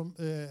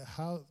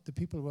how the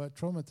people were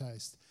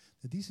traumatized,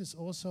 that this is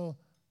also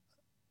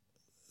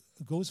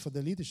goes for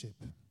the leadership?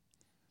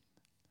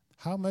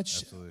 How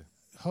much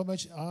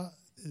are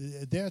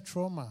their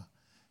trauma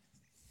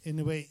in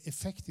a way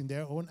affecting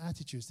their own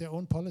attitudes, their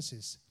own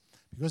policies?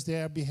 Because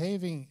they are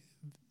behaving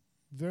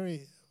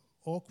very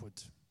awkward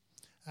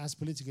as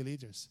political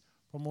leaders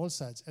from all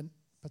sides, and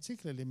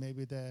particularly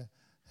maybe the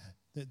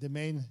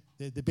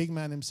big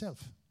man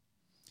himself.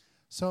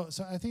 So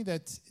I think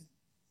that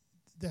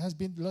there has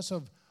been lots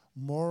of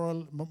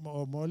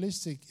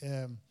moralistic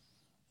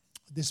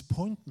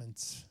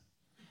disappointments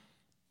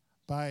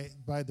by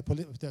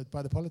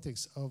the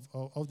politics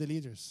of the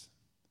leaders,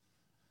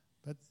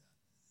 but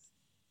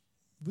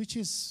which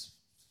is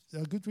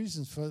there are good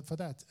reasons for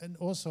that, and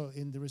also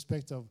in the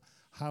respect of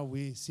how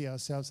we see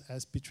ourselves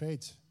as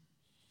betrayed.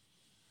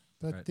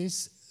 But right.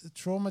 This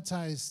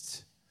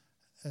traumatized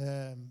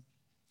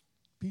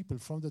people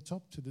from the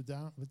top to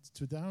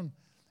down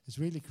is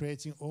really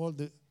creating all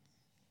the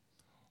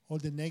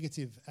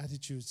negative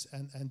attitudes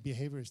and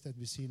behaviors that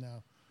we see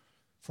now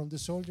from the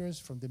soldiers,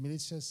 from the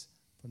militias,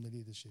 from the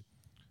leadership.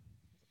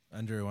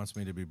 Endre wants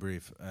me to be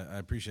brief. I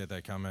appreciate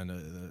that comment.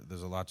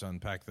 There's a lot to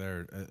unpack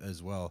there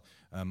as well.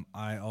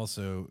 I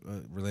also,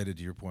 related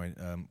to your point,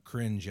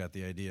 cringe at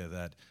the idea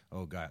that,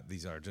 oh God,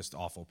 these are just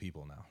awful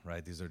people now,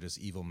 right? These are just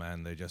evil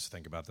men. They just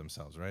think about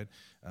themselves, right?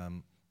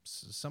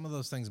 Some of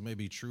those things may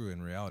be true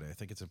in reality. I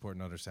think it's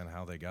important to understand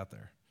how they got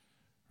there,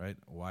 right?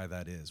 Why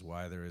that is,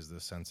 why there is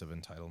this sense of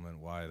entitlement,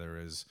 why there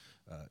is,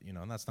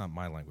 and that's not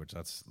my language,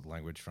 that's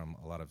language from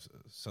a lot of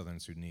Southern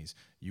Sudanese.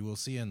 You will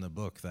see in the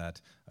book that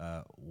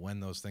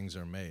when those things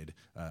are made,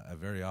 I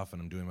very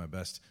often am doing my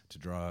best to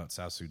draw out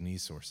South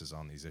Sudanese sources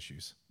on these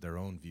issues, their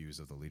own views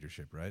of the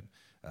leadership, right?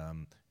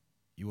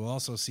 You will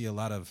also see a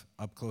lot of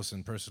up close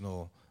and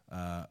personal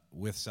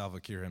with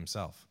Salva Kiir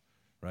himself,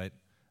 right?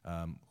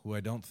 Who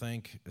I don't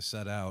think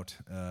set out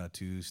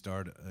to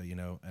start,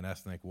 an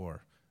ethnic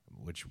war,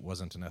 which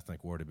wasn't an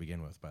ethnic war to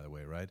begin with, by the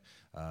way, right?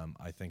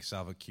 I think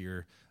Salva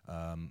Kiir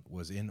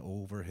was in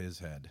over his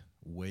head,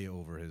 way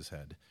over his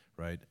head,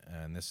 right?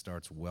 And this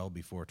starts well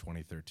before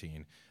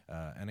 2013.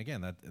 And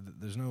again,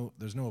 there's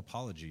no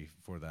apology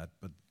for that,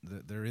 but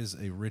there is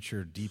a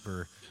richer,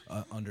 deeper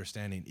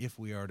understanding if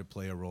we are to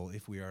play a role,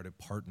 if we are to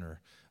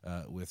partner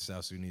with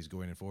South Sudanese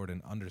going forward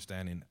and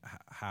understanding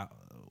how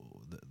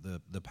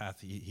the path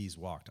he's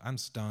walked. I'm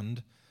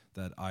stunned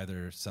that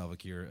either Salva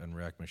Kiir and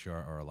Riek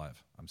Machar are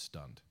alive. I'm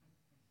stunned.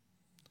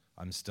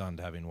 I'm stunned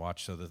having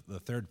watched. So the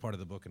third part of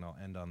the book, and I'll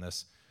end on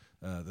this,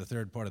 the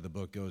third part of the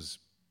book goes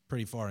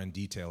pretty far in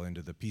detail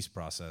into the peace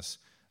process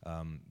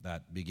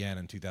that began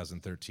in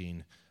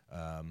 2013.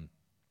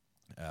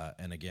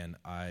 And again,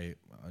 I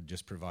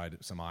just provide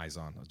some eyes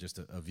on, just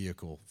a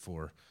vehicle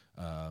for,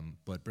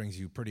 but brings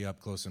you pretty up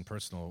close and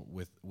personal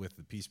with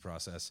the peace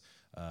process,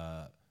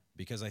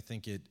 because I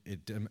think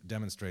it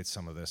demonstrates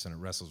some of this and it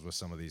wrestles with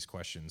some of these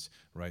questions,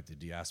 right? The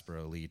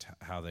diaspora elite,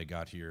 how they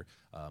got here,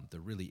 the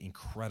really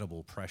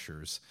incredible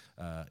pressures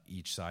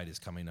each side is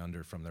coming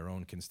under from their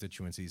own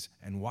constituencies,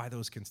 and why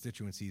those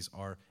constituencies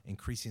are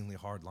increasingly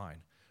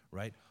hardline,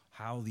 right?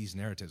 How these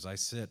narratives, I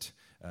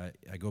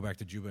go back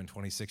to Juba in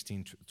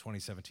 2016,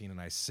 2017, and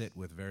I sit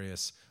with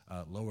various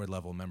lower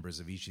level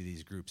members of each of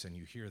these groups, and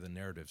you hear the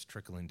narratives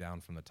trickling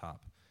down from the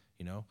top,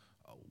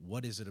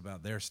 what is it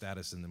about their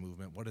status in the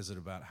movement? What is it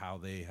about how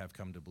they have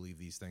come to believe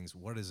these things?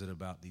 What is it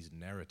about these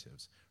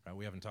narratives? Right?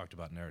 We haven't talked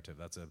about narrative.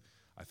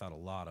 I thought a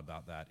lot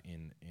about that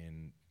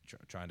in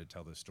trying to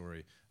tell this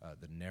story.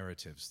 The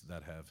narratives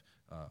that have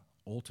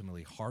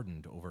ultimately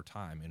hardened over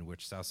time, in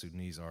which South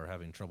Sudanese are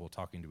having trouble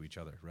talking to each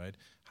other. Right?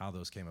 How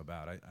those came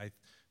about. I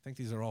think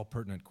these are all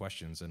pertinent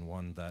questions, and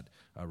one that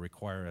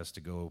require us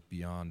to go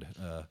beyond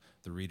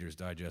the Reader's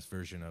Digest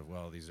version of,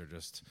 well, these are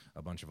just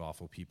a bunch of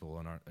awful people,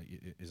 and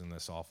isn't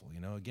this awful?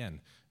 Again,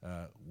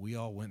 we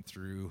all went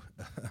through,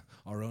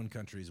 our own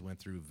countries went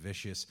through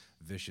vicious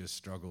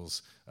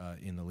struggles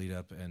in the lead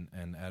up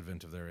and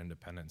advent of their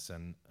independence.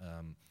 And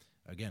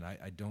again,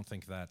 I don't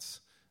think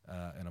that's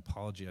an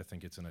apology. I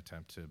think it's an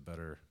attempt to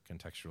better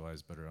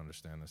contextualize, better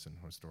understand this in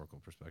a historical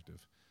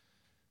perspective.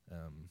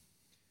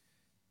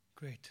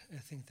 Great. I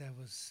think that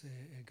was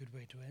a good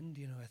way to end.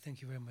 I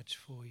thank you very much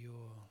for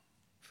your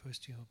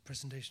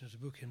presentation of the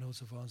book, and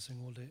also for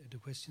answering all the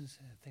questions.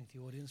 I thank the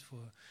audience for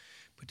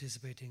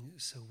participating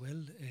so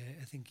well.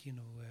 I think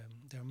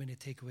there are many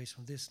takeaways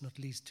from this, not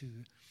least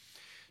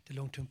to the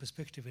long-term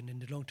perspective. And in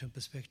the long-term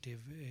perspective,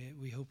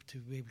 we hope to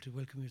be able to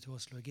welcome you to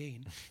Oslo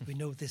again. We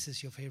know this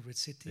is your favorite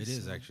city. It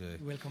is, actually.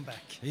 Welcome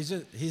back.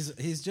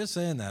 He's just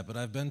saying that, but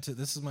I've been to,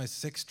 this is my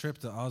 6th trip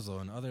to Oslo,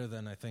 and other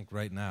than I think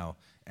right now,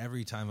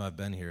 every time I've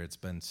been here, it's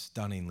been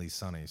stunningly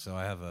sunny. So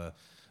I have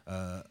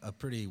a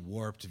pretty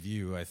warped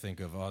view, I think,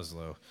 of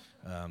Oslo,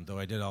 though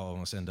I did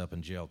almost end up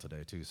in jail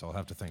today, too, so I'll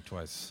have to think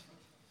twice.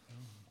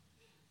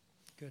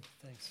 Good,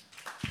 thanks.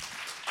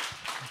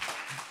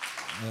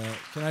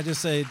 Can I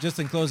just say, just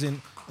in closing,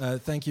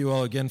 thank you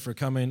all again for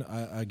coming.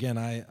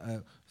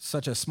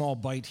 Such a small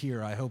bite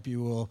here. I hope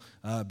you will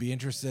be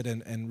interested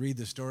and read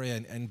the story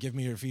and give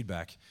me your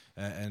feedback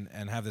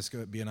and have this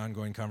be an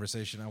ongoing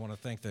conversation. I want to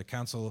thank the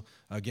council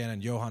again,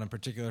 and Johan in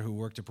particular, who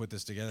worked to put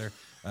this together,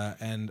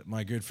 and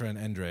my good friend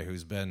Endre,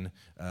 who's been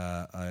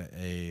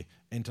a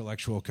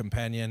intellectual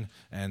companion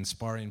and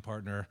sparring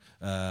partner,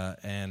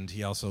 and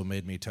he also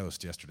made me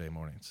toast yesterday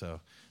morning. So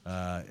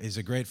he's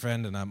a great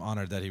friend, and I'm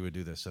honored that he would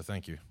do this. So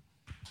thank you.